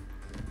in.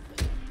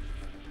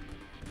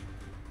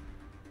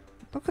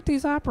 Look at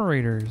these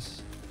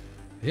operators.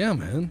 Yeah,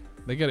 man.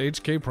 They got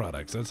HK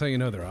products. That's how you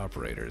know they're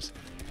operators.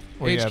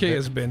 Well, yeah, HK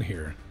has been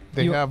here.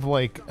 They have,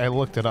 like, I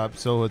looked it up,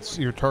 so it's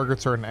your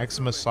targets are an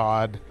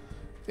ex-Mossad,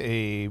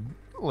 a,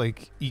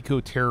 like,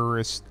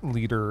 eco-terrorist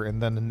leader,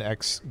 and then an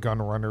ex-gun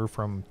runner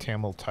from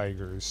Tamil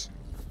Tigers.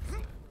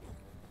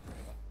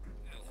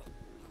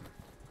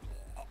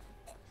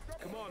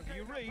 Come on, do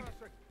you read?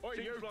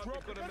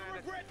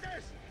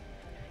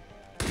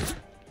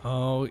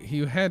 Oh,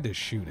 you had to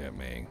shoot at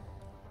me.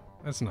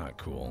 That's not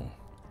cool.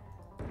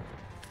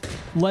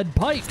 Lead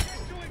pipe.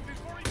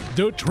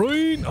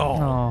 Detroit.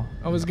 Oh.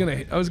 I was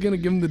gonna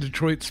give him the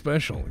Detroit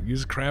special.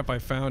 Use crap I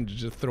found to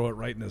just throw it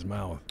right in his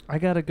mouth. I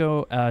gotta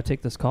go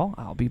take this call.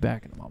 I'll be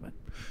back in a moment.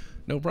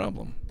 No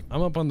problem.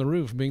 I'm up on the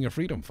roof being a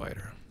freedom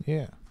fighter.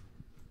 Yeah.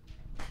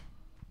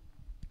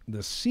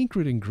 The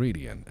secret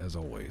ingredient, as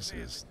always,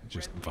 is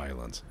just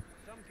violence.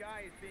 Some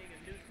guy is being a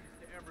nuisance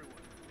to everyone.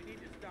 We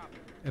need to stop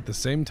him. At the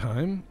same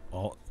time,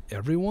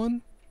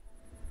 everyone?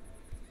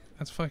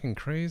 That's fucking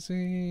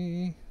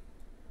crazy.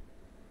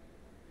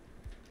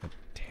 A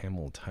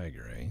Tamil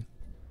Tiger, eh?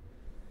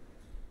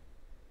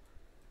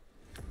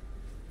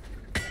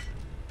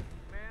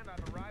 Command,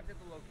 I've arrived at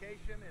the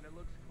location and it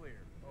looks clear.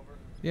 Over.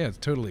 Yeah, it's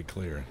totally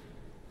clear.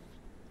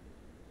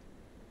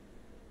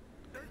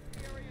 Search the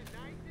area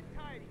nice and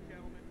tidy,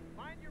 gentlemen.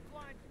 Find your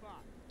blind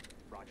spot.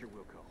 Roger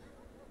Wilco.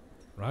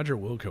 Roger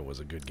Wilco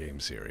was a good game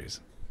series.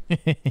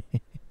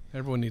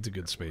 Everyone needs a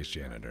good space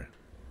janitor.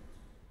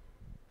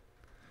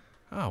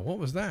 Ah, what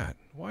was that?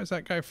 Why does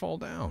that guy fall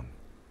down?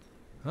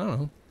 I don't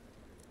know.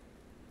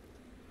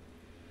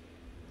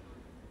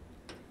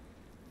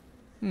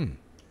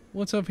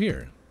 What's up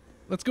here?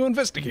 Let's go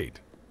investigate.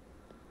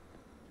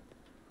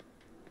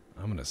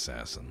 I'm an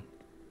assassin.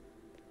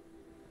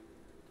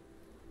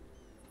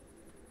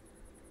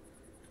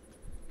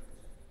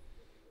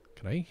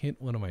 Can I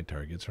hit one of my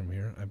targets from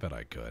here? I bet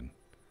I could.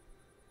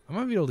 I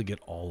might be able to get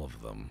all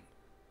of them,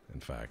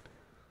 in fact.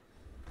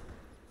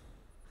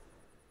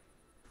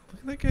 Look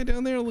at that guy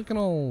down there looking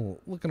all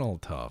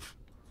tough.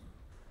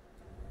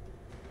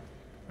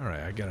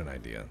 Alright, I got an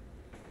idea.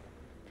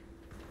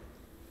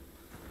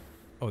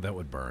 Oh, that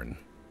would burn.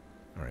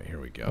 Alright, here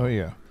we go. Oh,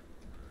 yeah.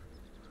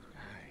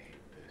 I hate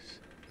this.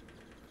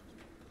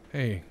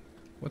 Hey,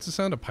 what's the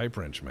sound a pipe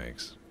wrench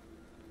makes?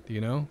 Do you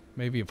know?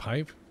 Maybe a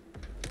pipe?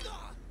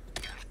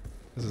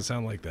 Does it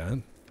sound like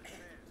that?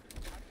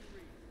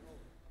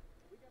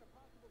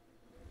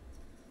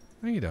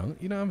 No, you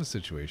don't. You don't have a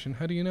situation.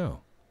 How do you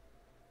know?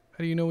 How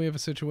do you know we have a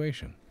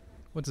situation?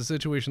 What's the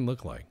situation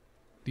look like?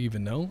 Do you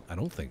even know? I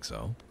don't think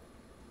so.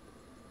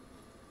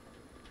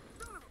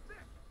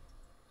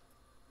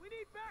 We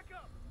need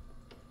backup.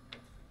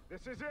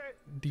 This is it.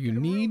 Do you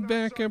need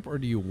backup or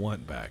do you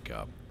want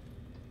backup?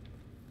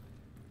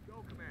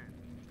 Go, Command.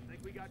 I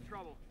think we got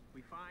trouble.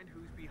 We find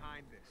who's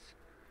behind this.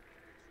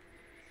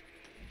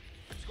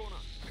 What's going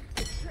on?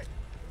 Shit.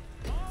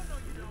 Oh, no,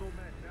 you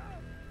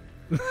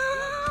don't.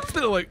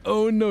 They're like,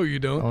 oh no you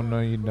don't. Oh, no,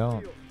 you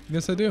don't.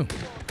 Yes, I do.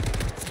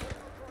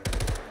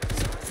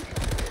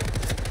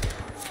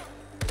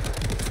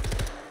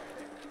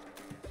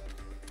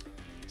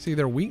 See,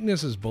 their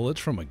weakness is bullets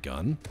from a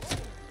gun,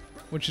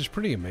 which is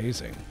pretty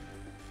amazing.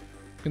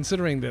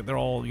 Considering that they're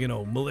all, you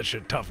know,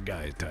 militia tough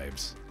guy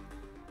types.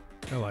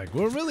 They're like,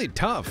 we're really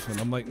tough. And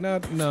I'm like,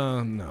 no.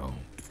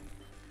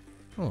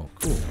 Oh,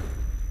 cool.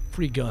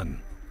 Free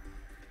gun.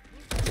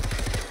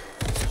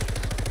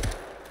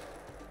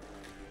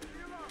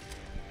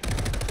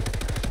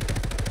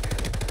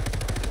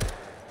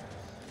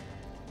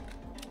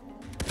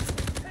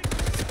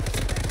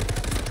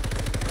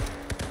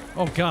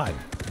 Oh, God.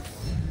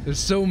 There's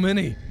so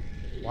many.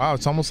 Wow,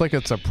 it's almost like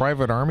it's a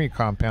private army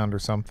compound or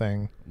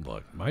something.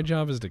 Look, my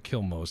job is to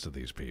kill most of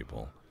these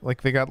people.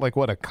 Like they got like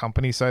what, a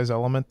company size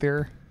element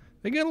there?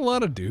 They got a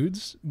lot of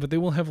dudes, but they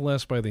will have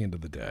less by the end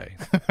of the day.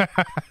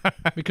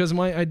 Because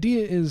my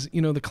idea is,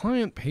 you know, the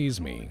client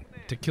pays me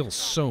to kill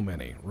so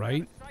many,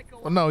 right?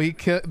 Well, no,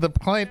 the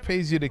client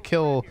pays you to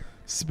kill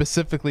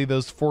specifically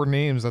those 4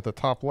 names at the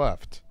top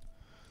left.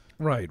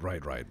 Right.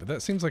 But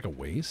that seems like a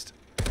waste.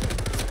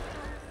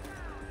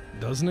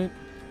 Doesn't it?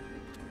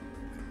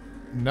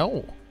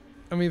 No.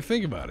 I mean,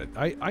 think about it.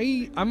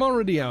 I'm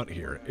already out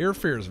here.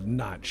 Airfare's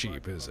not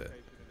cheap, is it?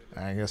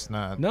 I guess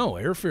not. No,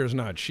 airfare's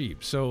not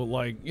cheap. So,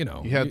 like, you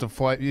know.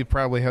 You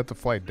probably have to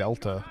fly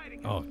Delta.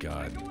 Oh,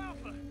 God.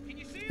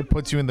 It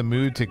puts you in the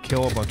mood to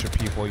kill a bunch of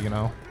people, you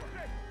know?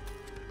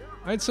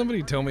 I had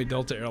somebody tell me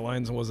Delta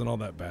Airlines wasn't all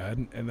that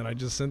bad, and then I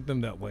just sent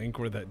them that link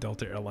where that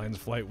Delta Airlines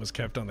flight was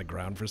kept on the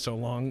ground for so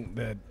long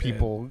that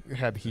people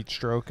had heat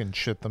stroke and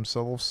shit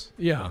themselves.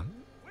 Yeah.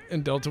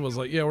 And Delta was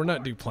like, yeah, we're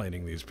not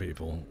deplaning these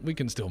people. We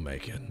can still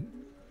make it.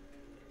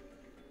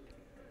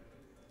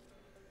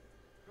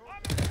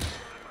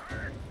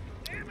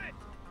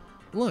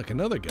 Look,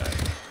 another guy.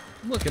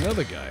 Look,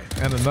 another guy.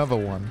 And another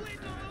one.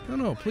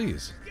 No,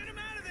 please.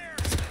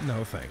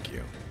 No, thank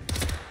you.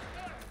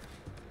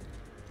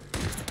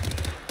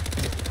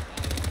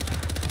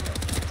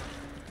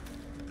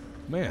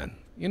 Man,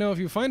 you know, if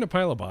you find a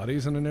pile of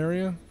bodies in an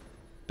area,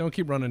 don't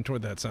keep running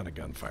toward that sound of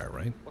gunfire,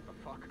 right? What the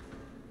fuck?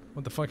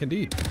 What the fuck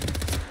indeed?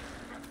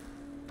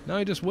 Now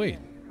I just wait.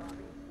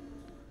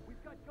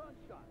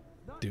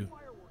 Dude.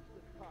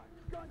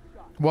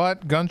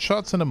 What?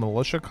 Gunshots in a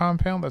militia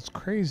compound? That's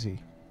crazy.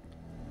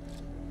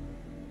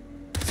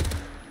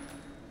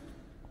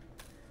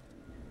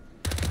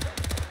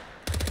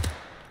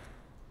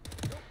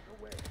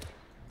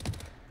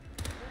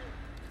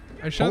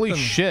 Holy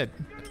shit.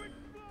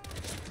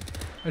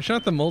 I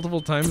shot them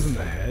multiple times in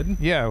the head.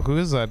 Yeah, who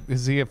is that?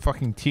 Is he a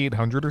fucking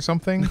T-800 or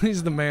something?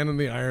 He's the man in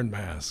the iron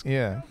mask.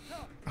 Yeah.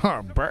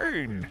 Oh,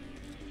 Bane.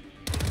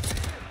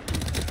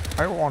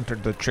 I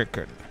wanted the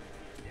chicken.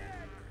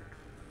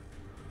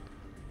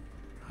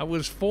 I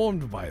was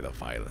formed by the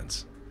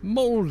violence.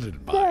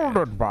 Molded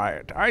by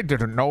it. I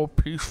didn't know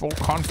peaceful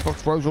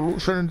conflict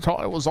resolution until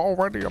I was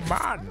already a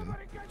man.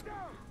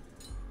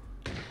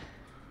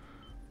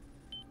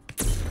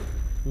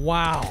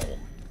 Wow.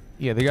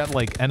 Yeah, they got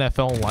like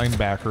NFL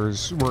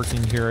linebackers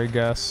working here, I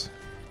guess.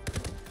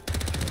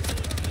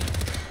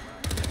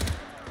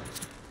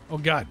 Oh,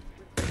 God.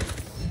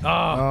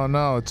 Oh,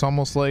 no. It's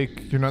almost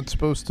like you're not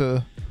supposed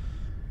to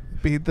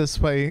beat this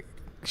by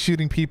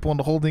shooting people and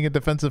holding a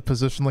defensive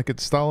position like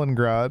it's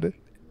Stalingrad.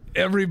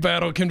 Every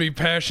battle can be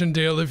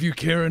Passchendaele if you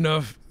care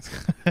enough.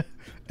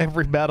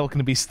 Every battle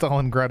can be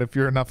Stalingrad if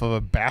you're enough of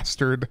a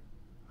bastard.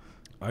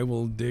 I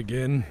will dig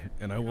in,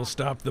 and I will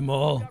stop them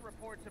all.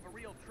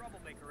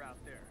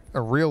 A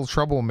real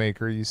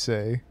troublemaker, you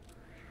say?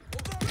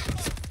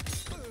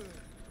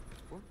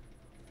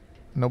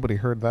 Nobody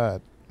heard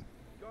that.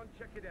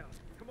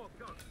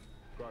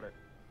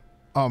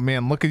 Oh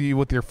man, look at you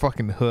with your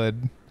fucking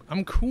hood.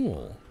 I'm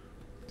cool.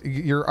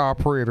 Your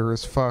operator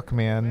is fuck,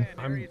 man.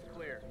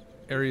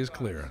 Area's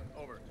clear.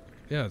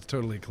 Yeah, it's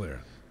totally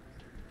clear.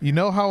 You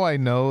know how I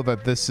know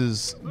that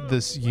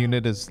this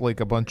unit is like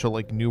a bunch of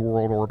like New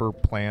World Order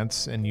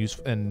plants and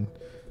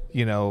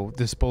you know,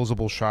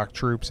 disposable shock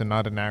troops and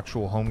not an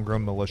actual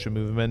homegrown militia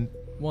movement?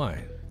 Why?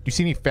 Do you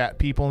see any fat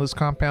people in this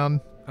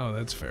compound? Oh,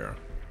 that's fair.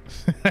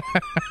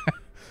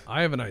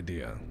 I have an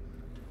idea.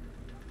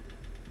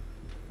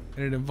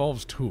 And it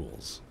involves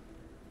tools.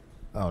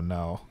 Oh,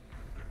 no.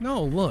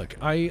 No, look,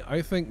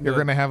 I think you're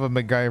going to have a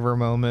MacGyver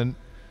moment.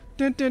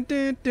 Dun, dun,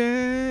 dun,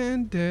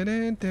 dun, dun,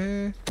 dun,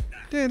 dun.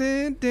 Dun,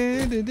 dun,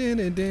 dun, dun, dun,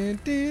 dun,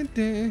 dun,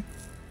 dun.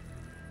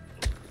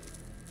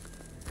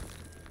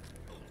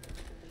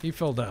 He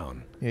fell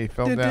down. Yeah, he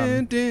fell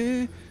down.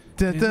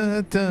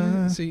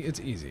 See, it's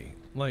easy.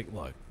 Like,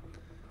 look,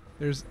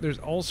 there's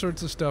all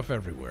sorts of stuff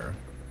everywhere.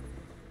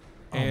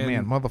 Oh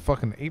man,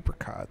 motherfucking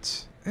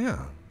apricots.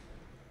 Yeah.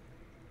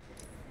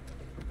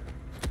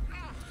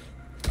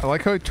 I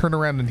like how he turned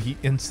around and he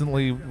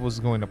instantly was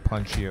going to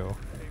punch you.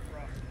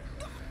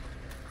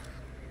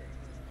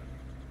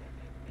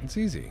 It's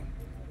easy.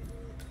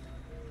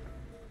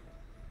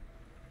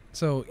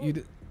 So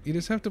you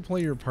just have to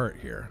play your part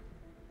here.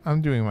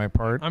 I'm doing my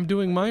part. I'm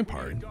doing my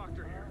part.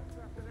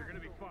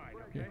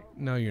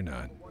 No, you're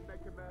not.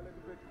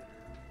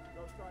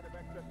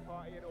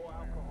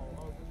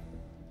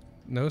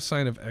 No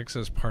sign of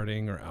excess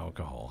partying or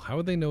alcohol. How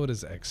would they know it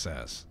is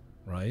excess,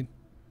 right?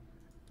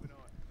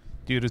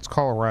 Dude, it's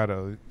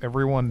Colorado.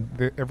 Everyone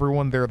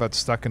there that's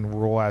stuck in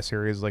rural ass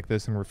areas like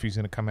this and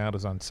refusing to come out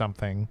is on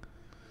something.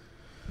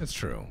 That's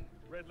true.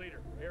 Red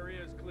Leader,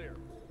 area is clear.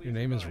 Your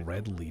name is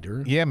Red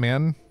Leader? Yeah,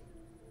 man.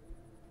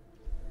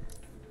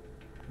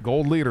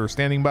 Gold Leader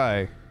standing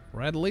by.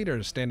 Red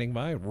Leader standing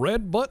by.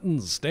 Red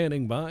Buttons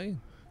standing by.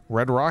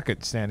 Red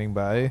Rocket standing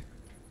by.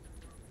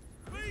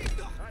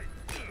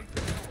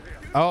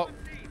 Oh.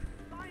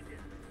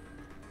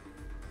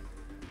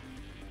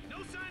 No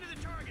sign of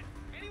the target.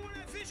 Anyone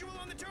have visual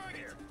on the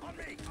target?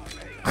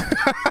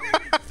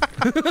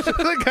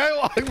 The guy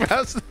walking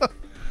past.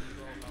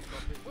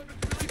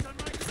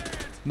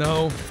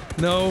 No,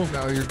 no,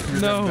 no, you're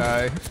no. gonna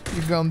die.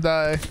 You're gonna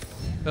die.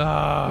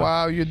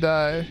 Wow, you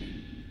die.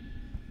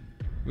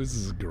 This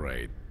is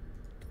great.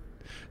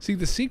 See,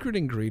 the secret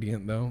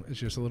ingredient though is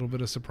just a little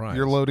bit of surprise.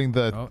 You're loading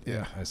the. Oh,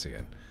 yeah, I see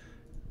it.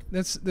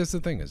 That's the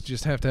thing is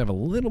just have to have a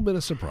little bit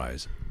of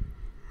surprise.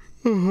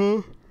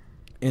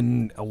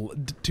 And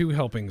 2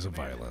 helpings of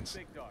violence.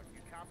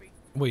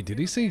 Wait, did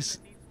he say?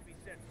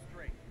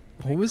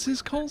 What was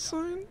his call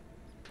sign?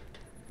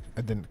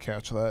 I didn't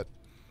catch that.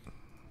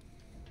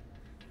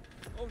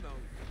 Oh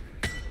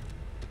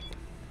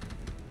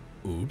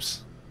no.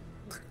 Oops.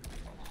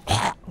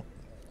 All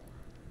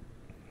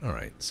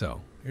right,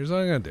 so here's what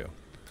I'm gonna do.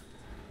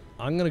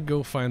 I'm gonna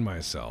go find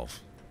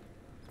myself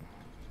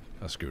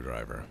a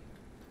screwdriver.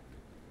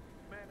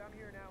 Command, I'm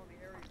here now and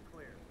the area's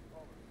clear.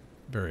 Over.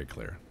 Very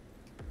clear.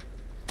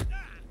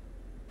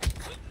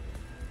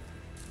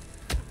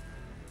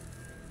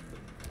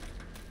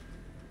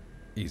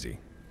 Easy.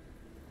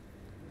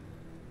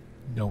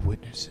 No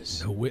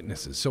witnesses. No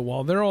witnesses. So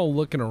while they're all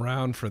looking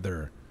around for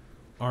their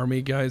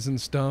army guys and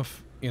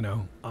stuff, you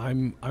know,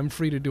 I'm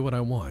free to do what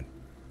I want.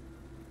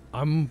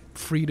 I'm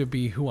free to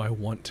be who I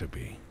want to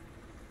be.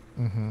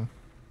 Mm-hmm.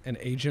 An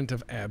agent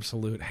of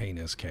absolute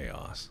heinous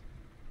chaos.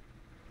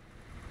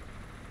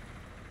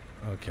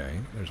 Okay,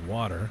 there's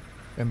water.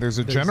 And there's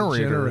a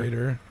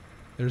generator.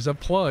 There's a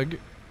plug.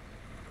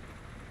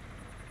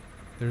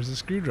 There's a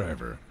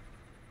screwdriver.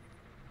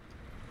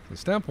 So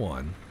step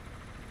 1.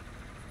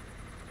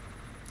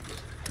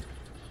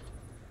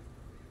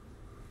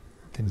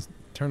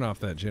 Turn off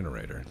that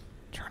generator.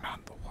 Turn on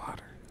the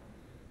water.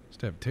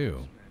 Step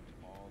 2.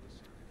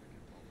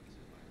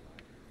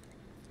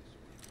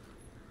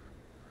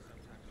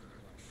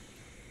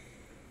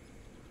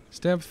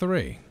 Step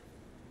 3.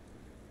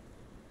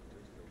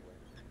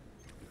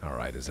 All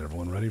right, is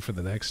everyone ready for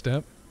the next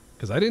step?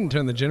 Because I didn't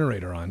turn the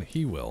generator on.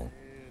 He will.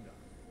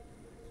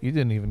 You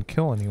didn't even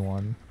kill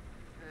anyone.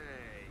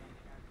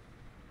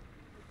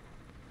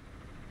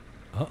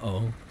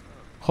 Uh-oh.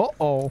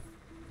 Uh-oh.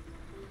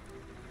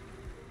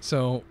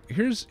 So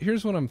here's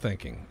what I'm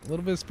thinking. A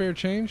little bit of spare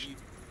change.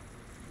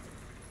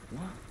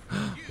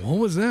 What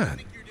was that?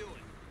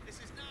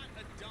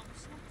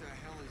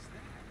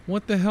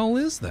 What the hell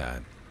is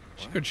that?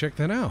 Should go check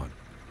that out.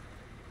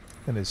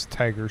 And his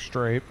tiger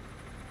stripe.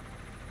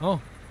 Oh.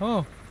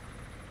 What?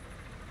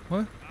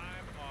 I'm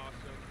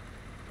awesome.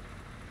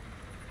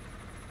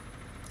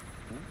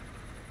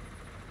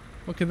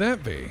 What could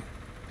that be?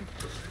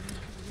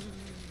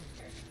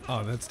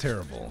 Oh, that's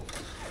terrible.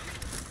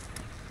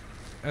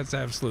 That's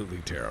absolutely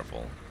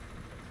terrible.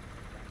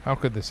 How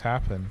could this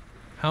happen?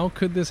 How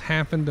could this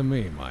happen to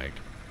me, Mike?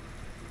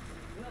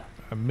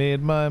 I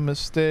made my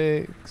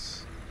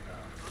mistakes.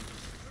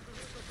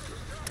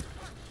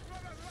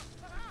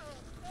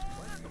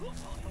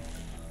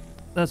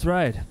 That's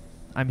right.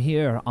 I'm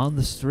here on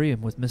the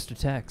stream with Mr.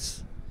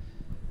 Tex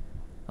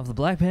of the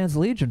Black Pants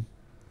Legion.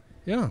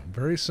 Yeah,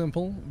 very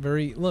simple.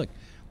 Look,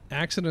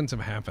 accidents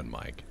have happened,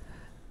 Mike.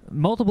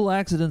 Multiple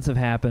accidents have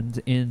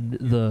happened in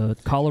the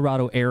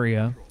Colorado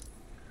area.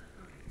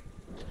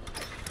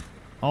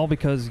 All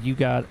because you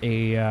got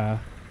a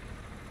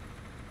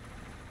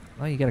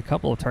well, you got a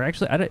couple of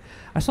targets. Actually,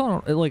 I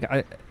saw like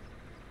I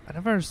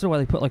never understood why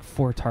they put like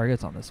 4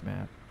 targets on this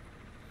map.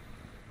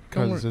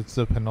 Because it's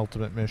the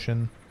penultimate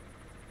mission.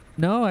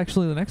 No,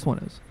 actually the next one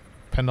is.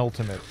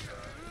 Penultimate.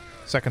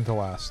 Second to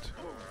last.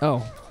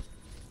 Oh.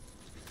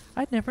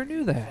 I never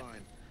knew that.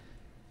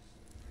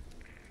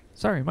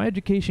 Sorry, my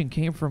education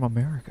came from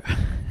America.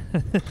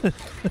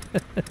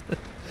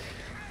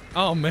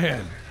 Oh,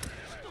 man.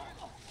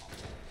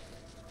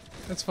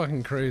 That's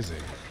fucking crazy.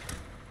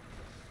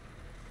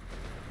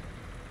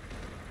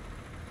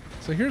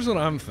 So here's what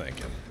I'm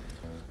thinking.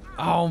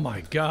 Oh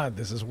my god,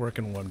 this is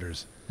working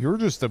wonders. You're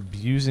just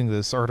abusing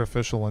this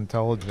artificial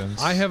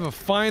intelligence. I have a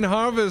fine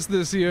harvest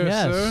this year,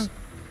 Yes. sir.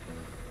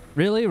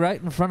 Really?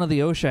 Right in front of the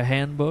OSHA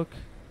handbook?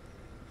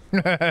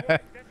 All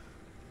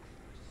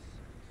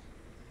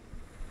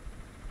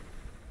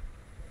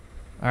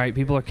right,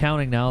 people are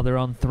counting now. They're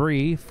on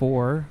 3,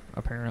 4,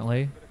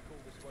 apparently.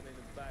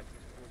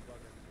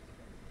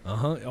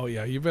 Uh-huh. Oh,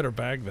 yeah, you better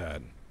bag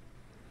that.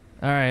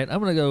 All right, I'm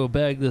going to go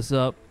bag this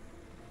up.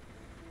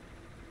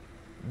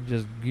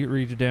 Just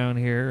reach down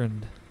here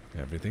and...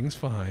 Everything's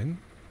fine.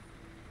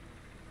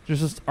 There's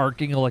just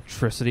arcing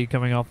electricity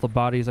coming off the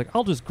body. He's like,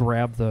 I'll just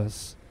grab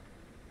this.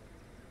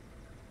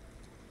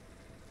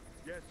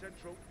 Yeah,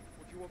 Central.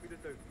 What do you want me to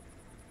do?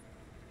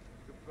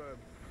 Confirm.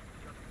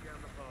 Shutting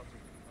down the party.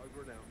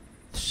 Over and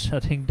out.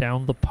 Shutting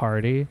down the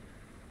party.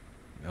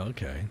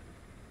 Okay.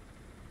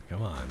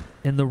 Come on.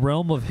 In the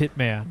realm of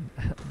Hitman,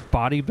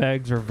 body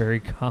bags are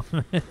very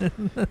common.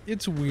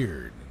 It's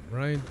weird,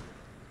 right?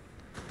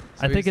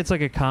 So I think it's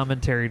like a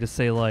commentary to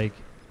say like,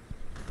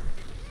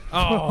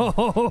 oh,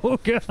 oh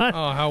god,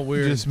 oh, how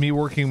weird. Just me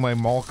working my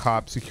mall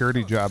cop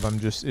security job. I'm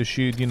just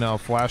issued, you know, a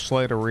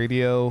flashlight, a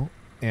radio,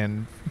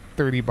 and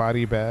 30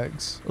 body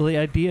bags. Well, the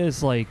idea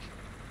is like,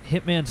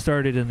 Hitman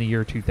started in the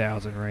year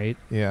 2000, right?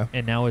 Yeah.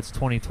 And now it's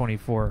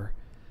 2024.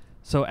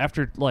 So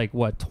after like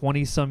what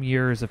 20 some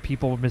years of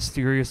people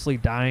mysteriously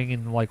dying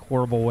in like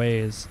horrible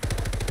ways,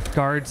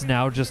 guards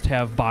now just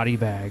have body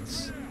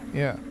bags.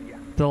 Yeah.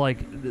 They're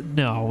like,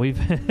 no, we've.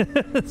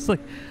 It's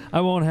like,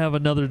 I won't have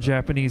another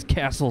Japanese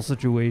castle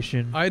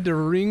situation. I had to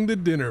ring the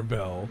dinner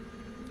bell.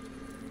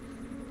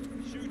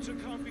 Shooter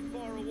can't be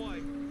far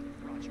away.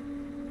 Roger.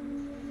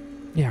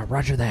 Yeah,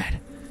 roger that.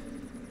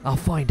 I'll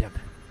find him.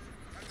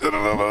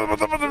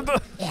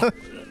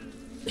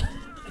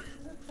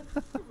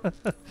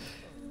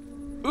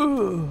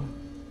 Ooh.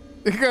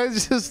 The guy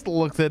just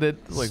looked at it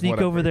like, sneak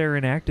whatever. over there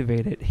and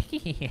activate it.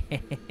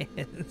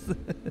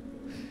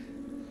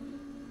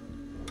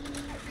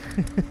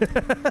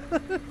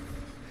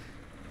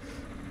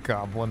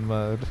 Goblin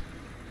mode.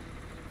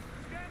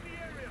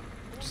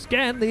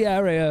 Scan the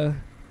area.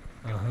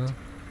 Uh-huh.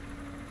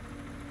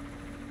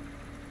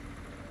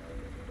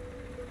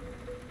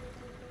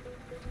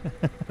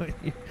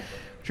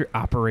 It's your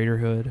operator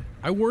hood.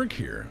 I work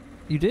here.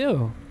 You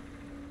do.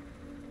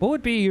 What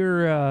would be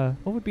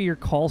your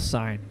call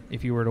sign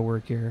if you were to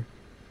work here?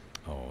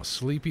 Oh,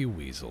 Sleepy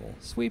Weasel.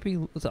 Sweepy.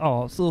 Oh, it's a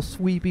little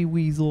sweepy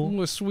weasel.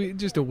 Oh, sweet,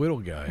 just a little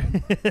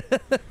guy.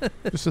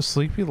 Just a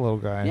sleepy little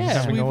guy. Yeah. He's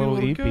having a little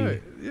Sleepy eepee.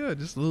 guy. Yeah,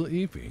 just a little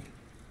eepee.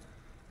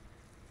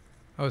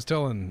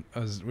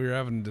 We were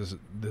having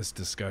this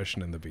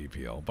discussion in the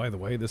BPL. By the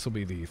way, this will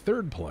be the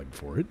third plug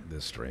for it,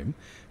 this stream.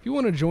 If you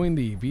want to join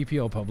the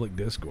BPL public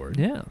Discord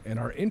and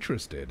are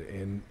interested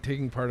in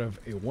taking part of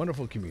a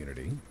wonderful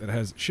community that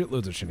has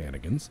shitloads of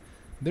shenanigans,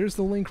 there's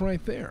the link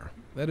right there.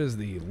 That is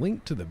the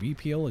link to the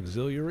BPL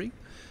auxiliary,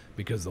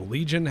 because the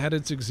Legion had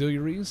its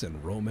auxiliaries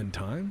in Roman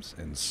times,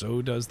 and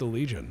so does the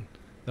Legion.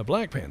 The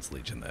Black Pants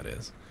Legion, that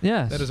is.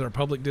 Yes. That is our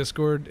public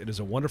Discord. It is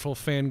a wonderful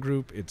fan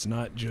group. It's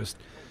not just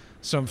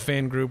some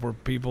fan group where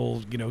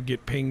people,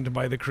 get pinged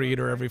by the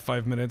creator every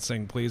 5 minutes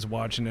saying, please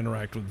watch and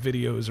interact with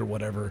videos or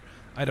whatever.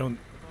 I don't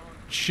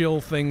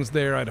shill things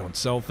there. I don't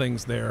sell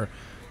things there.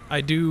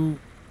 I do.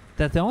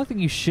 That the only thing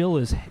you shill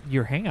is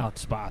your hangout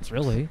spots,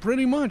 really.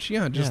 Pretty much,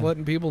 yeah. Just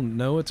letting people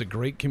know it's a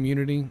great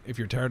community. If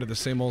you're tired of the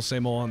same old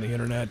on the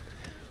internet,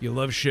 you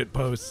love shit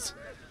posts.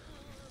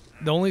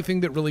 The only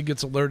thing that really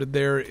gets alerted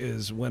there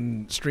is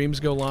when streams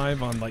go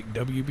live on like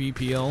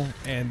WBPL,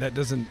 and that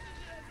doesn't.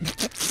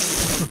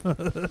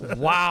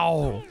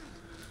 Wow.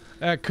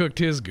 That cooked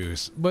his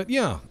goose. But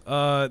yeah,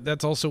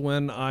 that's also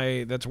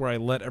that's where I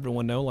let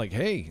everyone know, like,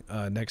 hey,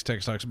 next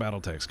Text Talks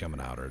Battletech's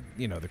coming out, or,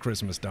 the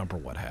Christmas dump or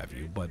what have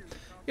you. But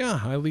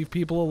yeah, I leave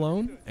people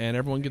alone, and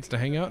everyone gets to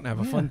hang out and have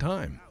a fun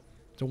time.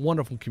 It's a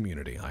wonderful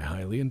community. I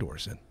highly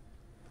endorse it.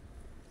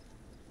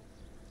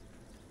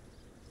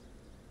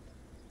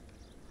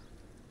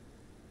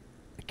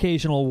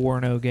 Occasional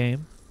Warno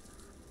game.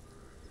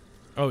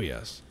 Oh,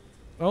 yes.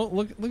 Oh,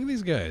 look at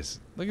these guys.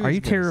 Look at Are these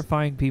you guys.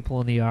 terrifying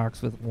people in the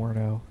Ox with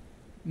Warno?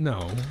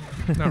 No,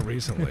 not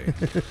recently.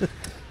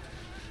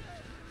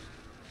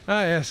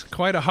 Yes,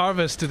 quite a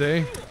harvest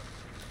today.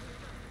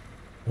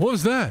 What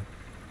was that?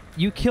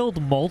 You killed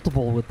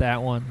multiple with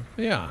that one.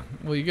 Yeah,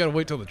 well, you gotta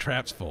wait till the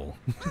trap's full.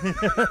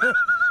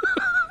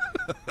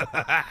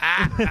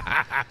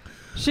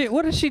 Shit,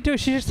 what does she do?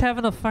 She's just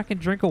having a fucking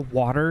drink of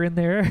water in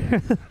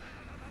there.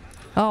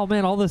 Oh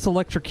man, all this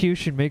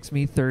electrocution makes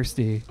me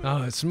thirsty.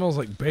 Oh, it smells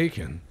like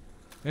bacon.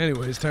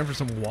 Anyways, time for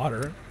some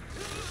water.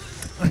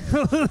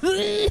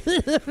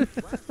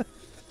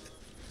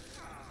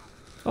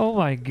 Oh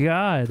my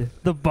god.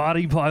 The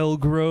body pile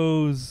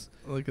grows.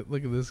 Look at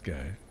this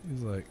guy.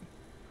 He's like,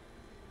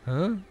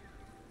 huh?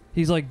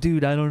 He's like,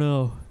 dude, I don't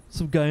know.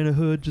 Some guy in a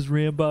hood just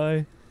ran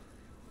by.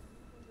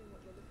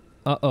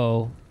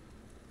 Uh-oh.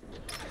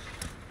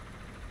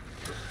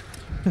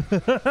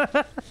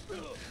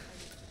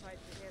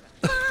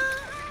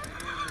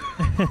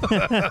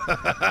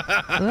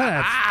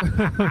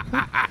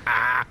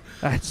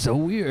 That's so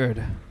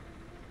weird.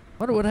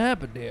 Wonder what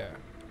happened here.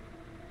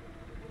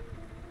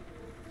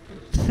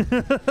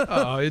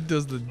 Oh, it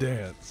does the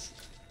dance.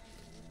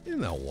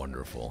 Isn't that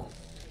wonderful?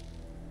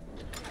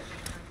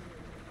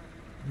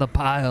 The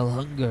pile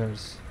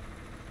hungers.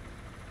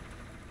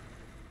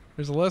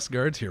 There's less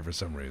guards here for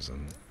some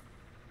reason.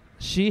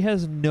 She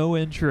has no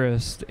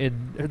interest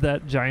in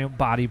that giant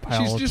body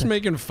pile. She's just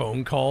making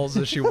phone calls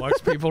as she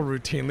watches people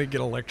routinely get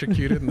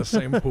electrocuted in the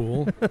same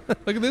pool.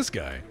 Look at this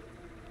guy.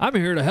 I'm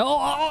here to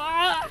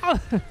help.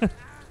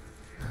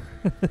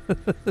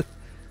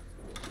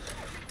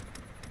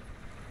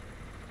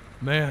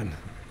 Man,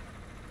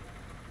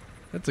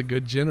 that's a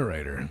good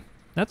generator.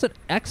 That's an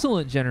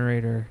excellent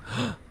generator.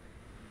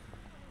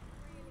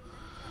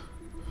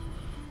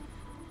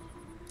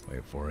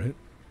 Wait for it.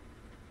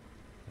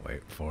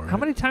 Wait for it. How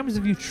many times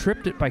have you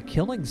tripped it by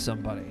killing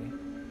somebody?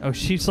 Oh,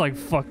 she's like,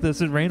 fuck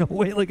this, and ran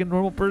away like a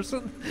normal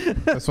person?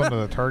 That's one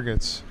of the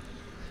targets.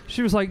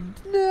 She was like,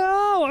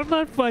 no, I'm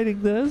not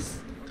fighting this.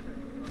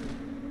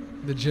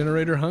 The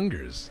generator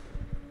hungers.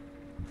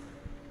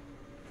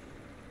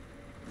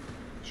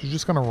 She's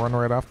just going to run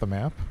right off the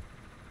map?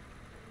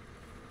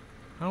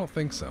 I don't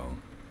think so.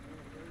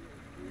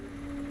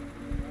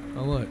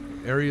 Oh look,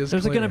 area's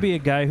There's clear. going to be a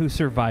guy who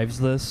survives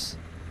this,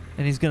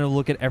 and he's going to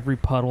look at every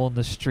puddle in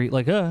the street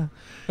like,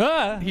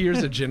 He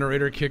hears a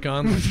generator kick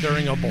on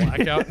during a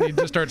blackout, and he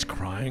just starts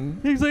crying.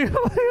 He's like,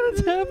 oh my god,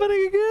 it's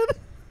happening again.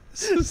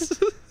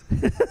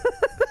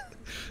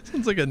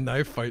 Sounds like a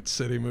Knife Fight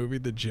City movie,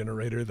 The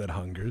Generator That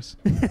Hungers.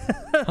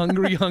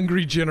 Hungry,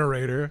 hungry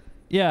generator.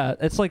 Yeah,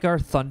 it's like our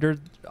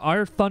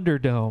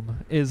Thunderdome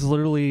is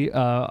literally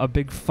a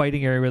big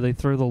fighting area where they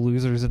throw the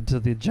losers into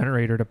the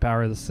generator to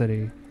power the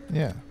city.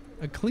 Yeah.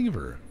 A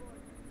cleaver.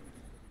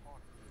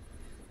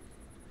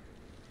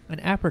 An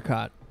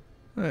apricot.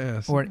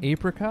 Yes. Or an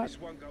apricot? This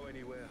won't go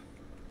anywhere.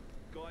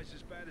 Guys,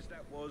 as bad as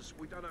that was,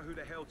 we don't know who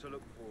the hell to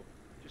look for.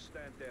 Just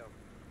stand down.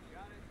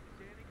 Got it.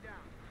 Standing down.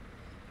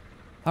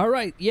 All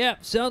right, yeah,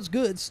 sounds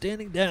good.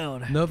 Standing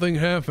down. Nothing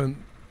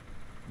happened.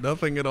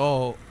 Nothing at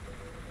all.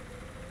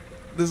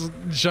 This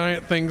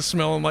giant thing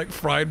smelling like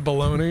fried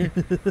bologna.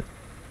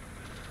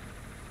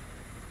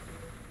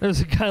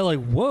 There's a guy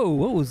like, whoa,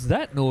 what was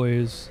that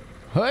noise?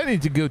 I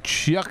need to go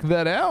check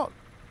that out.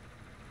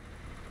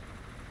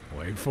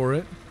 Wait for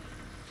it.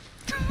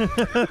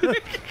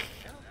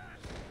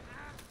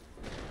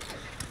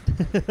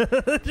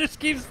 Just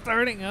keeps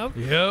starting up.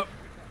 Yep.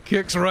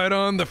 Kicks right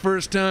on the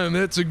first time.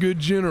 That's a good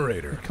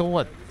generator. Kill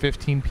what,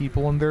 15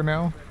 people in there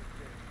now?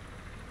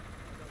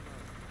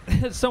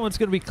 Someone's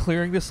going to be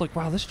clearing this like,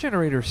 wow, this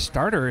generator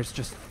starter is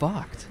just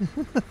fucked.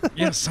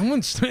 Yeah,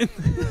 someone's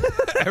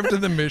after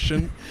the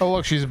mission. Oh,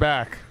 look, she's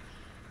back.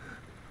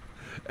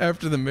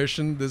 After the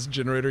mission, this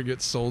generator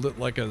gets sold at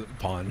like a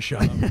pawn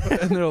shop.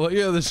 And they're like,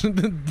 yeah, this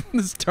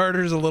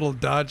starter's a little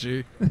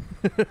dodgy.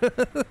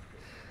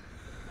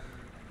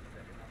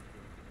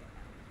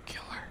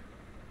 Killer.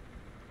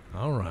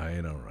 All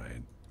right, all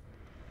right.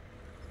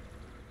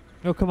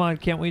 Oh, come on.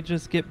 Can't we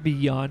just get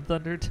beyond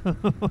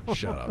Thunderdome?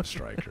 Shut up,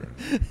 Stryker.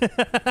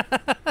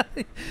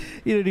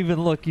 You didn't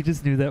even look. You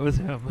just knew that was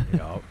him.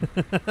 Yup.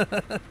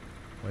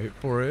 Wait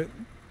for it.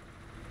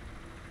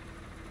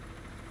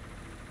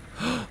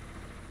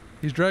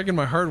 He's dragging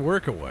my hard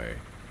work away.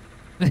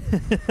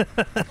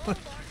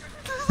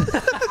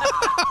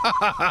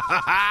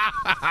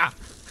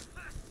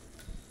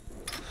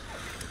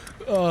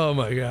 Oh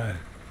my god.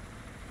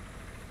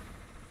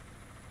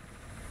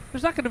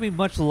 There's not going to be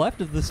much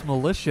left of this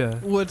militia.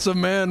 What's a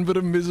man but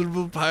a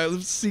miserable pile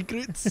of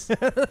secrets?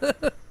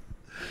 That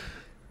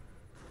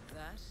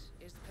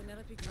is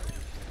Penelope Cruz.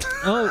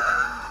 Oh.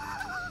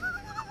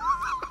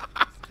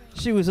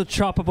 She was a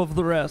chop above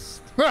the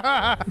rest.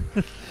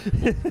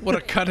 What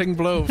a cutting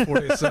blow,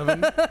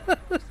 47.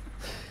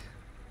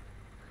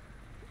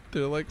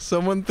 They're like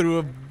someone threw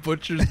a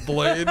butcher's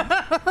blade.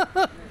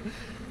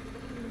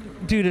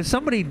 Dude, if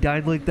somebody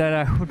died like that,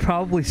 I would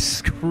probably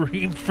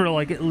scream for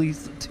like at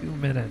least 2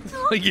 minutes.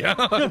 Yeah.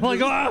 I'm like,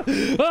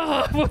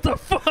 what the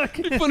fuck?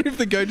 It'd be funny if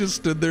the guy just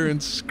stood there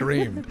and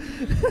screamed.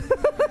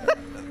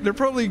 They're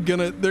probably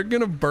gonna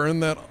burn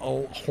that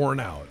horn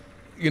out.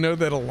 You know,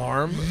 that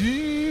alarm?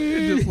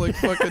 Just like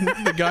fucking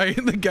the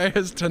guy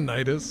has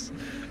tinnitus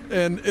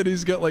and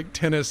he's got like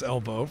tennis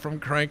elbow from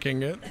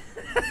cranking it.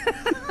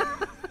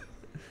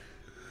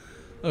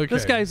 Okay.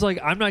 This guy's like,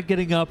 I'm not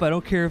getting up. I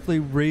don't care if they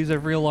raise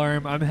every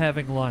alarm. I'm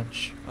having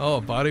lunch. Oh,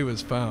 a body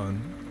was found.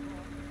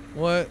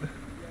 What?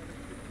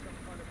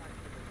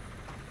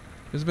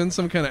 There's been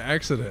some kind of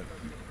accident.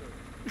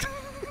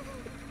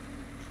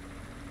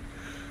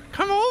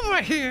 Come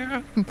over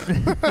here.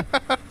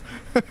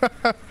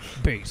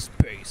 Based.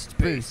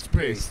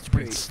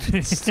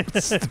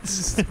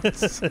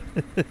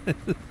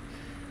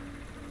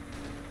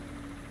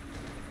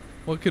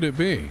 What could it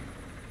be?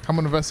 Come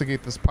and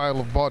investigate this pile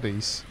of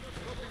bodies.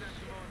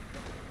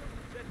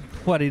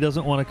 What, he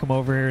doesn't want to come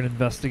over here and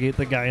investigate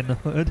the guy in the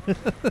hood?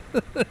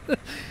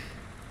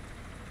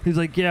 He's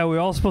like, yeah, we're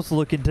all supposed to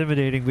look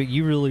intimidating, but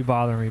you really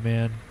bother me,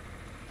 man.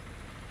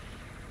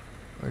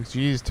 Like,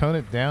 geez, tone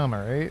it down,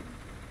 all right?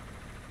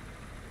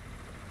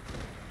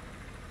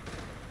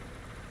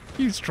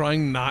 He's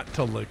trying not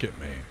to look at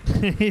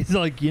me. He's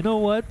like, you know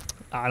what?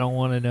 I don't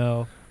want to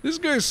know. This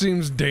guy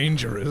seems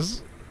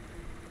dangerous.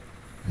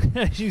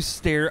 As you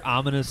stare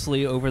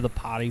ominously over the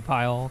potty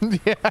pile.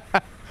 Yeah.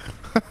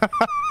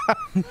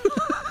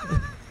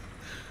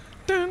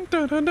 Dun,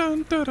 dun, dun,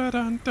 dun, dun, dun,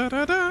 dun,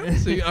 dun, dun.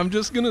 See, I'm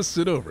just gonna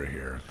sit over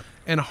here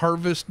and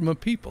harvest my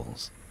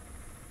peoples.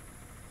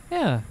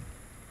 Yeah.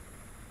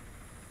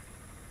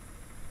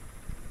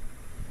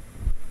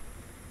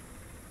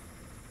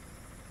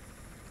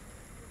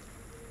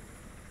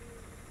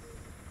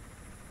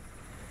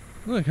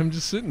 Look, I'm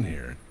just sitting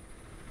here.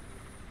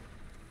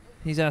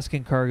 He's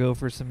asking Cargo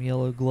for some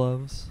yellow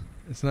gloves.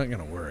 It's not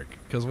gonna work,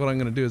 because what I'm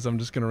gonna do is I'm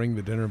just gonna ring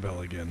the dinner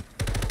bell again.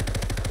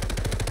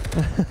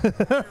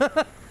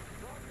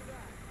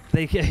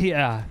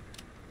 Yeah.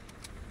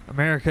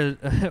 America,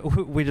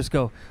 we just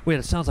go, wait,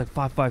 it sounds like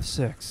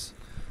 556.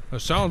 It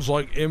sounds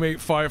like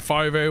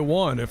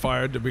M855A1 if I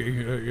had to be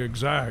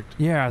exact.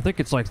 Yeah, I think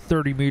it's like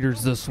 30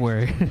 meters this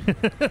way.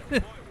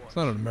 It's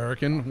not an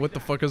American. What the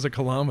fuck is a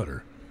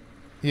kilometer?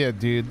 Yeah,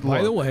 dude.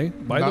 By the look,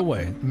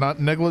 way, not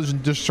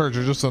negligent discharge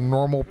is just a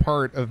normal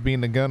part of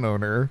being a gun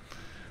owner.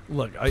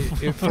 look,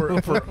 if for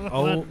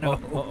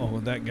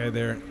that guy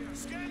there.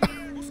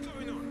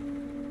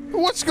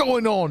 What's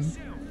going on?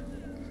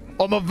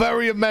 I'm a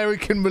very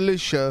American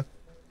militia.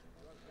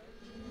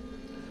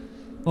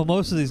 Well,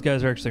 most of these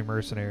guys are actually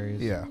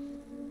mercenaries. Yeah.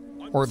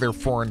 Or they're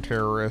foreign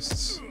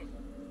terrorists.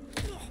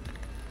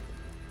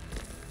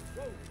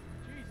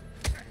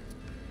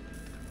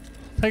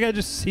 That guy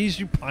just sees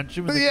you punch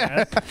him in the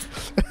head.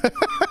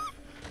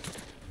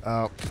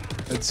 Oh,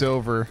 it's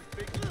over.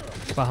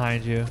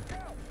 Behind you.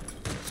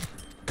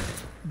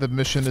 The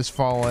mission is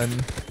fallen.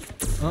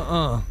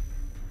 I'm.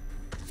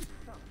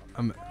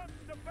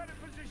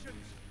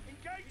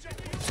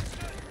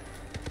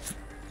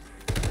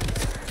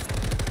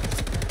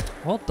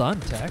 Well done,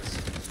 Tex.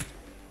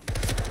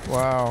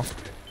 Wow.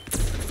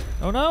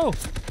 Oh no!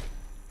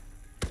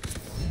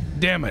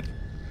 Damn it!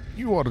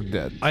 You are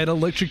dead. I had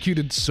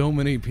electrocuted so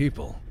many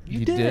people.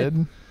 You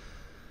did?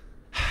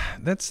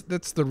 That's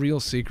the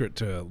real secret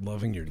to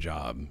loving your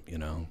job, you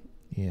know?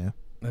 Yeah.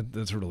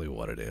 That's really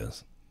what it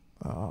is.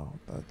 Oh,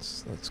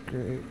 that's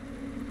great.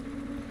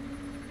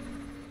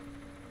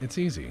 It's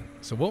easy.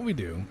 So what we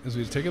do is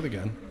we just take out the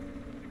gun.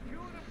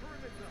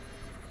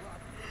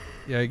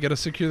 Yeah, you gotta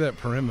secure that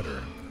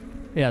perimeter.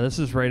 Yeah, this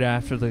is right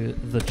after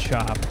the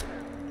chop.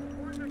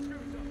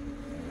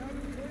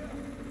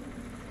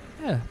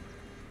 Yeah.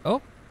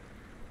 Oh.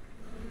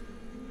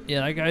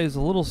 Yeah, that guy is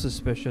a little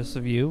suspicious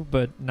of you,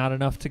 but not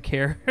enough to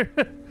care.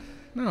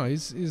 No,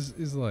 he's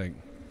like,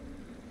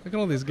 look at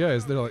all these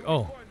guys. They're like,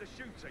 oh,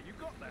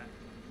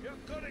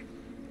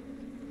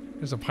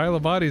 there's a pile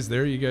of bodies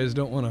there. You guys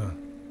don't want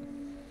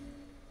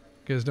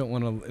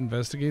to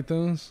investigate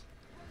those?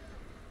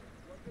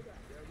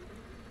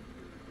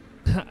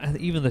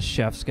 Even the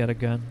chef's got a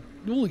gun.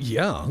 Well,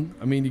 yeah.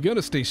 I mean, you got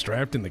to stay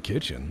strapped in the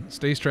kitchen.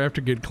 Stay strapped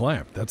or get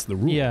clapped. That's the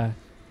rule. Yeah.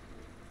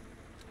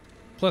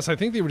 Plus, I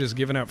think they were just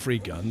giving out free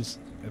guns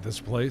at this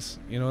place.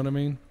 You know what I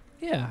mean?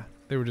 Yeah.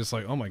 They were just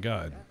like, oh my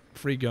God,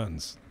 free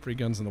guns. Free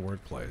guns in the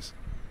workplace.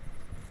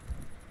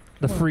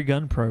 The free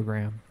gun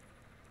program.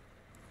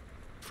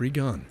 Free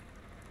gun.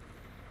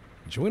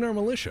 Join our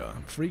militia.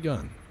 Free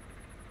gun.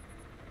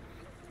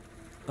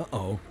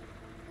 Uh-oh.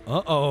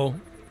 Uh-oh.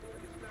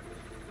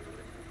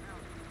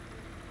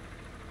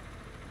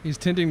 He's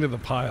tending to the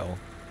pile.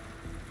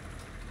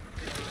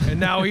 And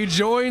now he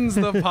joins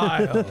the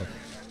pile.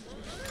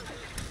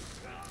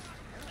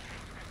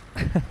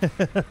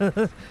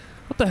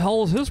 What the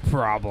hell is his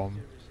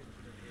problem?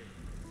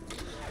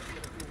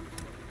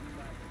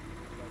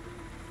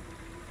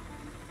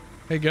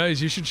 Hey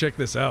guys, you should check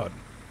this out.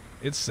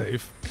 It's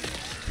safe.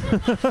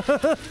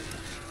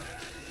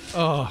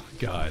 Oh,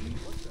 God.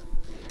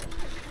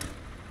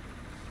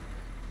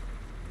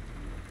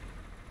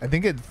 I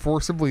think it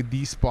forcibly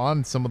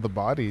despawned some of the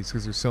bodies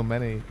because there's so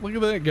many. Look at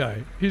that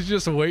guy. He's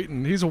just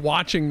waiting. He's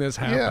watching this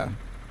happen. Yeah.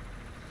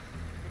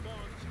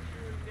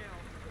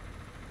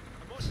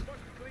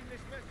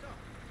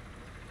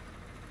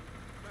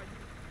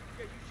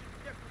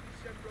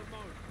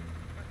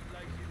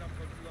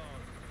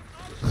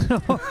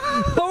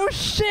 Oh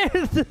shit!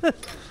 Yeah,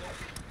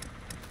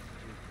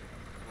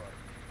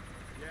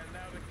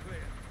 loud and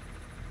clear.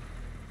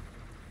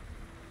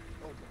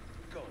 Oh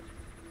my God.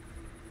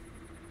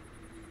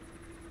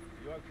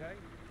 You okay?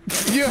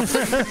 Yeah.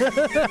 Come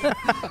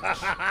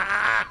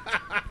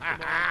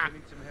on, we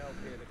need some help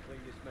here to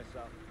clean this mess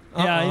up.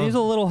 Yeah, he needs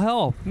a little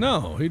help.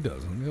 No, he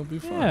doesn't. He'll be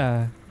fine.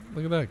 Yeah.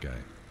 Look at that guy.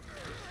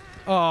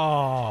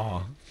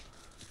 Oh.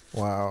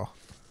 Wow.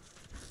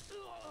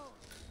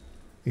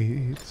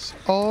 It's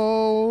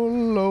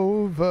all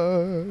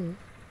over.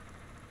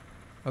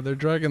 Oh, they're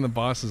dragging the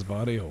boss's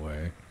body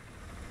away.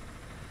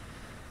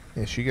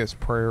 Yeah, she gets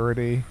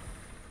priority.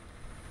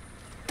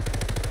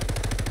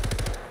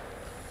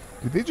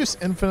 Did they just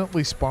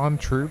infinitely spawn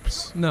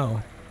troops?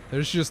 No.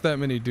 There's just that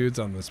many dudes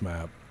on this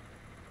map.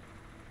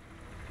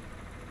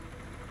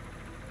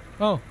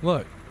 Oh,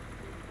 look.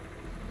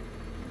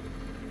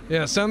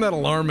 Yeah, sound that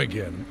alarm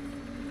again.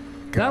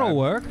 That'll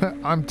work.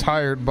 I'm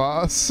tired,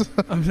 boss.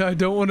 I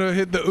don't want to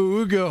hit the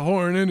ooga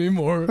horn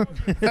anymore.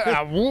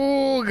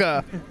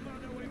 Awooga.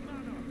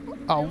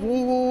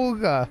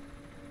 Awooga. Can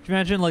you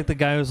imagine like the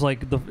guy who's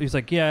like, he's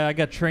like, yeah, I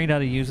got trained how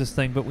to use this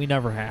thing, but we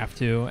never have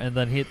to. And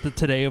then hit the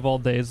today of all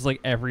days is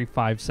like every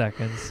 5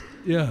 seconds.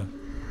 Yeah.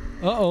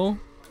 Uh-oh.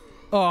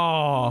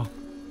 Oh.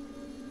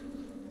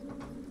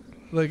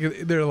 Like,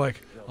 they're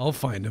like, I'll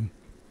find him.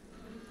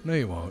 No,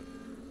 you won't.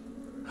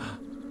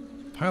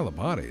 Pile of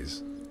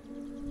bodies.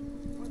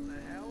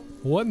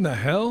 What in the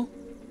hell?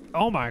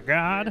 Oh my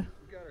God.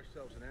 We got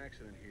ourselves an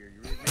accident here.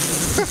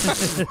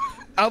 You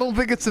I don't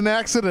think it's an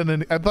accident.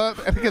 And I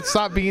think it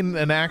stopped being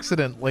an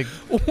accident like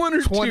 1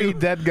 or 20 2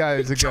 dead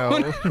guys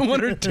ago.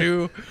 1 or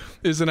 2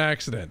 is an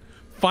accident.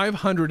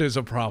 500 is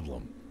a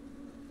problem.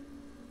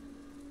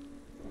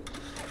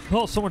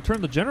 Oh, someone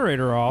turned the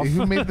generator off.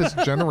 Who made this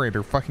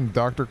generator? Fucking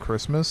Dr.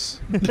 Christmas?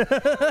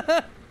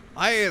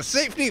 A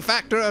safety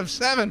factor of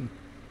 7.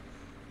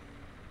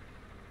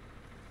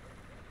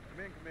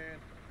 Come in,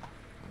 Command.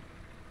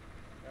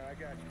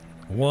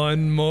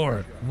 One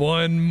more.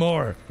 One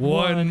more.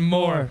 One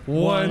more.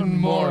 One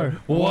more.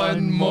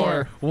 One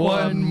more.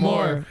 One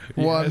more.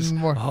 One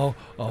more. Oh,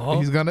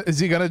 oh. Is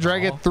he gonna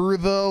drag it through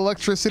the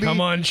electricity? Come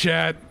on,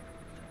 chat.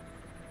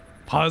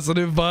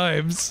 Positive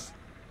vibes.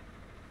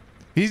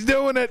 He's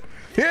doing it.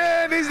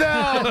 Yeah, and he's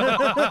down.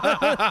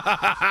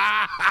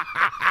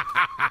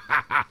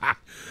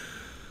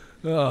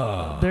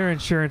 Oh. Their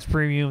insurance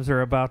premiums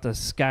are about to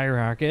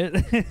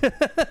skyrocket.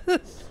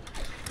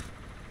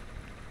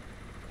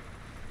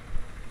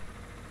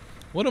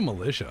 What a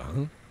militia,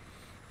 huh?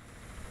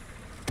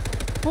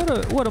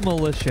 What a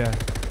militia.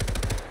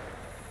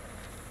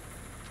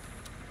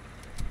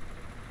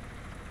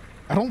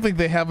 I don't think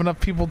they have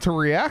enough people to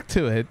react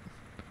to it.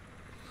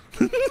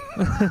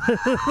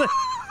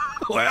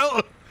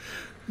 Well,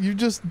 you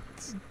just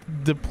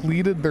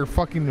depleted their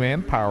fucking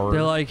manpower.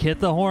 They're like, hit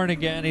the horn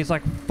again. He's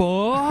like,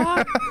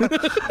 fuck.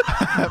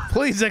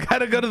 Please, I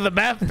gotta go to the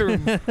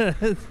bathroom.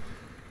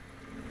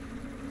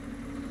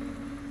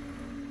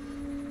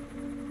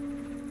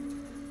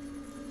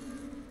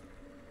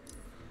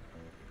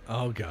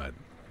 Oh, God.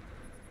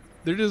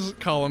 They're just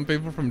calling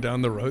people from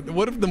down the road.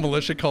 What if the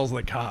militia calls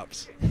the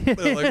cops?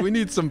 They're like, we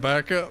need some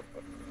backup.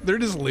 They're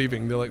just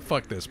leaving. They're like,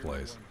 fuck this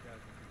place.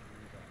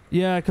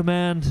 Yeah,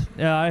 command.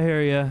 Yeah, I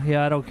hear you.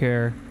 Yeah, I don't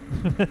care.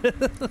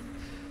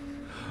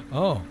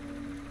 Oh.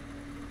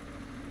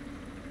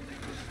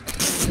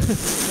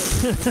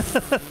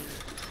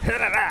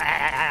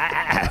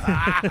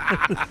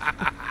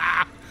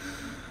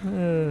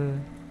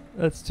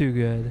 That's too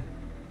good.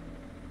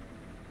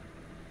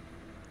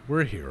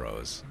 We're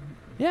heroes.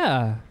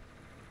 Yeah.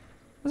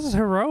 This is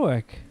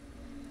heroic.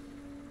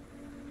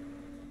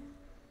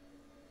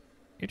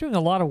 You're doing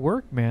a lot of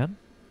work, man.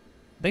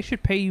 They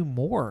should pay you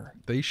more.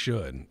 They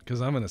should,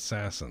 because I'm an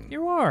assassin.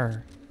 You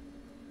are.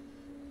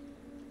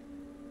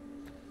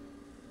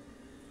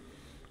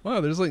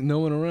 Wow, there's like no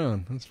one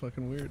around. That's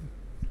fucking weird.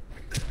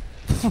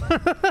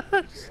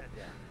 Scan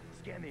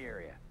the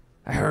area.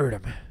 I heard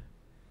him.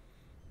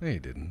 No, you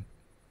didn't.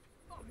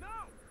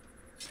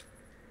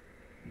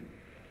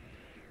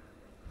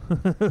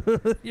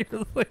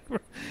 You're like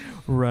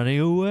running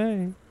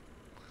away.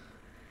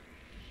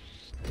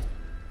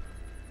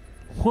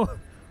 What?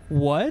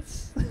 What?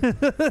 Man, I'm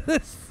here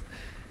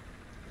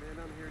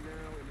now,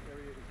 and the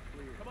area is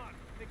clear. Come on,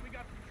 think we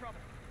got some trouble.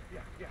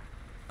 Yeah.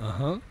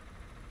 Uh-huh.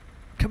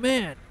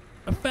 Command,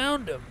 I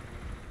found him.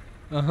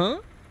 Uh-huh.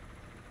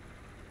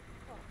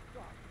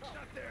 He's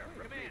not there.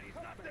 Command, he's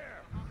not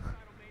there.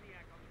 Homicidal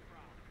maniac on the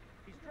prowl.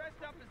 He's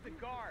dressed up as the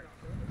guard,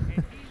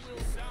 and he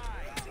will die.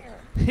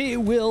 He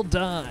will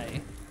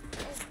die.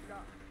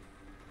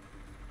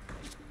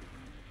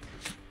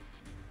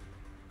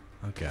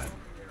 Oh, God.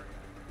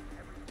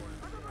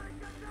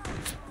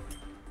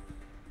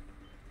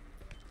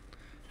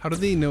 How do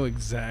they know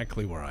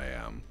exactly where I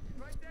am?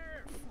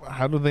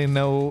 How do they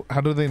know? How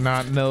do they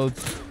not know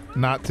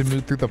not to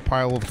move through the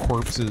pile of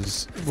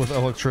corpses with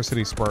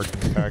electricity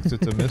sparking attacks?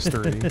 It's a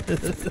mystery.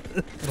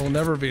 It'll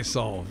never be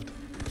solved.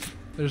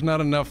 There's not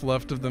enough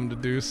left of them to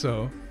do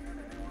so.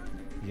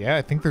 Yeah,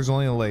 I think there's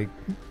only like,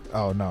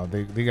 oh no,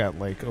 they got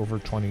like over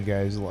 20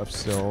 guys left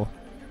still.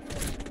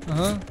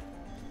 Uh-huh.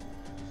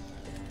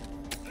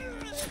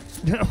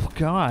 Oh,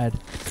 God.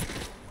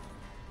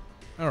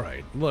 All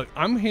right, look,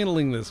 I'm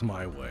handling this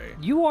my way.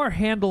 You are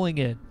handling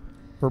it.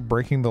 We're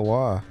breaking the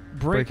law.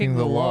 Breaking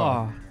the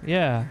law.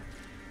 Yeah.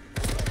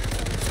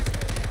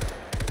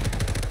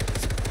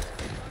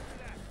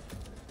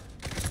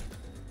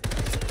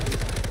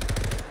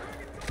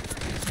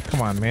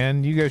 Come on,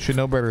 man. You guys should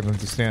know better than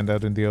to stand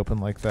out in the open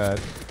like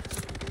that.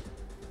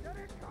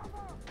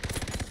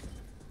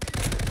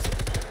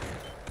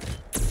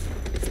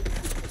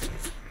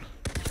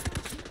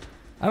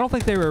 I don't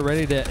think they were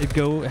ready to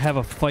go have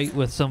a fight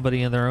with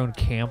somebody in their own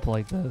camp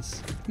like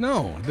this.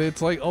 No,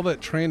 it's like all that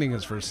training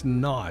is for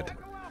snot.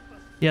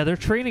 Yeah, their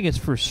training is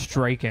for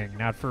striking,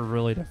 not for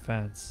really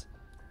defense.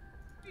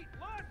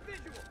 Lost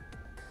visual.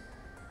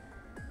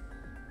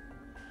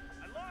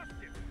 I lost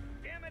him.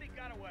 Damn it, he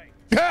got away.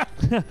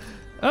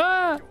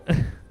 Ah!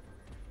 Where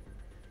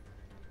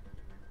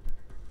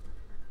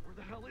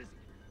the hell is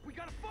he? We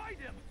gotta find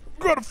him.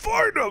 Gotta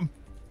find him.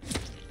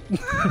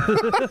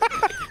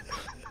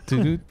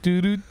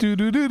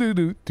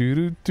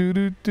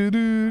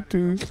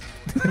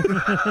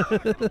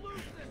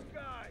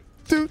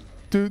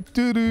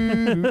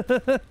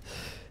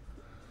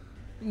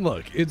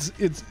 Look, it's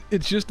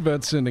just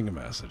about sending a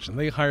message, and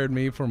they hired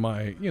me for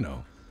my,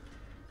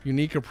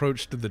 unique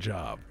approach to the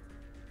job.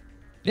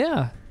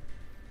 Yeah.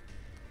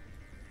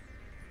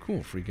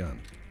 Cool, free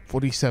gun.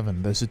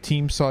 47. There's a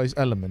team-size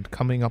element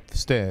coming up the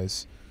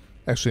stairs.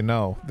 Actually,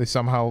 no. They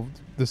somehow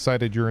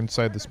decided you're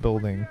inside this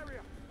building.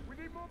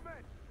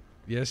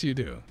 Yes, you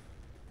do.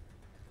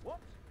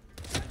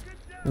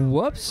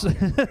 Whoops.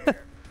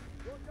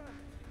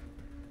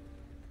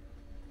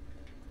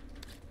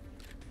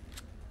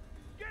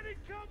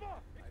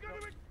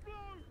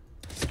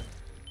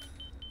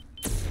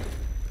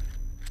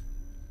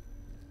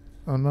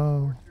 Oh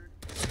no.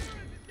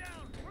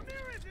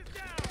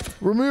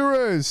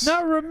 Ramirez.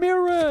 Not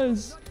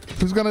Ramirez.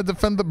 Who's gonna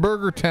defend the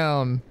Burger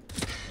Town?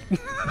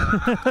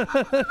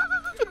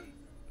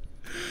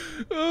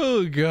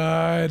 Oh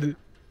God.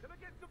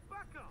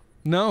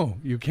 No,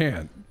 you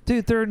can't.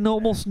 Dude, there are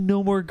almost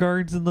no more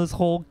guards in this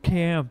whole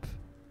camp.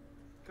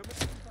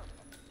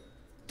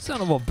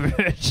 Son of a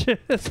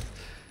bitch.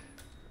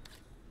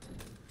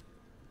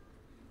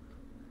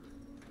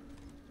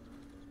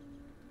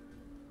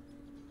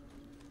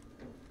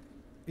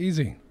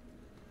 Easy.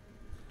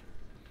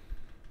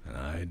 And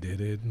I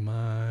did it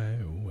my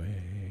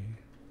way.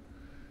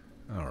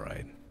 All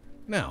right.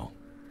 Now.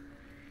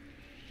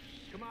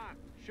 Come on,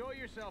 show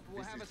yourself.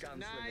 We'll have a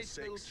nice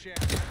little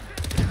chat.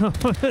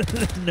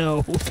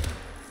 No.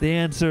 The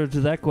answer to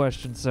that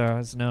question, sir,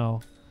 is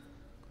no.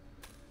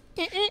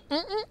 See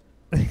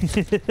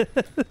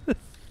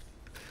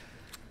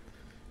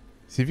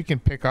if you can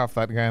pick off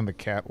that guy on the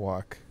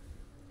catwalk.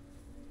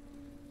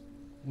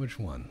 Which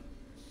one?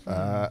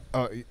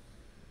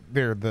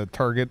 There, the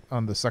target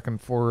on the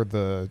second floor of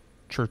the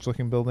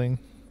church-looking building.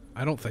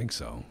 I don't think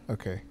so.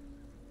 Okay.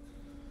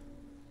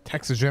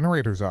 Texas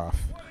generator's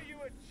off.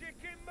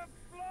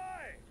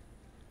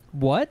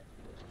 What?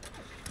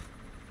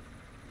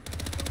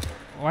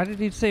 Why did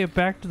he say a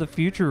Back to the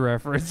Future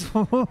reference?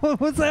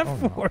 What was that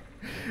for?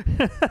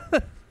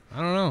 I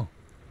don't know.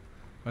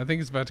 I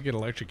think it's about to get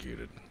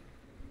electrocuted.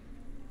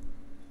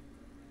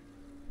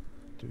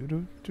 He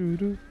did.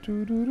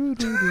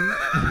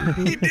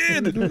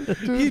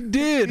 He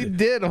did. He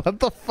did. What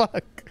the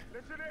fuck?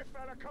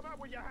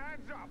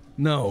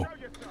 No.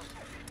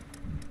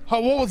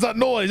 Oh, what was that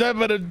noise? I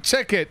better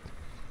check it.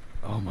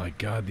 Oh my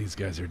God, these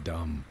guys are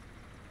dumb.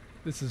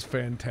 This is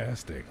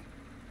fantastic.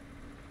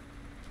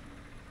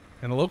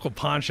 And the local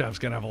pawn shop's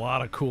gonna have a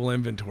lot of cool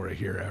inventory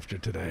here after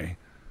today.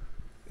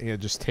 Yeah,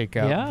 just take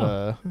out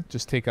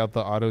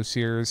the auto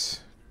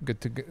sears.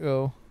 Good to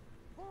go.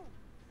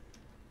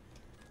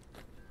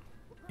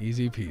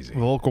 Easy peasy. The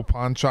local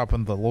pawn shop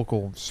and the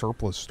local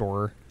surplus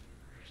store.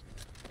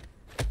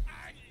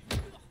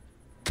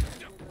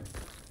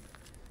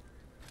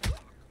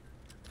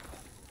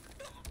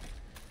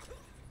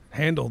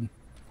 Handled.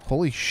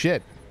 Holy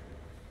shit.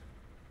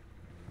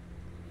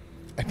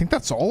 I think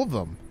that's all of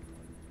them.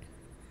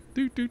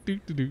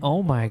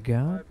 Oh my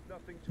God.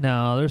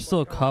 No, there's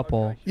still a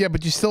couple. Yeah,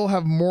 but you still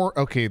have more.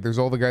 Okay, there's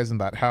all the guys in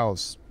that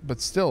house.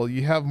 But still,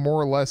 you have more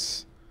or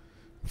less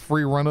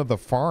free run of the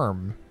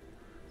farm.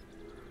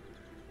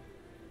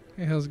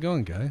 Hey, how's it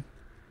going, guy?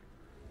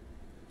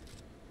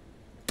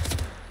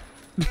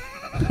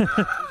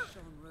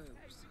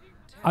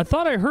 I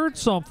thought I heard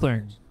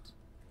something.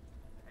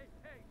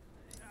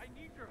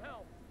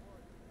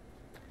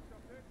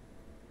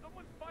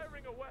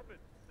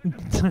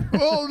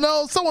 Oh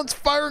no, someone's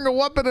firing a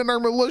weapon in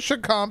our militia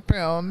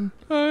compound.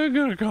 I'm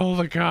gonna call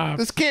the cops.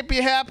 This can't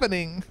be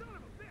happening.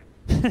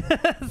 Son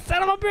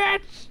of a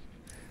bitch!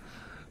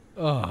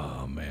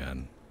 Oh,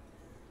 man.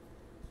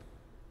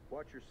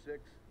 Watch your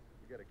six.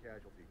 You got a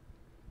casualty.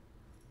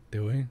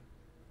 Do we?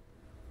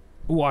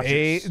 Watch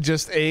it.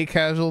 Just a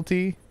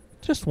casualty?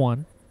 Just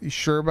one. You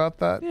sure about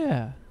that?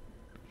 Yeah.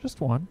 Just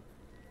one.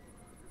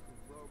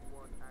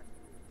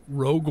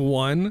 Rogue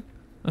One?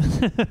 Kill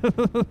him.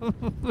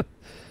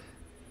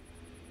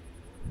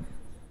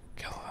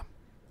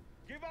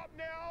 Give up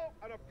now,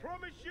 and I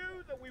promise you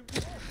that we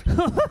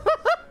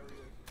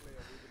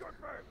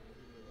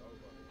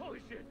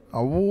Holy shit.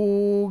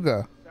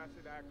 Awooga.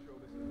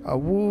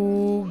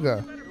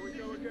 Awooga.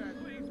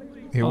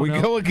 Here we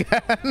go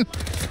again.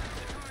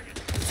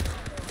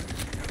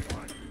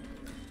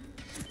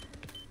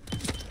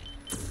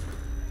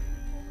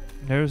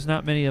 There's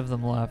not many of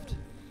them left.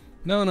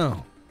 No,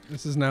 no.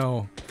 This is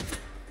now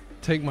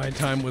take my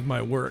time with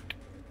my work.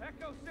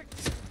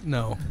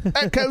 No.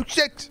 Echo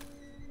 6.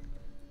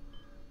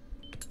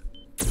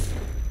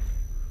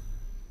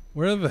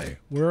 Where are they?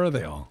 Where are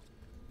they all?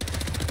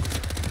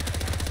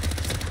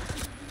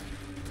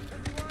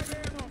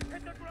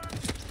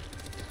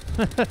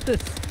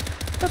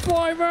 That's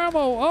live ammo.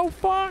 Oh,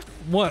 fuck.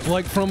 What,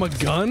 like from a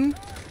gun?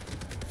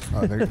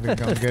 Oh, they're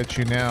gonna get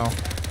you now.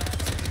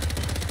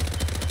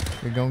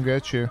 They're gonna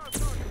get you.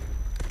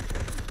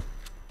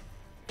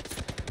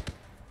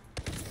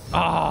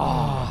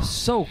 Ah,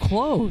 so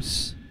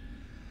close.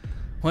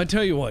 Well, I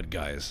tell you what,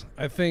 guys.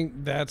 I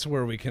think that's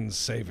where we can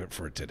save it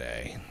for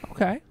today.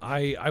 Okay.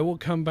 I will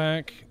come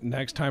back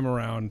next time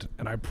around,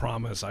 and I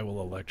promise I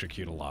will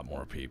electrocute a lot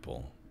more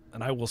people.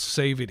 And I will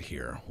save it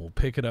here. We'll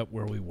pick it up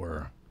where we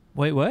were.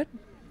 Wait, what?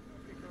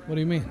 What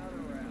do you mean?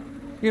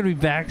 You're gonna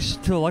be back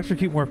to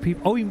electrocute more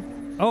people.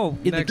 Oh,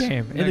 in the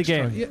game. In the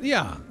game.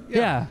 Yeah.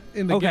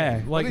 In the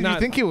game. What did you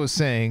think he was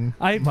saying,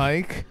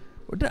 Mike?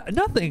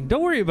 Nothing.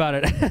 Don't worry about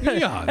it.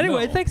 Yeah.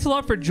 Anyway, no. thanks a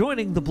lot for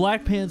joining the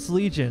Black Pants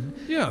Legion.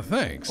 Yeah,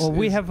 thanks. Well,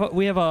 we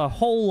have a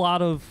whole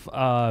lot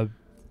of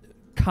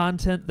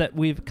content that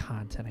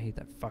I hate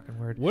that fucking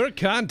word. We're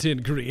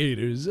content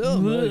creators. Oh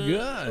my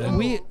god.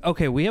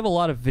 We have a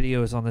lot of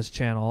videos on this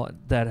channel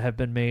that have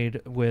been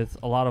made with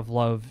a lot of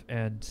love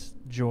and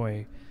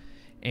joy.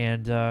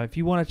 And if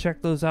you want to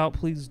check those out,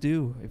 please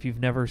do. If you've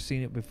never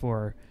seen it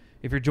before,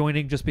 if you're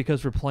joining just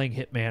because we're playing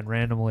Hitman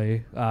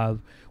randomly,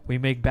 we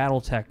make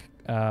BattleTech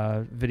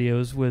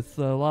videos with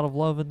a lot of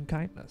love and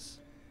kindness.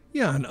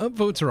 Yeah, and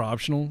upvotes are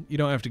optional. You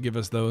don't have to give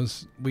us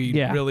those. We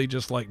really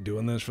just like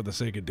doing this for the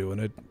sake of doing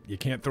it. You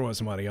can't throw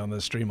us money on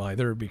this stream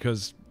either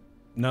because,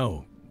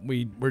 no,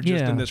 we're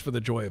just in this for the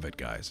joy of it,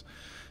 guys.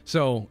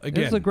 So,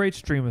 again, it's a great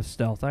stream of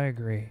stealth. I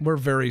agree. We're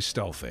very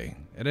stealthy.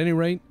 At any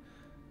rate,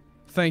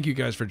 thank you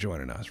guys for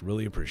joining us.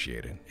 Really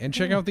appreciate it. And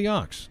check out the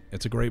Ox.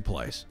 It's a great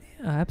place.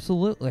 Yeah,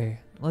 absolutely.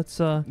 Let's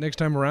next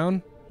time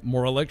around,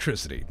 more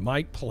electricity.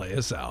 Mike, play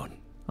us out.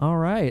 All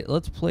right,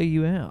 let's play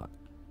you out.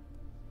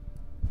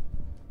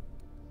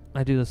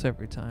 I do this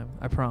every time.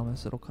 I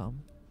promise it'll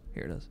come.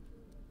 Here it is.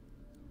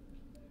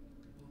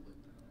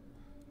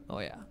 Oh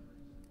yeah.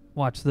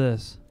 Watch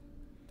this.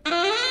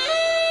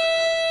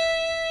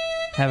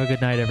 Have a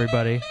good night,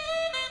 everybody.